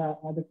சொல்றீங்க.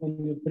 அது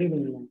கொஞ்சம்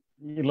புரியுதுங்களா?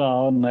 இல்ல,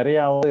 நிறைய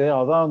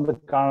அதான் வந்து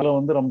காலையில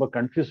வந்து ரொம்ப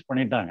கன்ஃபியூஸ்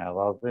பண்ணிட்டாங்க.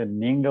 அதாவது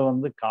நீங்க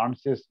வந்து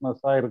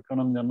கான்சியஸ்னஸா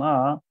இருக்கணும்னு சொன்னா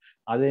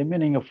அதையுமே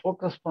நீங்க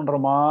ஃபோக்கஸ் பண்ற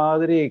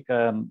மாதிரி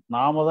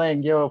நாம தான்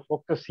எங்கேயோ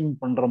ஃபோக்கஸிங்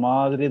பண்ற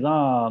மாதிரி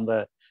தான் அந்த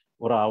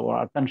ஒரு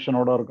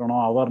அட்டென்ஷனோட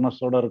இருக்கணும்,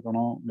 அவேர்னஸோட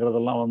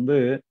இருக்கணுங்கிறதெல்லாம் வந்து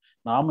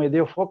நாம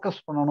எதையோ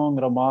ஃபோக்கஸ்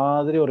பண்ணணுங்கிற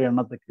மாதிரி ஒரு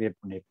எண்ணத்தை கிரியேட்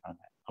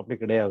பண்ணியிருக்காங்க. அப்படி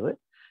கிடையாது.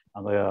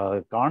 அந்த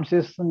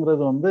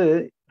கான்சியஸ்ங்கிறது வந்து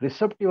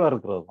ரிசப்டிவா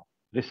இருக்கிறது தான்.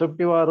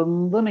 ரிசப்டிவா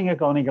இருந்து நீங்க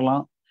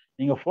கவனிக்கலாம்,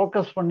 நீங்க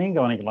ஃபோக்கஸ் பண்ணி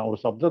கவனிக்கலாம். ஒரு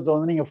சப்தத்தை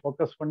வந்து நீங்க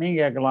ஃபோக்கஸ் பண்ணி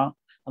கேட்கலாம்.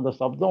 அந்த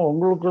சப்தம்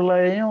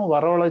உங்களுக்குள்ளேயும்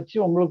வரவழைச்சு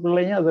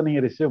உங்களுக்குள்ளேயும் அதை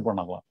நீங்க ரிசீவ்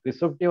பண்ணலாம்.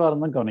 ரிசப்டிவா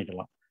இருந்து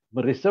கவனிக்கலாம்.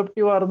 இப்போ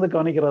ரிசப்டிவா இருந்து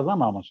கவனிக்கிறது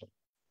தான் நாம சொல்றோம்.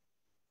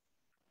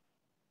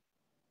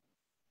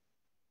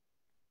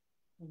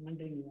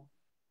 நன்றிங்க.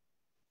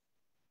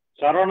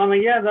 சரவணன்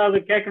ஐயா ஏதாவது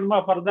கேட்கணுமா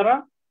ஃபர்தரா?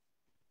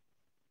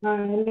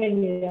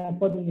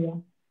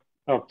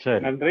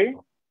 நன்றி.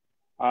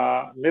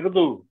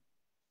 மிருது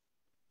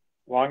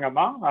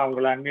வாங்கம்மா, நான்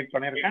உங்களை அன்மியூட்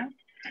பண்ணிருக்கேன்.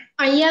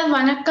 ஐயா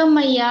வணக்கம்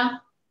ஐயா.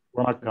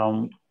 வணக்கம்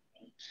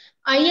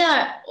ஐயா.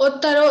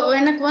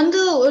 எனக்கு வந்து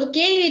ஒரு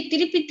கேள்வி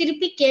திருப்பி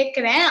திருப்பி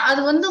கேக்குறேன். அது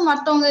வந்து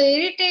மத்தவங்க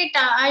இரிட்டேட்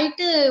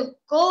ஆயிட்டு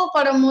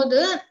கோவப்படும் போது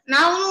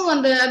நானும்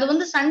அது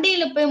வந்து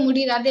சண்டையில போய்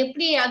முடியுது. அது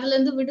எப்படி அதுல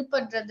இருந்து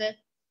விடுபடுறது?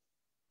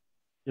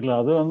 இல்ல,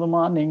 அது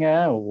வந்துமா நீங்க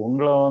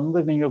உங்களை வந்து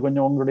நீங்க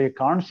கொஞ்சம் உங்களுடைய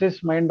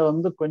கான்சியஸ் மைண்டை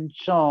வந்து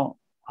கொஞ்சம்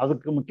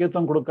அதுக்கு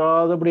முக்கியத்துவம்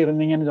கொடுக்காதபடி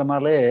இருந்தீங்கன்னு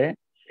சொன்னாலே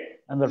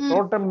அந்த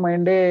டோட்டல்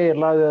மைண்டே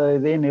எல்லா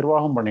இதையும்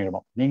நிர்வாகம்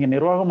பண்ணிக்கணும். நீங்க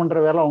நிர்வாகம் பண்ற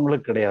வேலை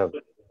உங்களுக்கு கிடையாது.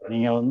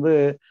 நீங்க வந்து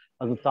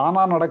அது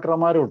தானா நடக்கிற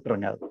மாதிரி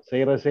விட்டுருங்க.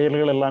 செய்யற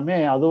செயல்கள் எல்லாமே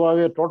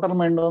அதுவாகவே டோட்டல்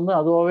மைண்ட் வந்து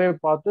அதுவாகவே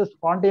பார்த்து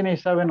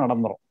ஸ்பான்டேனியஸாவே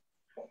நடந்துரும்.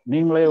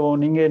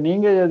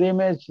 நீங்க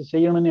எதையுமே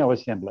செய்யணும்னு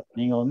அவசியம் இல்லை.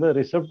 நீங்க வந்து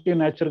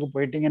ரிசப்டிவ் நேச்சருக்கு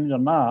போயிட்டீங்கன்னு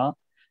சொன்னா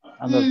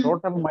அந்த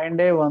டோட்டல்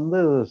மைண்டே வந்து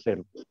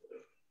செயல்படும்.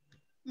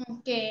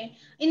 ஓகே.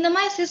 இந்த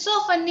மாதிரி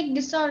சிசோஃபனிக்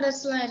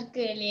டிஸார்டர்ஸ்லாம்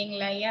இருக்கு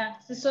இல்லைங்களா ஐயா?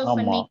 ஆமா.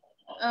 சிசோஃபனிக்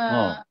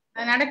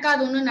நடக்காத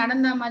ஒண்ணு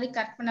நடந்த மாதிரி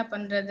கற்பனை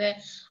பண்றது,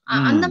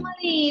 அந்த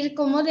மாதிரி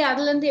இருக்கும்போது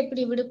அதுல இருந்து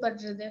எப்படி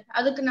விடுபடுறது?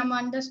 அதுக்கு நம்ம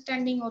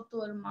அண்டர்ஸ்டாண்டிங் ஒத்து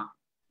வருமா?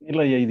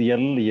 இல்ல இது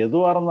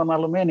எதுவா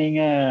இருந்தனாலுமே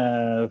நீங்க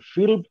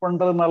ஃபீல்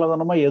பண்றதுனால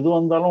தானமா எது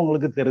வந்தாலும்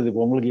உங்களுக்கு தெரியுது.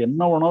 இப்போ உங்களுக்கு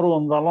என்ன உணர்வு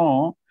வந்தாலும்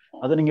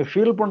அதை நீங்க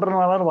ஃபீல்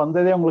பண்றதுனால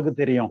வந்ததே உங்களுக்கு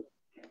தெரியும்.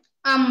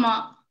 ஆமா.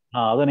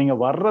 அதை நீங்க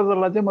வர்றது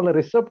எல்லாத்தையும்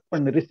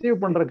முதல்ல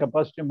ரிசீவ் பண்ற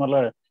கெப்பாசிட்டி முதல்ல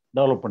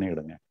டெவலப்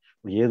பண்ணிக்கிடுங்க.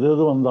 எது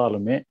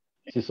வந்தாலுமே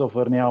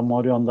சிசோஃபர்னியா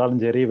மாதிரி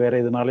வந்தாலும் சரி, வேற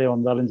எதுனாலே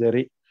வந்தாலும்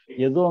சரி,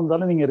 எது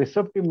வந்தாலும் நீங்க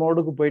ரிசப்டிவ்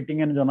மோடுக்கு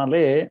போயிட்டீங்கன்னு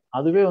சொன்னாலே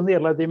அதுவே வந்து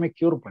எல்லாத்தையுமே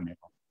கியூர்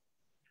பண்ணிடும்.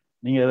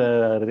 நீங்க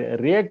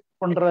ரியாக்ட்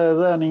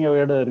பண்றத நீங்க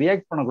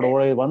ரியாக்ட்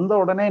பண்ணக்கூடாது. வந்த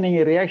உடனே நீங்க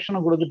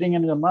ரியாக்ஷனை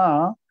கொடுத்துட்டீங்கன்னு சொன்னா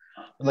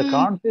அந்த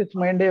கான்சியஸ்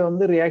மைண்டே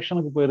வந்து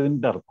ரியாக்ஷனுக்கு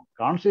போயிருதுன்னு அர்த்தம்.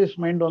 கான்சியஸ்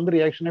மைண்ட் வந்து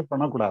ரியாக்ஷனே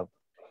பண்ணக்கூடாது.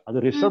 அது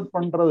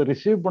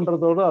ரிசீவ்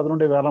பண்றதோட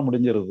அதனுடைய வேலை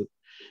முடிஞ்சிருது.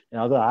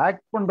 அது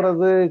ஆக்ட்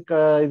பண்றது,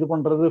 இது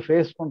பண்றது,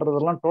 ஃபேஸ்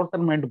பண்றதெல்லாம்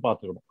டோட்டல் மைண்ட்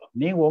பார்த்துக்கணும்.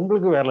 நீங்க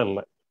உங்களுக்கு வேலை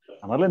இல்லை.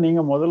 அதனால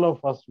நீங்க முதல்ல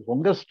ஃபர்ஸ்ட்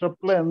உங்க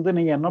ஸ்டெப்ல இருந்து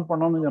நீங்க என்ன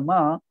பண்ணணும்னு சொன்னா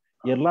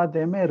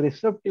எல்லாத்தையுமே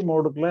ரிசப்டிவ்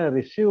மோடுக்குள்ள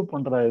ரிசீவ்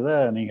பண்ற இதை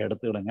நீங்க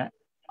எடுத்துக்கிடுங்க.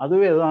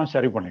 அதுவே தான்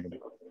சரி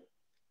பண்ணிக்கணும்.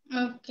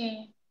 ஓகே,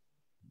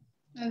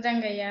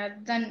 அதாங்க ஐயா,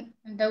 அதான்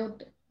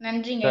டவுட்.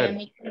 நன்றிங்க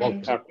ஐயா.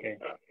 ஓகே.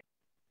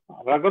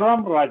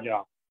 ரகுராம் ராஜா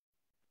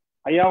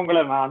ஐயா,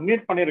 உங்களை நான்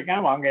அன்மியூட்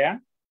பண்ணிருக்கேன், வாங்க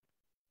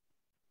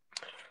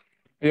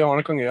ஐயா.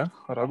 வணக்கங்க ஐயா.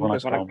 ரகு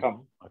வணக்கம்,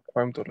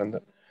 கோயம்புத்தூர்ல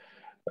இருந்து.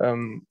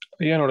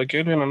 ஐயா, என்னோட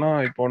கேள்வி என்னன்னா,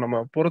 இப்போ நம்ம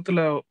புறத்துல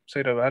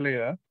செய்யற வேலைய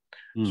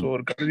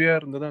ஒரு கல்வியா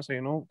இருந்துதான்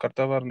செய்யணும்,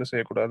 கர்த்தாவா இருந்து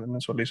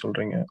செய்யக்கூடாதுன்னு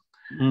சொல்றீங்க.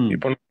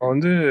 இப்போ நம்ம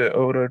வந்து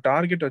ஒரு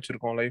டார்கெட்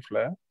வச்சிருக்கோம்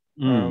லைஃப்ல,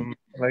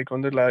 லைக்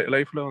வந்து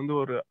லைஃப்ல வந்து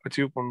ஒரு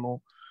அச்சீவ் பண்ணணும்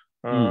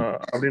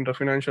அப்படின்ற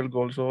ஃபினான்ஷியல்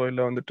கோல்ஸோ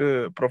இல்ல வந்துட்டு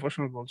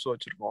ப்ரொஃபஷனல் கோல்ஸோ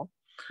வச்சிருக்கோம்.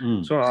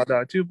 ஸோ அதை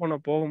அச்சீவ் பண்ண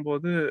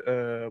போகும்போது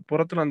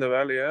புறத்துல அந்த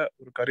வேலையை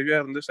ஒரு கருவியா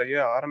இருந்து செய்ய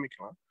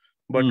ஆரம்பிக்கலாம்.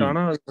 பட்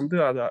ஆனா அது வந்து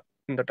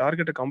இந்த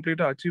டார்கெட்டை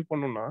கம்ப்ளீட்டா அச்சீவ்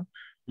பண்ணணும்னா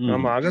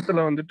நம்ம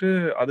அகத்துல வந்துட்டு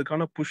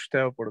அதுக்கான புஷ்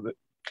தேவைப்படுது,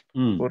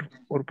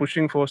 ஒரு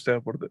புஷிங் ஃபோர்ஸ்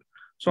தேவைப்படுது.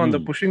 ஸோ அந்த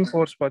புஷிங்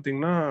ஃபோர்ஸ்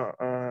பாத்தீங்கன்னா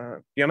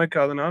எனக்கு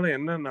அதனால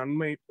என்ன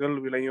நன்மைகள்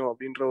விளையும்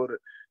அப்படின்ற ஒரு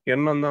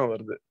எண்ணம் தான்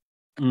வருது.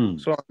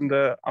 ஸோ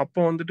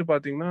அப்போ வந்துட்டு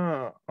பாத்தீங்கன்னா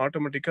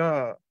ஆட்டோமேட்டிக்கா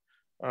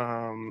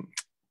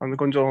அந்த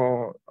கொஞ்சம்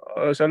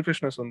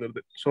செல்ஃபிஷ்னஸ்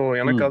வந்துருது. ஸோ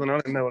எனக்கு அதனால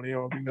என்ன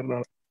விளையும்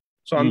அப்படிங்கறதுனால.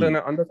 ஸோ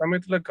அந்த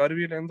சமயத்துல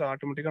கருவியில இருந்து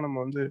ஆட்டோமேட்டிக்கா நம்ம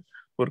வந்து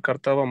ஒரு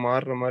கர்த்தாவா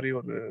மாறுற மாதிரி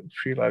ஒரு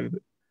ஃபீல் ஆகுது.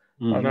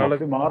 அதனால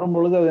மாறும்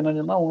பொழுது அது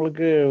என்னன்னா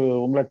உங்களுக்கு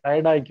உங்களை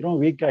டயர்ட் ஆக்கிரும்,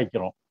 வீக்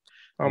ஆக்கிரும்.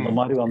 அந்த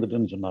மாதிரி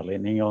வந்துட்டுன்னு சொன்னாலே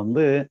நீங்க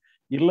வந்து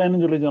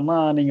இல்லைன்னு சொல்லி சொன்னா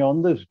நீங்க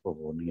வந்து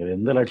நீங்க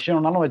எந்த லட்சியம்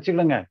வேணாலும்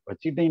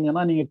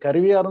வச்சுக்கிட்டீங்கன்னா நீங்க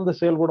கருவியா இருந்து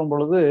செயல்படும்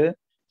பொழுது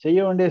செய்ய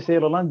வேண்டிய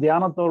செயலெல்லாம்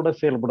தியானத்தோட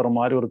செயல்படுற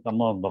மாதிரி ஒரு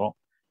தன்மை வந்துடும்.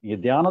 நீங்க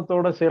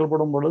தியானத்தோட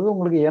செயல்படும் பொழுது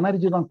உங்களுக்கு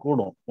எனர்ஜி தான்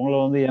கூடும். உங்களை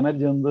வந்து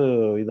எனர்ஜி வந்து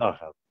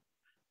இதாகாது.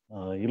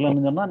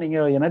 இல்லைன்னு சொன்னா நீங்க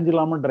எனர்ஜி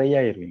இல்லாம ட்ரை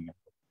ஆயிருவீங்க.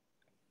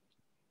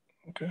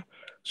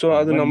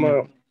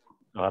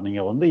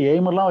 நீங்க வந்து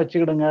எய்ம் எல்லாம்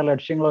வச்சுக்கிடுங்க,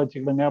 லட்சியங்களை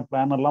வச்சுக்கிடுங்க,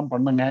 பிளான் எல்லாம்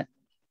பண்ணுங்க.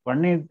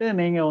 பண்ணிட்டு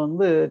நீங்க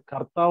வந்து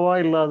கர்த்தாவா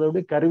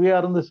இல்லாதபடி கருவியா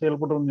இருந்து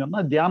செயல்படுறதுன்னு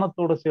சொன்னா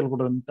தியானத்தோட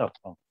செயல்படுறதுன்னு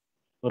அர்த்தம்.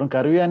 வெறும்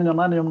கருவியான்னு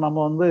சொன்னா நம்ம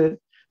வந்து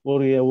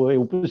ஒரு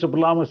உப்பு சப்பு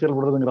இல்லாம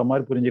செயல்படுறதுங்கிற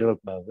மாதிரி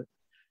புரிஞ்சுக்கிடக்கூடாது.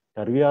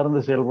 கருவியா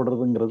இருந்து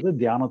செயல்படுறதுங்கிறது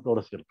தியானத்தோட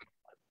செயல்படுறது.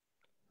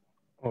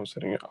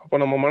 சரிங்க. அப்போ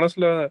நம்ம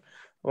மனசுல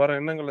வர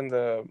எண்ணங்கள் இந்த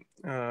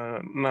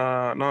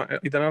நான்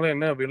இதனால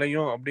என்ன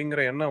விளையும்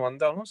அப்படிங்கிற எண்ணம்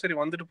வந்தாலும் சரி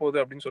வந்துட்டு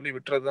போகுது அப்படின்னு சொல்லி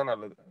விட்டுறதுதான்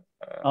நல்லது.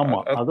 ஆமா,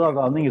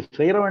 அதான் நீங்க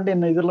செய்யற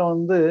வேண்டிய இதுல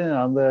வந்து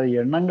அந்த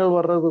எண்ணங்கள்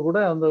வர்றது கூட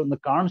அந்த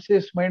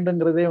கான்சியஸ்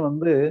மைண்டுங்கிறதே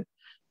வந்து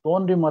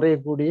தோன்றி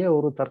மறையக்கூடிய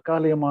ஒரு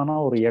தற்காலிகமான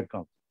ஒரு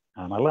இயக்கம்.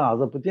 அதனால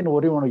அதை பத்தி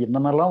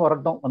என்னென்னலாம்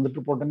வரட்டும்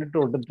வந்துட்டு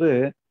போட்டுன்னுட்டு விட்டுட்டு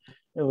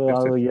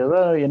எதை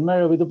என்ன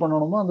இது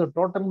பண்ணணுமோ அந்த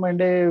டோட்டல்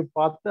மைண்டே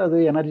பார்த்து அது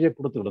எனர்ஜியை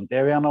கொடுத்துக்கிடும்.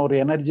 தேவையான ஒரு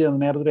எனர்ஜி அந்த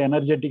நேரத்தில்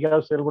எனர்ஜெட்டிக்காக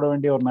செயல்பட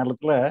வேண்டிய ஒரு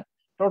நேரத்தில்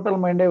டோட்டல்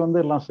மைண்டே வந்து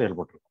எல்லாம்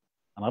செயல்பட்டுருக்கும்.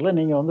 அதனால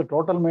நீங்க வந்து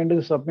டோட்டல்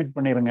மைண்டுக்கு சப்மிட்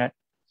பண்ணிடுங்க.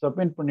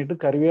 சப்மிட் பண்ணிட்டு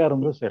கருவியா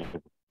இருந்து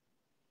செயல்படும்.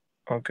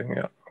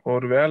 ஓகேங்க.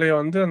 ஒரு வேலையை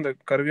வந்து அந்த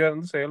கருவியா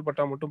இருந்து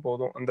செயல்பட்டா மட்டும்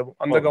போதும்,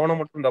 அந்த கவனம்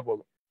மட்டும் இருந்தா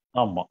போதும்.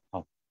 ஆமா.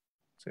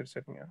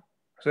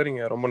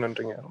 சரிங்க. ரொம்ப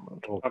நன்றிங்க.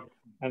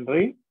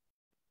 நன்றி.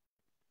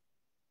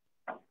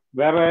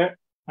 வேற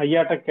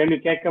ஐயாட்ட கேள்வி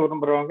கேட்க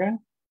விரும்புறவங்க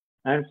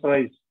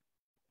ஆன்சரைஸ்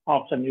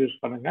ஆப்ஷன் யூஸ்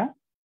பண்ணுங்க.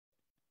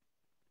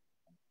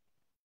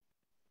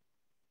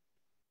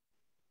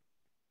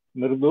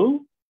 மிருது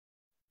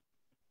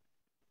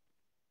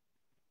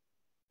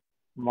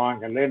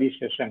வாங்க, லேடி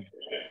செஷன்.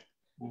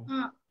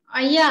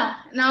 ஐயா,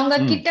 நான்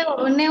உங்ககிட்ட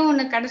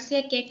ஒண்ணு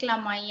கடைசியா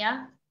கேட்கலாமா ஐயா?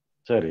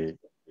 சரி.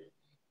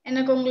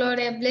 எனக்கு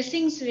உங்களோட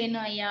பிளெஸிங்ஸ்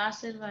வேணும் ஐயா,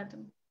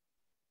 ஆசீர்வாதம்.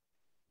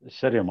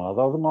 சரிம்மா.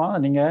 அதாவதுமா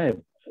நீங்க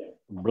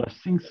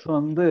பிளெஸிங்ஸ்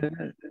வந்து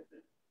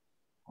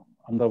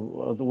அந்த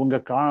உங்க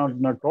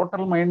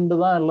டோட்டல் மைண்டு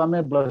தான் எல்லாமே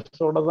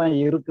பிளஸோட தான்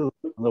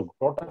இருக்குது. அந்த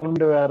டோட்டல்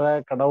மைண்டு வேற,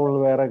 கடவுள்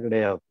வேற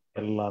கிடையாது,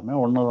 எல்லாமே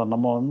ஒண்ணுதான்.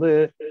 நம்ம வந்து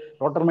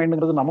டோட்டல்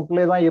மைண்டுங்கிறது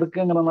நமக்குள்ளே தான்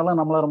இருக்குங்கிறதுனால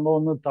நம்மள ரொம்ப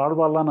வந்து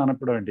தாழ்வாலாம்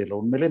நினைப்பிட வேண்டியதில்லை.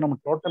 உண்மையிலேயே நம்ம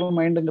டோட்டல்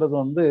மைண்டுங்கிறது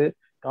வந்து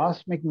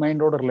காஸ்மிக்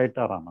மைண்டோட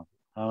ரிலேட்டட் ஆனது.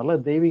 அதனால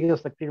தெய்வீக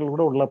சக்திகள்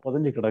கூட உள்ள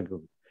பதிஞ்சு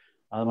கிடக்குது.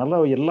 அதனால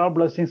எல்லா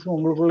பிளஸ்ஸிங்ஸும்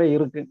உங்களுக்குள்ளே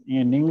இருக்கு.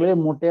 நீங்களே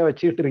மூட்டையா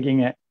வச்சுக்கிட்டு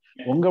இருக்கீங்க.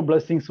 உங்க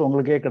பிளஸ்ஸிங்ஸ்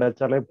உங்களுக்கே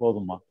கிடைச்சாலே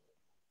போதுமா?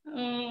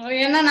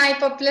 ஏன்னா நான்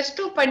இப்ப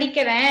 +2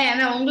 படிக்கிறேன்.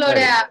 ஏன்னா உங்களோட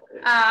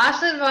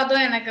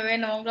ஆசீர்வாதம் எனக்கு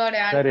வேணும். உங்களோட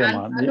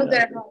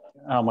அனுகிரகம்.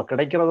 ஆமா,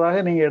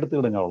 கிடைக்கிறதாக நீங்க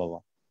எடுத்துக்கிடுங்க,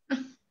 அவ்வளவுதான்.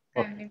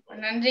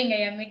 நன்றிங்க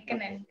ஐயா, மிக்க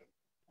நன்றி.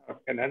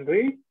 ஓகே,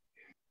 நன்றி.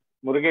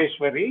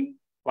 முருகேஸ்வரி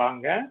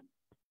வாங்க.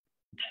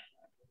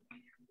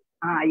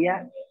 ஐயா.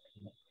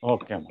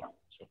 ஓகேம்மா.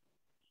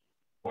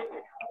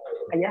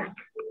 ஐயா.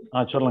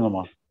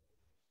 சொல்லுங்கம்மா.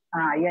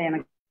 ஐயா,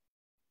 எனக்கு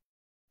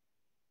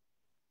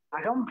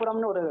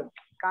அகம்புறம்னு ஒரு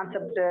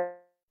கான்செப்ட்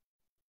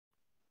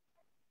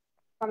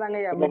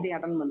மீட்டிங்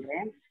அட்டெண்ட்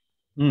பண்றேன்.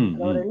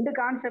 ஒரு 2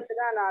 கான்செப்ட்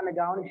தான் நான்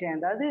கவனிச்சேன்.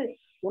 அதாவது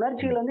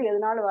உணர்ச்சிகள் வந்து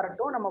எதுனாலும்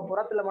வரட்டும், நம்ம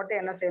புறத்துல மட்டும்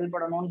என்ன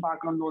செயல்படணும்னு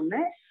பார்க்கணும்னு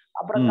ஒண்ணு.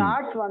 அப்புறம்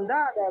தாட்ஸ் வந்தா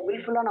அதை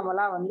வில்ஃபுல்லா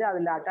நம்மலாம் வந்து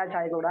அதுல அட்டாச்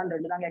ஆகிக்கூடாதுன்னு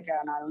 2 தாங்க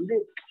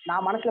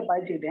நான் மனசுல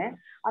பதிச்சுக்கிட்டேன்.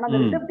 ஆனா அந்த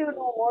ரிசெப்டிவ்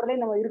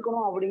மோட்லயே நம்ம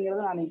இருக்கணும்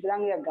அப்படிங்கறது நான்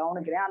இப்பதாங்க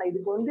கவனிக்கிறேன். ஆனா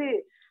இதுக்கு வந்து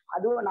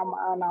அதுவும்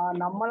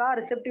நம்மளா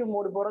ரிசெப்டிவ்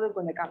மோடு போறது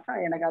கொஞ்சம்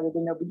கஷ்டம். எனக்கு அது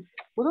கொஞ்சம்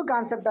புது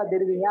கான்செப்டா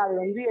தெரியுதுங்க. அது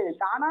வந்து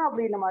தானா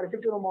அப்படி நம்ம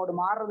ரிசெப்டிவ் மோடு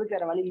மாறுறதுக்கு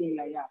வேற வழி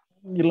இல்லைங்களா ஐயா?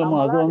 இல்லம்மா,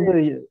 அது வந்து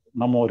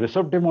நம்ம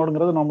ரிசெப்டிவ்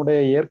மோடுங்கிறது நம்முடைய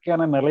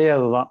இயற்கையான நிலையே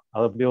அதுதான்.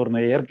 அது அப்படி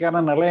ஒரு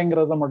இயற்கையான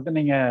நிலைங்கிறத மட்டும்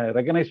நீங்க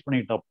ரெகனைஸ்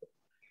பண்ணிட்டா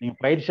நீங்க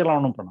பயிற்சியெல்லாம்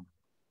ஒன்றும் பண்ணணும்.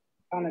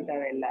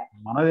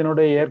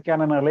 மனதினுடைய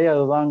இயற்கையான நிலை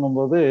அதுதாங்கும்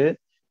போது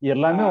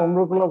எல்லாமே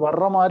உங்களுக்குள்ள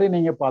வர்ற மாதிரி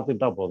நீங்க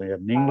பாத்துட்டா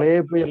போதும். நீங்களே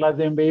போய்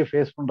எல்லாத்தையும் போய்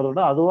ஃபேஸ் பண்றத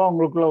விட அதுவா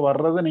உங்களுக்குள்ள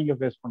வர்றதை நீங்க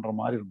ஃபேஸ் பண்ற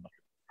மாதிரி இருக்கும்.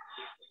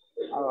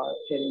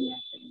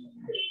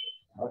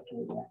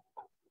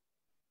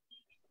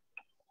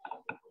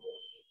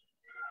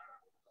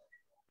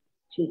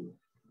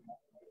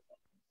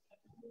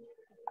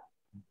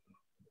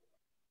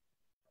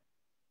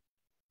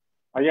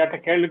 ஐயாட்ட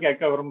கேள்வி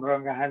கேட்க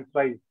விரும்புறவங்க ஹேண்ட்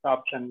ரைஸ்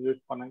ஆப்ஷன்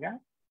யூஸ் பண்ணுங்க.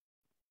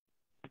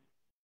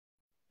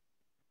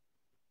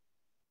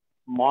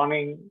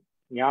 மார்னிங்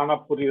ஞான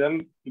புரிதல்,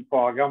 இப்போ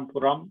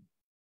அகம்புறம்.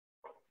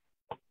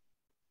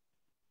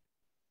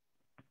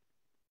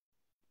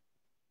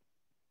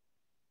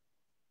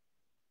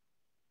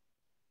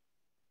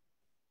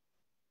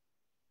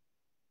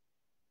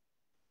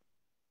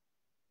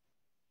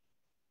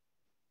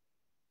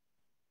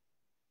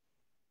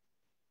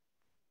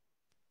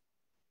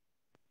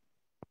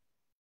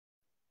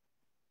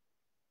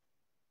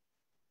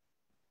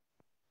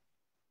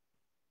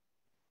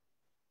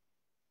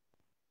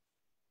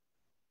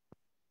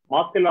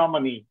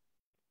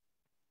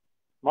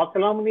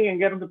 மாசிலாமணி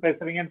எங்க இருந்து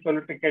பேசுறீங்கன்னு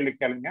சொல்லிட்டு கேள்வி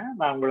கேளுங்க.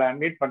 நான் உங்களை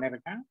அன்மியூட்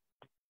பண்ணிருக்கேன்.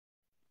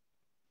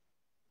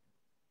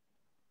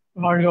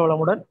 வாழ்க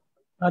வளமுடன்.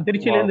 நான்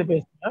திருச்சியில இருந்து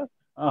பேசுறேன்.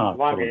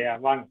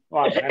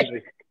 வாங்க.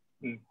 நன்றி.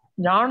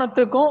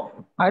 ஞானத்துக்கும்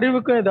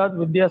அறிவுக்கும்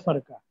ஏதாவது வித்தியாசம்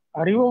இருக்கா?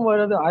 அறிவும்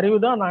வருது, அறிவு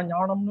தான் நான்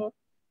ஞானம்னு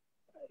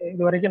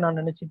இது வரைக்கும்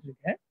நான் நினைச்சிட்டு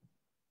இருக்கேன்.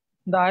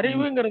 இந்த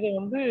அறிவுங்கிறது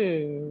வந்து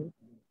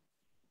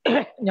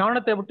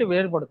ஞானத்தை விட்டு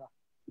வேறுபடுதா?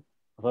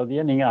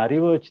 அதாவது நீங்க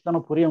அறிவை வச்சுதானே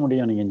புரிய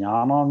முடியும். நீங்க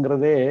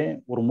ஞானம்ங்கிறதே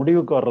ஒரு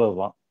முடிவுக்கு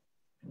வர்றதுதான்.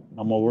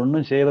 நம்ம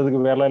ஒன்றும் செய்யறதுக்கு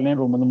வேலை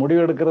இல்லைன்னு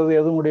முடிவு எடுக்கிறது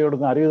எது முடிவு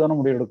எடுக்கும்? அறிவு தானே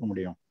முடிவு எடுக்க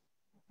முடியும்.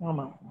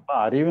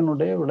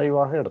 அறிவினுடைய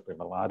விளைவாக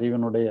எடுத்துக்கலாம்.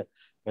 அறிவினுடைய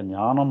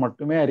ஞானம்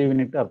மட்டுமே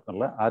அறிவினிட்டு அர்த்தம்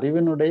இல்லை.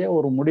 அறிவினுடைய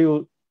ஒரு முடிவு,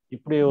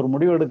 இப்படி ஒரு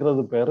முடிவு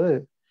எடுக்கிறது பேரு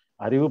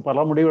அறிவு.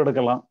 பல முடிவு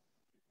எடுக்கலாம்,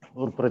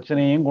 ஒரு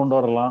பிரச்சனையும் கொண்டு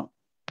வரலாம்,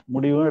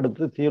 முடிவும்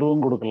எடுத்து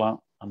தீர்வும் கொடுக்கலாம்.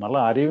 அதனால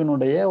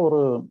அறிவினுடைய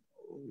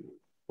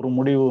ஒரு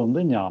முடிவு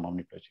வந்து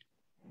ஞானம்.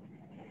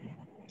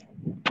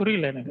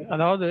 புரியல எனக்கு.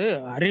 அதாவது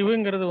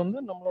அறிவுங்கிறது வந்து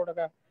நம்மளோட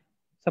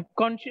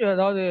சப்கான்ஷியஸ்,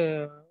 அதாவது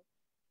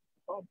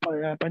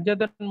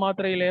பஞ்சதன்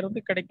மாத்திரையில இருந்து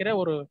கிடைக்கிற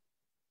ஒரு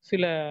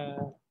சில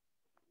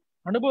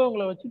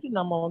அனுபவங்களை வச்சுட்டு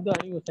நம்ம வந்து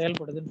அறிவு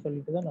செயல்படுதுன்னு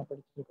சொல்லிட்டு தான் நான்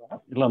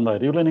படிச்சிருக்கேன். இல்ல, அந்த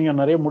அறிவுல நீங்க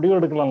நிறைய முடிவு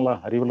எடுக்கலாம்ல.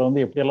 அறிவுல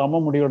வந்து எப்படி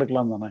எல்லாமோ முடிவு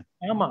எடுக்கலாம் தானே?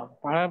 ஆமா,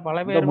 பல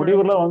பேர்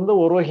முடிவுல வந்து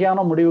ஒரு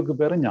வகையான முடிவுக்கு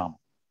பேரு ஞானம்.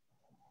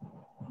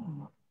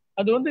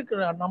 அது வந்து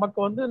நமக்கு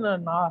வந்து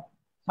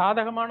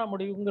சாதகமான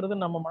முடிவுங்கிறது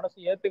நம்ம மனசு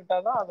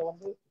ஏத்துக்கிட்டாதான் அது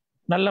வந்து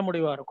நல்ல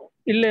முடிவா இருக்கும்.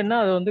 இல்லைன்னா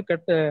அது வந்து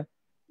கெட்ட.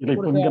 இல்ல,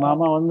 இப்ப இங்க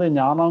நாம வந்து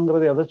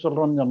ஞானம்ங்கிறது எதை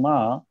சொல்றோம்னு சொன்னா,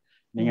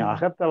 நீங்க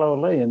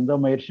அகத்தளவுல எந்த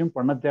முயற்சியும்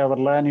பண்ண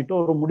தேவையில்லன்னுட்டு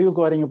ஒரு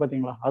முடிவுக்கு வரீங்க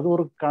பாத்தீங்களா? அது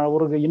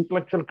ஒரு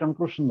இன்டலெக்சுவல்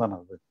கன்க்ளூஷன் தானே.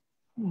 அது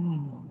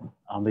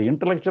அந்த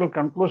இன்டலெக்சுவல்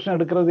கன்க்ளூஷன்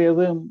எடுக்கிறது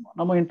எது?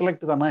 நம்ம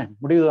இன்டலெக்ட் தானே,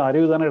 முடிவு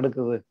அறிவு தானே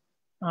எடுக்குது.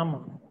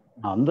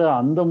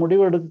 அந்த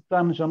முடிவு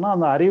எடுத்தான்னு சொன்னா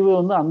அந்த அறிவு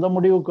வந்து அந்த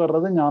முடிவுக்கு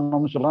வர்றது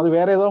ஞானம்னு சொல்லலாம். அது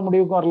வேற ஏதாவது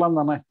முடிவுக்கு வரலாம்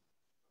தானே.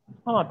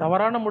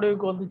 தவறான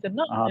முடிவுக்கு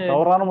வந்துச்சுன்னா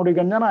தவறான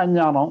முடிவுக்கு வந்தா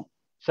அஞ்ஞானம்,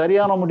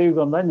 சரியான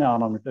முடிவுக்கு வந்தா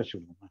ஞானம்னு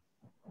சொல்லுங்க.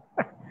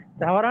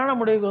 தவறான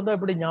முடிவுக்கு வந்தா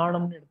எப்படி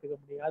ஞானம்னு எடுத்துக்க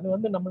முடியும்? அது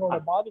வந்து நம்மளோட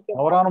பாதிக்க.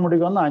 தவறான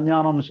முடிவுக்கு வந்து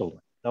அஞ்ஞானம்னு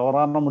சொல்றேன்.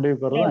 தவறான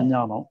முடிவுக்கு வர்றது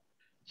அஞ்ஞானம்,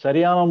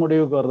 சரியான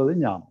முடிவுக்கு வர்றது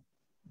ஞானம்.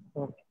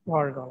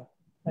 வாழ்க.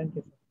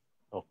 Thank you sir.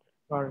 ஓகே,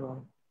 வாழ்க.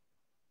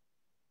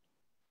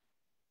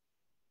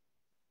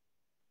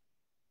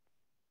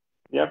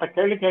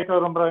 கேள்வி கேட்க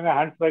விரும்புறவங்க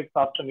ஹேண்ட் ரைஸ்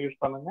ஆப்ஷன்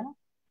யூஸ் பண்ணுங்க.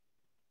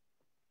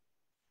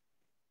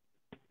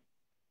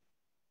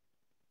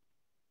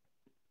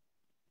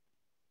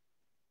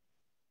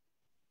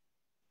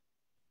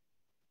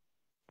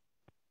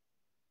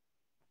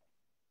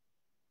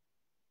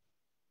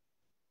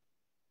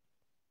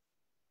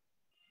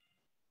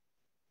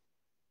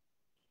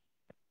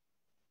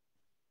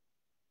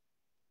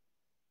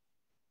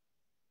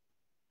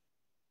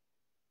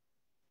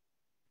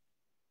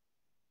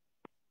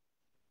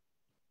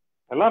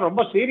 எல்லாம்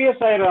ரொம்ப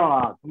சீரியஸ் ஆயிடும்.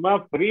 சும்மா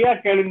ஃப்ரீயா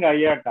கேளுங்க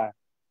ஐயாட்ட.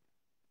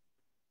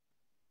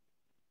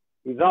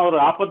 இதுதான் ஒரு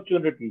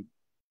ஆப்பர்ச்சுனிட்டி.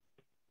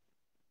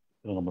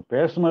 நம்ம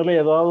பேசுனதுல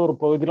ஏதாவது ஒரு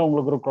பகுதியில்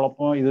உங்களுக்கு ஒரு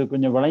குழப்பம், இது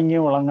கொஞ்சம்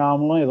விளங்கியும்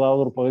விளங்காமலும்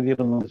ஏதாவது ஒரு பகுதி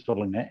இருந்து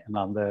சொல்லுங்க.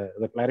 நான் அந்த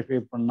இதை கிளாரிஃபை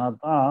பண்ணா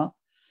தான்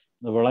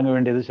இந்த விளங்க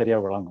வேண்டியது சரியா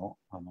விளங்கும்.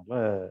 அதனால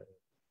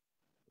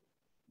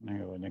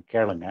நீங்க கொஞ்சம்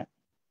கேளுங்க.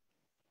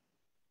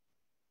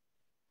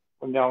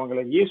 கொஞ்சம்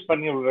அவங்களை யூஸ்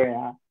பண்ணி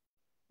விடுறேன்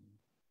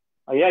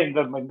ஐயா.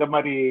 இந்த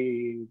மாதிரி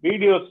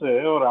வீடியோஸ்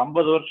ஒரு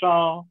 50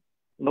 வருஷம்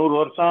 100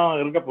 வருஷம்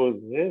இருக்க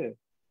போகுது,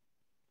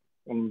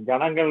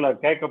 ஜனங்கள்ல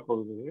கேட்க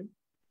போகுது.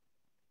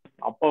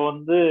 அப்போ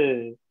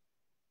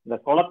இந்த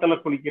குளத்துல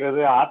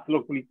குளிக்கிறது, ஆத்துல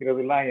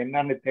குளிக்கிறது எல்லாம்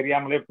என்னன்னு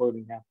தெரியாமலே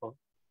போகுதுங்க. அப்போ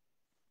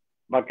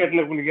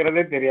பக்கெட்ல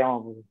குளிக்கிறதே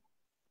தெரியாம போகுது.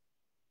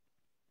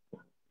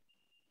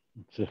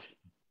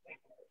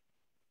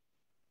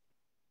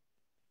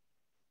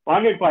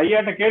 வாங்க, இப்ப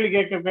ஐயாட்ட கேள்வி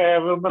கேட்க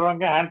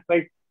விரும்புறவங்க ஹேண்ட்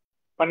ரைஸ்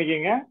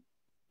பண்ணிக்கங்க.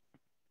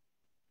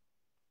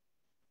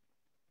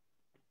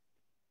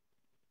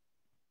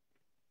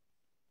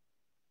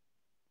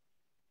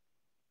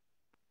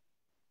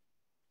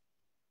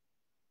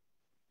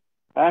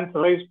 ஹேண்ட்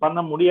ரைஸ் பண்ண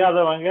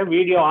முடியாதவங்க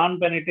வீடியோ ஆன்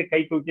பண்ணிட்டு கை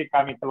தூக்கி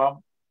காமிக்கலாம்.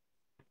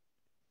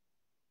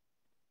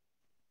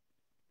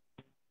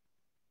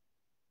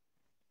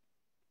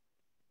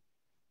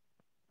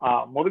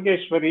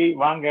 முருகேஸ்வரி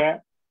வாங்க.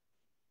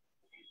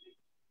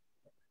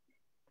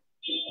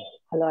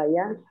 ஹலோ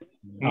ஐயா.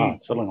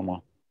 சொல்லுங்கம்மா.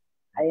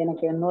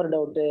 எனக்கு இன்னொரு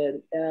டவுட்டு.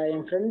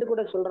 என் ஃப்ரெண்டு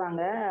கூட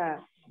சொல்றாங்க,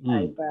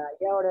 இப்ப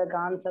ஐயாவோட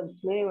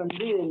கான்செப்ட்ஸ்மே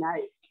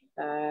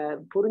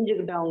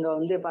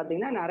புரிஞ்சுக்கிட்டவங்க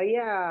பாத்தீங்கன்னா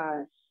நிறைய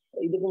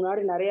இதுக்கு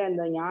முன்னாடி நிறைய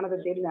இந்த ஞானத்தை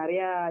தேடி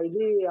நிறைய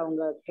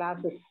அவங்க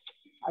கிளாஸஸ்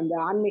அந்த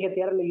ஆன்மீக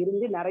தேடல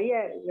இருந்து நிறைய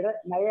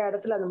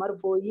இடத்துல அந்த மாதிரி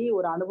போய்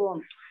ஒரு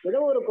அனுபவம் ஏதோ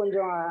ஒரு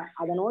கொஞ்சம்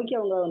அதை நோக்கி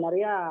அவங்க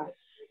நிறைய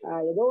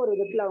ஏதோ ஒரு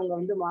விதத்துல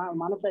அவங்க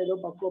மனசை ஏதோ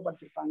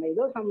பக்குவப்படுத்திருப்பாங்க.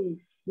 ஏதோ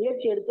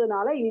முயற்சி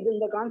எடுத்ததுனால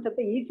இந்த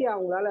கான்செப்டை ஈஸியா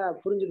அவங்களால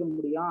புரிஞ்சுக்க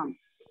முடியும்.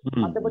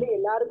 மற்றபடி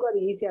எல்லாருக்கும்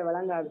அது ஈஸியா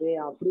விளங்காது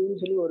அப்படின்னு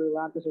சொல்லி ஒரு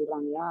வார்த்தை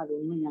சொல்றாங்கயா. அது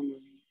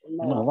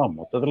அதான்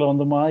மொத்தத்துல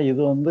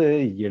இது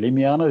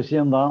எளிமையான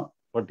விஷயம்தான்.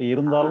 பட்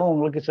இருந்தாலும்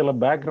உங்களுக்கு சில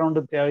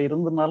பேக்ரவுண்டு தேவை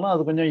இருந்ததுனாலும்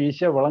அது கொஞ்சம்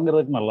ஈஸியா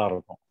வழங்குறதுக்கு நல்லா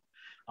இருக்கும்.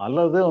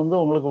 அல்லது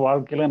உங்களுக்கு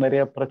வாழ்க்கையில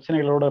நிறைய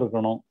பிரச்சனைகளோட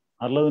இருக்கணும்.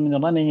 அல்லதுன்னு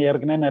சொன்னா நீங்க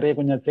ஏற்கனவே நிறைய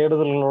கொஞ்சம்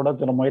தேடுதல்களோட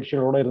சில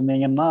முயற்சிகளோட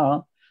இருந்தீங்கன்னா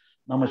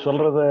நம்ம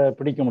சொல்றத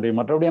பிடிக்க முடியும்.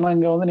 மற்றபடி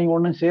இங்க நீங்க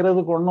ஒன்றும்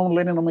செய்யறதுக்கு ஒன்றும்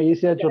இல்லைன்னு நம்ம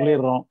ஈஸியா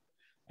சொல்லிடுறோம்.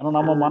 ஆனா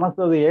நம்ம மனசு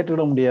அதை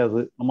ஏற்றிட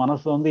முடியாது. நம்ம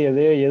மனசு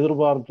எதையோ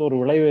எதிர்பார்த்து ஒரு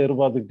விளைவை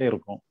எதிர்பார்த்துக்கிட்டே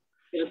இருக்கும்.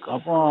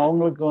 அப்போ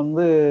அவங்களுக்கு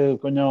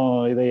கொஞ்சம்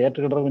இதை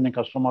ஏற்றுக்கிடுறது கொஞ்சம்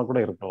கஷ்டமா கூட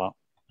இருக்கலாம்.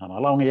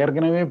 அதனால அவங்க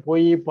ஏற்கனவே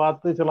போய்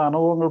பார்த்து சில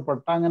அனுபவங்கள்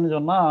பட்டாங்கன்னு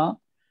சொன்னா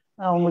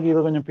அவங்களுக்கு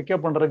இதை கொஞ்சம்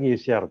பிக்கப் பண்றதுக்கு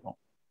ஈஸியா இருக்கும்.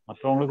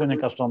 மற்றவங்களுக்கு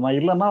கொஞ்சம் கஷ்டம் தான்.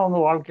 இல்லைன்னா அவங்க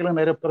வாழ்க்கையில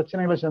நிறைய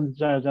பிரச்சனைகளை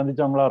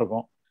சந்திச்சவங்களா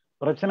இருக்கும்.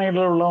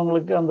 பிரச்சனைகள்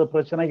உள்ளவங்களுக்கு அந்த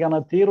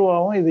பிரச்சனைக்கான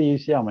தீர்வாகவும் இது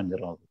ஈஸியா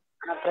அமைஞ்சிடும்.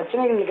 அது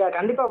பிரச்சனைகள்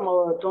கண்டிப்பா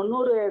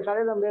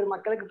 90% பேர்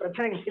மக்களுக்கு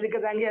பிரச்சனைகள்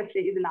இருக்கதாங்க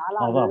செய்யுது.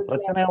 அதான்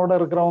பிரச்சனையோட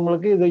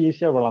இருக்கிறவங்களுக்கு இது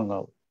ஈஸியா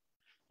விளங்காது.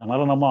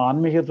 அதனால நம்ம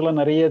ஆன்மீகத்துல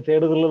நிறைய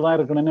தேடுதல் தான்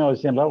இருக்கணும்னு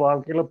அவசியம் இல்லை.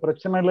 வாழ்க்கையில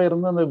பிரச்சனையில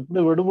இருந்து அந்த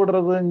இப்படி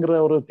விடுபடுறதுங்கிற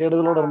ஒரு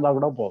தேடுதலோட இருந்தா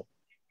கூட போதும்.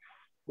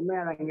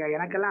 உண்மையாதாங்க.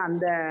 எனக்கெல்லாம்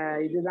அந்த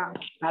இதுதான்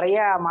நிறைய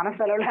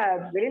மனசளவுல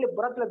வெளியில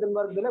புறத்துல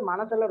திரும்புறதுல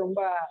மனசுல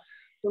ரொம்ப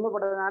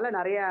துன்பப்பட்டதுனால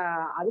நிறைய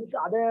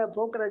அதை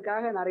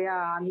போக்குறதுக்காக நிறைய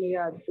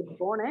ஆன்மீகத்துக்கு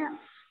போனேன்.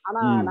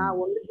 ஆனா நான்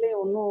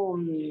ஒன்றும்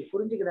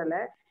புரிஞ்சுக்கிடல.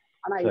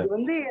 ஆனா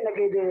இது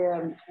எனக்கு இது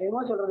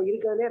என்னமோ சொல்றது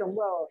இருக்கிறதுலே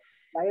ரொம்ப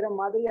வைரம்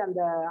மாதிரி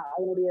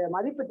அதனுடைய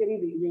மதிப்பு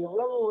தெரியுது. இது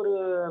எவ்வளவு ஒரு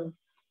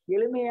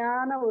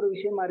எளிமையான ஒரு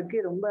விஷயமா இருக்கு.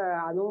 ரொம்ப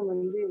அதுவும்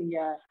நீங்க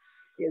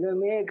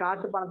எதுவுமே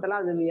காசு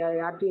பணத்தெல்லாம் அது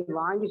யார்ட்டையும்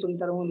வாங்கி சொல்லி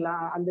தரவும் இல்லை.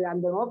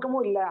 அந்த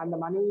நோக்கமும் இல்லை, அந்த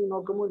மணி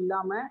நோக்கமும்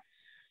இல்லாம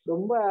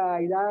ரொம்ப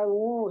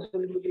இதாகவும்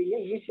சொல்லி கொடுக்குறீங்க.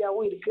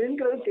 ஈஸியாகவும்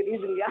இருக்குங்கிறது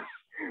தெரியுது இல்லையா.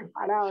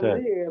 ஆனா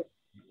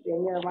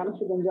எங்க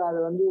மனசு கொஞ்சம்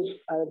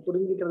அதை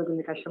புரிஞ்சுக்கிறது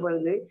கொஞ்சம்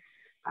கஷ்டப்படுது.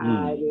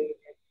 அது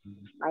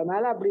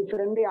அதனால அப்படி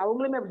ஃப்ரெண்டு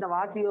அவங்களுமே அப்படி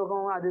வாசி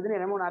யோகம் அது இதுன்னு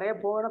என்னமோ நிறைய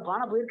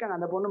போயிருக்காங்க.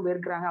 அந்த பொண்ணும்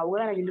போயிருக்கிறாங்க. அவங்க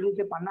தான் எனக்கு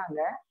இன்ட்ரடியூஸே பண்ணாங்க.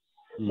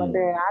 பட்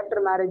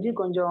ஆஃப்டர் மேரேஜ்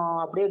கொஞ்சம்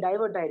அப்படியே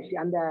டைவர்ட் ஆயிடுச்சு.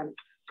 அந்த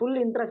ஃபுல்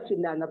இன்ட்ரெஸ்ட்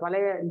இல்லை. அந்த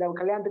பழைய இந்த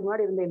கல்யாணத்துக்கு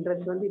முன்னாடி இருந்த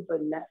இன்ட்ரெஸ்ட் இப்ப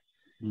இல்லை.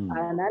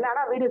 அதனால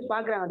ஆனா வீடியோஸ்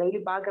பாக்குறாங்க,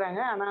 டெய்லி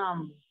பாக்குறாங்க. ஆனா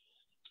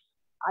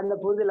அந்த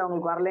புரிதல்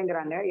அவங்களுக்கு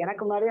வரலைங்கிறாங்க.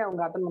 எனக்கு முன்னாடியே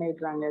அவங்க அட்டன் பண்ணி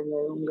வைக்கிறாங்க.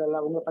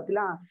 உங்களை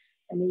பத்திலாம்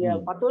நீங்க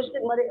 10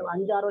 வருஷத்துக்கு முன்னாடி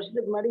 5-6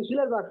 வருஷத்துக்கு முன்னாடி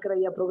ஹீலர் பாஸ்கர்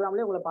ஐயா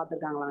ப்ரோக்ராம்லயே உங்களை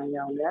பாத்துருக்காங்களாம்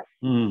ஐயா. அவங்க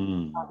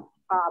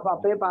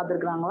அப்பயே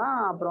பாத்துருக்காங்களாம்.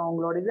 அப்புறம்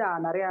உங்களோட இது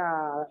நிறைய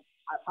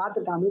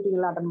பாத்துருக்காங்க, மீட்டிங்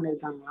எல்லாம் அட்டன்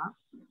பண்ணிருக்காங்களாம்.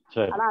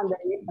 ஆனா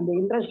அந்த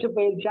இன்ட்ரெஸ்ட்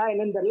போயிடுச்சா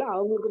என்னன்னு தெரியல.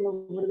 அவங்களுக்கு இந்த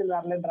புரிதல்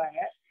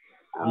வரலன்றாங்க.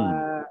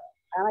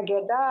 ஆனா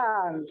கேட்டா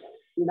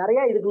நிறைய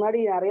இதுக்கு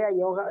முன்னாடி நிறைய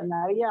யோகா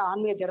நிறைய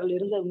ஆன்மீக தேடல்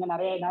இருந்தவங்க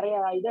நிறைய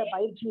இதை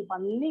பயிற்சி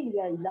பண்ணி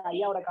இந்த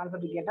ஐயாவோட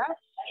கான்செப்ட் கேட்டா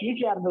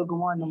ஈஸியா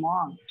இருந்திருக்குமோ என்னமோ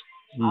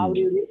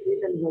அப்படி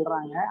ரீசன்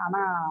சொல்றாங்க. ஆனா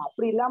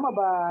அப்படி இல்லாம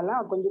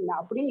எல்லாம் கொஞ்சம்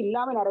அப்படியும்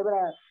இல்லாம நிறைய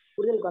பேர்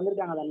புரிதலுக்கு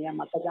வந்திருக்காங்க தானே.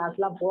 மற்ற கிளாஸ்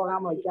எல்லாம்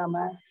போகாம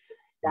வைக்காம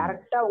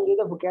டைரக்டா உங்க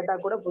இதை கேட்டா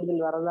கூட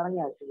புரிதல்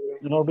வரதானங்க.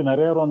 அப்படி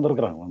நிறைய பேர்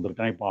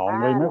வந்திருக்காங்க. இப்ப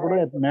அவங்களையுமே கூட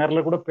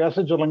நேரில் கூட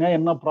பேச சொல்லுங்க,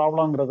 என்ன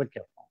ப்ராப்ளம்ங்கிறத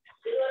கேட்போம்.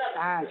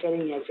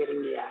 சரிங்கய்யா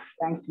சரிங்கய்யா,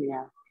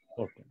 தேங்க்ஸ்ங்கய்யா.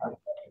 ஓகே.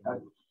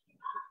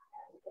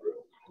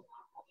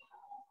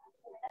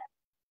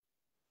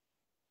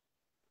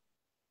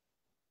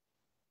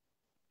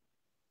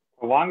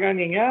 வாங்க,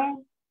 நீங்க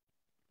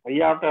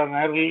ஐயாட்ட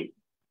நேரில்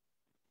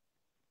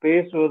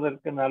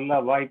பேசுவதற்கு நல்ல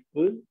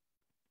வாய்ப்பு.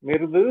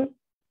 மிருது.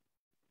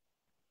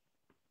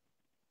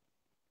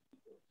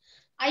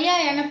 ஐயா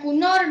எனக்கு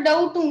இன்னொரு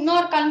டவுட்,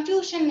 இன்னொரு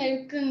கன்ஃபியூஷன்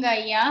இருக்குங்க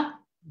ஐயா.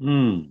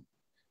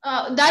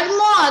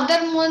 தர்மம்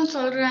அதர்மம்னு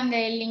சொல்றாங்க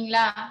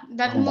இல்லைங்களா?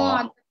 தர்மம்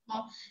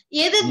அதர்மம்,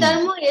 எது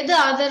தர்மம் எது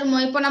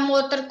அதர்மம்? இப்ப நம்ம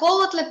ஒருத்தர்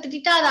கோவத்துல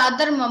திட்டா அது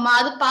அதர்மமா?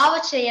 அது பாவ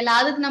செயலா?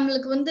 அதுக்கு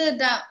நம்மளுக்கு வந்து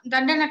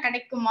தண்டனை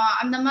கிடைக்குமா?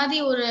 அந்த மாதிரி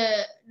ஒரு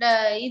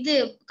இது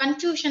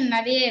கன்ஃபியூஷன்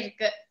நிறைய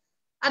இருக்கு.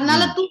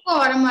 அதனால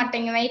தூக்கம் வர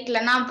மாட்டேங்க நைட்ல.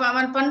 நான்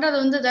அவன் பண்றது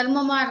வந்து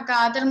தர்மமா இருக்கா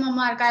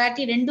அதர்மமா இருக்கா,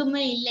 இல்லாட்டி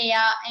ரெண்டுமே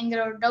இல்லையா என்கிற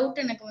ஒரு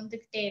டவுட் எனக்கு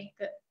வந்துகிட்டே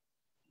இருக்கு.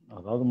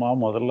 அதாவதுமா,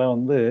 முதல்ல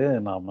வந்து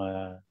நாம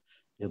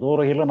ஏதோ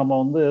ஒரு வகையில நம்ம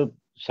வந்து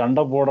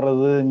சண்டை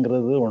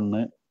போடுறதுங்கிறது ஒண்ணு,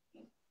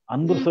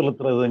 அன்பு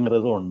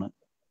செலுத்துறதுங்கிறது ஒண்ணு.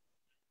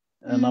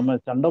 நம்ம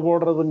சண்டை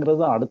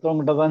போடுறதுங்கிறது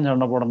அடுத்தவங்ககிட்ட தான்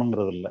சண்டை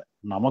போடணுங்கிறது இல்லை,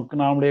 நமக்கு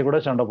நாமளே கூட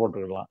சண்டை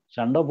போட்டுக்கலாம்.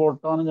 சண்டை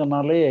போட்டோம்னு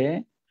சொன்னாலே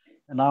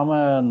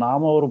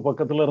நாம ஒரு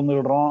பக்கத்துல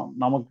இருந்துக்கிடுறோம்,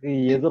 நமக்கு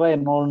எதிராக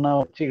இன்னொன்னு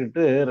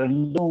வச்சுக்கிட்டு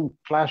ரெண்டும்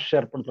கிளாஷ்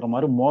ஏற்படுத்துற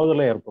மாதிரி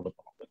மோதலை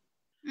ஏற்படுத்துறோம்.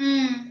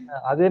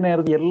 அதே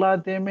நேரத்தில்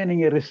எல்லாத்தையுமே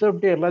நீங்க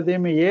ரிசப்ட்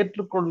எல்லாத்தையுமே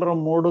ஏற்றுக்கொள்ற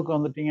மோடுக்கு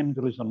வந்துட்டீங்கன்னு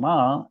சொல்லி சொன்னா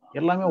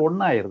எல்லாமே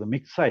ஒன்னாயிருது,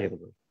 மிக்ஸ்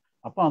ஆயிருது.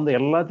 அப்ப அந்த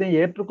எல்லாத்தையும்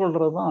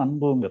ஏற்றுக்கொள்றது தான்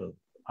அன்புங்கிறது.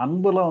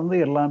 அன்புல வந்து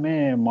எல்லாமே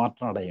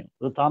மாற்றம் அடையும்,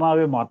 இது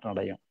தானாவே மாற்றம்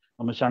அடையும்.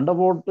 நம்ம சண்டை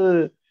போட்டு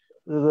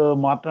இது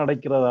மாற்றம்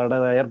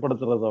அடைக்கிறத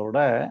ஏற்படுத்துறத விட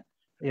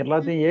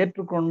எல்லாத்தையும்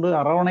ஏற்றுக்கொண்டு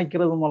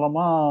அரவணைக்கிறது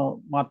மூலமா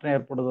மாற்றம்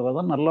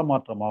ஏற்படுத்துறது நல்ல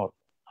மாற்றமா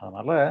இருக்கும்.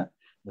 அதனால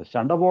இந்த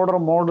சண்டை போடுற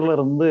மோடுல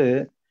இருந்து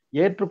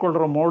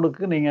ஏற்றுக்கொள்ற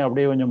மோடுக்கு நீங்க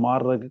அப்படியே கொஞ்சம்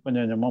மாறுறதுக்கு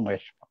கொஞ்சம் கொஞ்சமா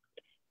முயற்சி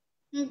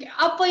பண்ணுங்க.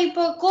 அப்போ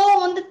இப்போ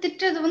கோவம் வந்து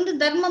திட்டுறது வந்து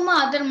தர்மமா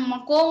அதர்மமா?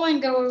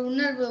 கோவம்ங்கிற ஒரு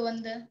உணர்வு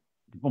வந்து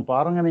இப்போ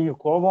பாருங்க, நீங்க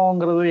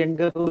கோபம்ங்கிறது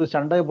எங்க இருந்து?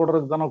 சண்டை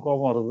போடுறதுக்கு தானே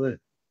கோபம் வருது.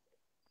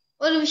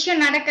 ஒரு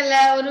விஷயம் நடக்கல,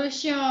 ஒரு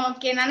விஷயம்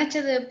ஓகே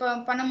நினைச்சது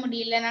பண்ண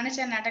முடியல,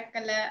 நினைச்சா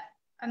நடக்கல,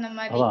 அந்த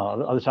மாதிரி.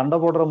 அதான் அது சண்டை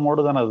போடுற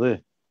மோடு தானே அது.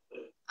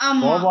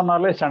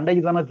 கோபம்னாலே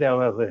சண்டைக்கு தானே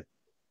தேவை அது.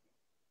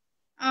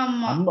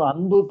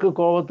 அன்புக்கு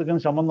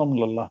கோபத்துக்குன்னு சம்பந்தம்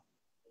இல்லைல்ல.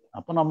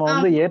 அப்ப நம்ம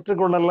வந்து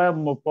ஏற்றுக்கொள்ளல,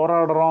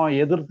 போராடுறோம்,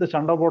 எதிர்த்து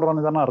சண்டை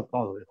போடுறோம்னு தானே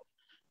அர்த்தம் அது.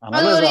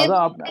 அதனால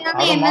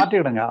அதை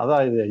மாற்றிடுங்க.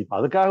 அதான் இது. இப்ப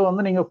அதுக்காக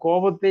வந்து நீங்க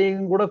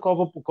கோபத்தையும் கூட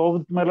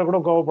கோபத்து மேல கூட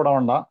கோபப்பட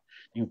வேண்டாம்.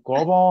 நீங்க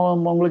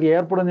கோபம் உங்களுக்கு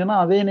ஏற்படுச்சுன்னா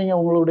அதையும் நீங்க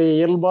உங்களுடைய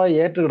இயல்பா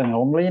ஏற்றுக்கிடுங்க.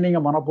 உங்களையும்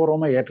நீங்க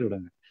மனப்பூர்வமா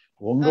ஏற்றுக்கிடுங்க.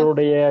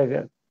 உங்களுடைய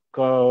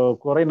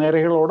குறை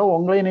நிறைகளோட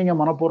உங்களையும் நீங்க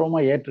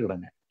மனப்பூர்வமா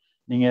ஏற்றுக்கிடுங்க.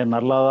 நீங்க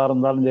நல்லதா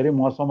இருந்தாலும் சரி,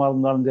 மோசமா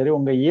இருந்தாலும் சரி,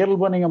 உங்க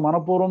இயல்பை நீங்க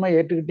மனப்பூர்வமா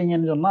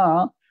ஏற்றுக்கிட்டீங்கன்னு சொன்னா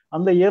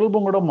அந்த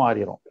இயல்பும் கூட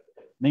மாறிடும்.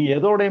 நீங்க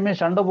எதோடையுமே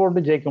சண்டை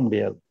போட்டு ஜெயிக்க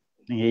முடியாது.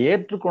 நீங்க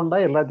ஏற்றுக்கொண்டா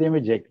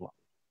எல்லாத்தையுமே ஜெயிக்கலாம்.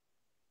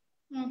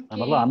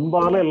 அதனால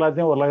அன்பால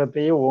எல்லாத்தையும்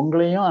உலகத்தையும்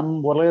உங்களையும்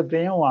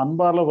உலகத்தையும்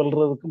அன்பால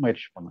வெல்றதுக்கு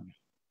முயற்சி பண்ணுங்க.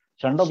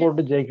 சண்டை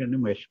போட்டு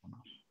ஜெயிக்கணும்னு முயற்சி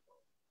பண்ணுங்க.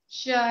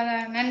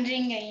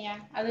 நன்றிங்க ஐயா.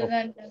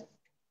 அதுதான்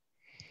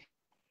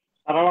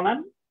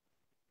சரவணன்,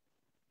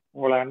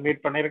 உங்களை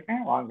அன்மீட்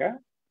பண்ணிருக்கேன், வாங்க.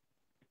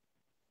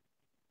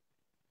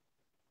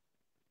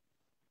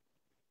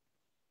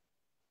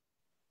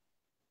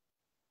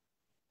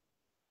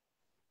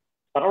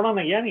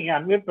 சரவணன் ஐயா, நீங்க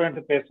அன்மியூட்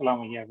பண்ணிட்டு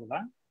பேசலாம் ஐயா.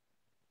 அதுதான்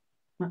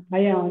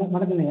ஐயா.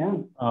 வணக்கம் ஐயா.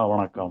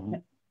 வணக்கம்.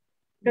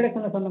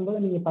 இன்ட்ரடக்ஷன்ல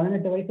சொல்லும்போது நீங்க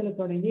 18 வயசுல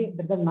தொடங்கி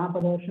கிட்டத்தட்ட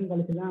 40 வருஷம்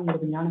கழிச்சு தான்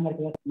உங்களுக்கு ஞானம்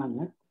கிடைச்சதா சொன்னாங்க.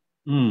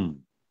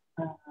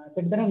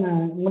 கிட்டத்தட்ட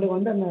உங்களுக்கு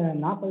வந்து அந்த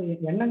 40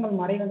 எண்ணங்கள்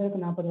மறைவதற்கு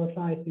 40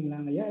 வருஷம்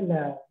ஆயிடுச்சுங்களாங்க ஐயா? இல்ல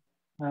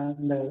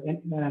இந்த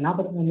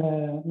 40 இந்த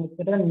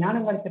கிட்டத்தட்ட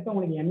ஞானம் கிடைச்சப்ப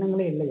உங்களுக்கு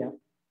எண்ணங்களே இல்லையா?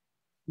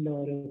 இந்த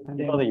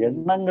ஒரு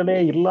எண்ணங்களே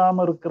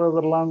இல்லாம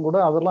இருக்கிறதெல்லாம் கூட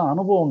அதெல்லாம்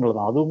அனுபவங்கள்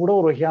தான். அது கூட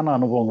ஒரு வகையான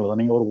அனுபவங்கள்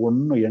தான். நீங்க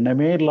ஒரு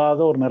எண்ணமே இல்லாத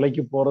ஒரு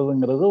நிலைக்கு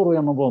போறதுங்கிறது ஒரு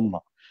அனுபவம்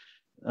தான்.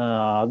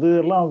 அது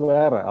எல்லாம்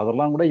வேற,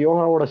 அதெல்லாம் கூட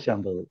யோகாவோட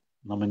சேர்ந்தது.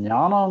 நம்ம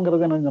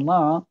ஞானம்ங்கிறது என்னன்னு சொன்னா,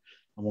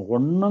 நம்ம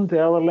ஒன்றும்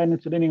தேவையில்லைன்னு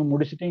சொல்லி நீங்க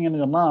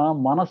முடிச்சிட்டீங்கன்னு சொன்னா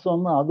மனசு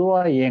வந்து அதுவா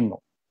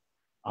இயங்கும்.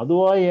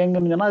 அதுவா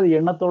இயங்குன்னு சொன்னா அது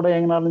எண்ணத்தோட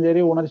இயங்கினாலும்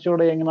சரி,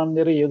 உணர்ச்சியோட இயங்கினாலும்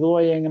சரி,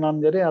 எதுவா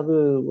இயங்கினாலும் சரி, அது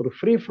ஒரு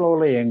ஃப்ரீ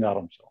ஃப்ளோவில் இயங்க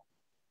ஆரம்பிச்சிடும்.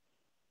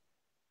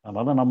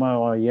 அதனால நம்ம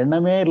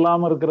எண்ணமே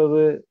இல்லாம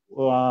இருக்கிறது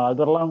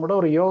அதெல்லாம் கூட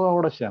ஒரு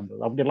யோகாவோட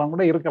சேர்ந்தது. அப்படியெல்லாம்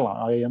கூட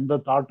இருக்கலாம். எந்த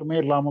தாட்டுமே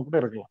இல்லாம கூட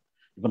இருக்கலாம்.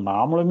 இப்ப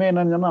நாமளுமே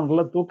என்னன்னு சொன்னா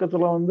நல்ல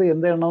தூக்கத்துல வந்து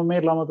எந்த எண்ணமுமே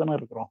இல்லாம தானே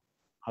இருக்கிறோம்.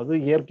 அது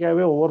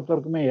இயற்கையாவே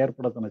ஒவ்வொருத்தருக்குமே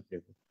ஏற்படத்தானே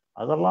செய்யுது.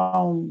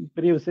 அதெல்லாம்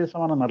பெரிய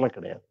விசேஷமான நல்ல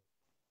கிடையாது.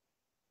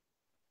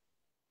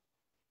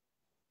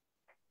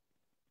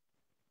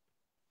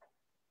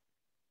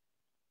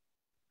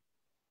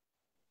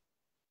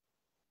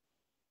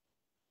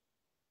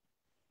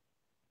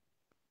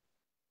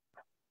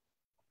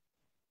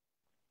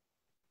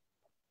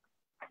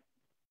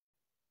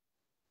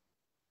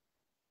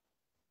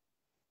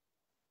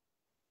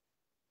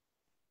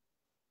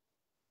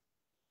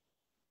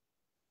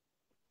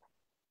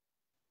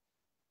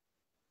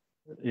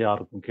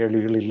 யாருக்கும்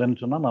கேள்விகள் இல்லைன்னு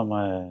சொன்னா நம்ம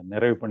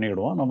நிறைவு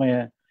பண்ணிவிடுவோம். நம்ம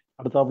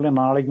அடுத்தாப்புல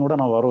நாளைக்கும் கூட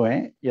நான்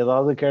வருவேன்.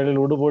 ஏதாவது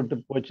கேள்விகள் விடுபட்டு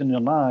போச்சுன்னு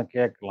சொன்னா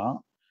கேட்கலாம்.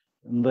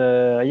 இந்த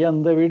ஐயா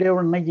இந்த வீடியோ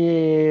இன்னைக்கு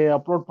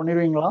அப்லோட்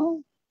பண்ணிடுவீங்களா?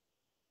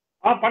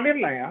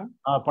 பண்ணிடலாம்யா.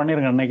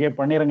 பண்ணிருங்க, இன்னைக்கே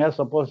பண்ணிருங்க.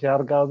 சப்போஸ்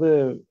யாருக்காவது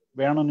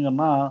வேணும்னு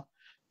சொன்னா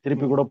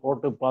திருப்பி கூட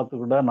போட்டு பார்த்து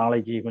கூட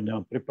நாளைக்கு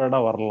கொஞ்சம் ப்ரிப்பேர்டா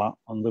வரலாம்.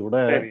 வந்து கூட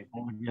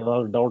உங்களுக்கு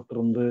ஏதாவது டவுட்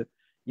இருந்து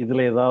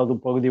இதுல ஏதாவது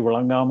பகுதி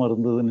விளங்காம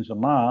இருந்ததுன்னு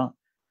சொன்னா,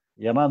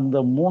 ஏன்னா இந்த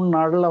 3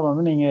 நாள்ல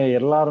வந்து நீங்க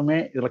எல்லாருமே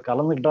இதுல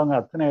கலந்துக்கிட்டவங்க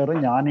அத்தனை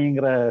பேரும்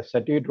ஞானிங்கிற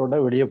சர்டிஃபிகேட்டோட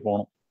வெளியே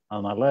போகணும்.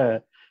 அதனால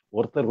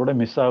ஒருத்தர் கூட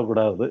மிஸ்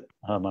ஆகக்கூடாது.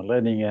 அதனால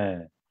நீங்க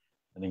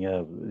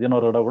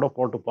இன்னொரு இடம் கூட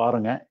போட்டு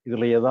பாருங்க.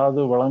 இதுல ஏதாவது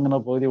விளங்கின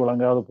பகுதி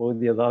விளங்காத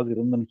பகுதி ஏதாவது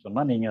இருந்துன்னு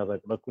சொன்னா நீங்க அதை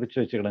கூட குறிச்சு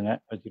வச்சுக்கிடுங்க.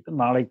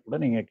 வச்சுக்கிட்டு நாளைக்கு கூட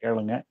நீங்க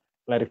கேளுங்க,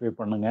 கிளாரிஃபை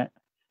பண்ணுங்க.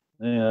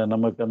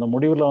 நமக்கு அந்த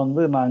முடிவில்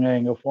வந்து நாங்கள்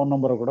எங்கள் ஃபோன்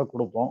நம்பரை கூட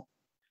கொடுப்போம்.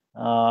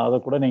 அதை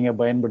கூட நீங்கள்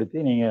பயன்படுத்தி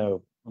நீங்கள்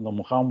அந்த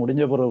முகாம்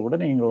முடிஞ்ச பிறகு கூட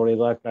நீங்களோட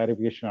ஏதாவது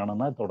கிளாரிஃபிகேஷன்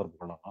வேணும்னா தொடர்பு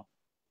கொள்ளலாம்.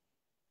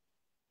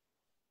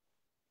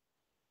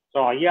 ஸோ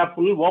ஐயா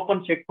ஃபுல்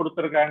ஓப்பன் செக்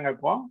கொடுத்துருக்காங்க.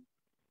 இப்போ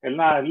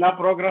எல்லா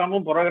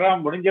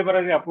ப்ரோக்ராம் முடிஞ்ச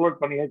பிறகு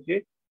அப்லோட் பண்ணியாச்சு.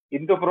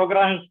 இந்த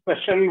ப்ரோக்ராம்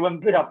ஸ்பெஷல்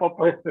வந்து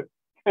அப்பப்போ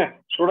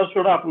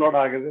சுட அப்லோட்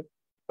ஆகுது.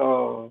 ஸோ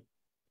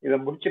இதை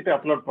முடிச்சுட்டு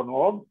அப்லோட்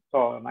பண்ணுவோம். ஸோ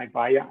நான்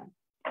இப்போ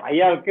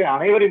ஐயாவுக்கு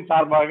அனைவரின்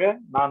சார்பாக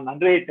நான்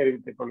நன்றியை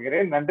தெரிவித்துக்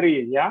கொள்கிறேன். நன்றி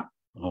ஐயா.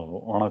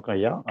 வணக்கம்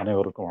ஐயா,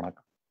 அனைவருக்கும்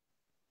வணக்கம்.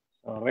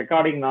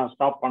 ரெக்கார்டிங் நான்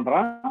ஸ்டாப்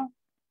பண்றேன்.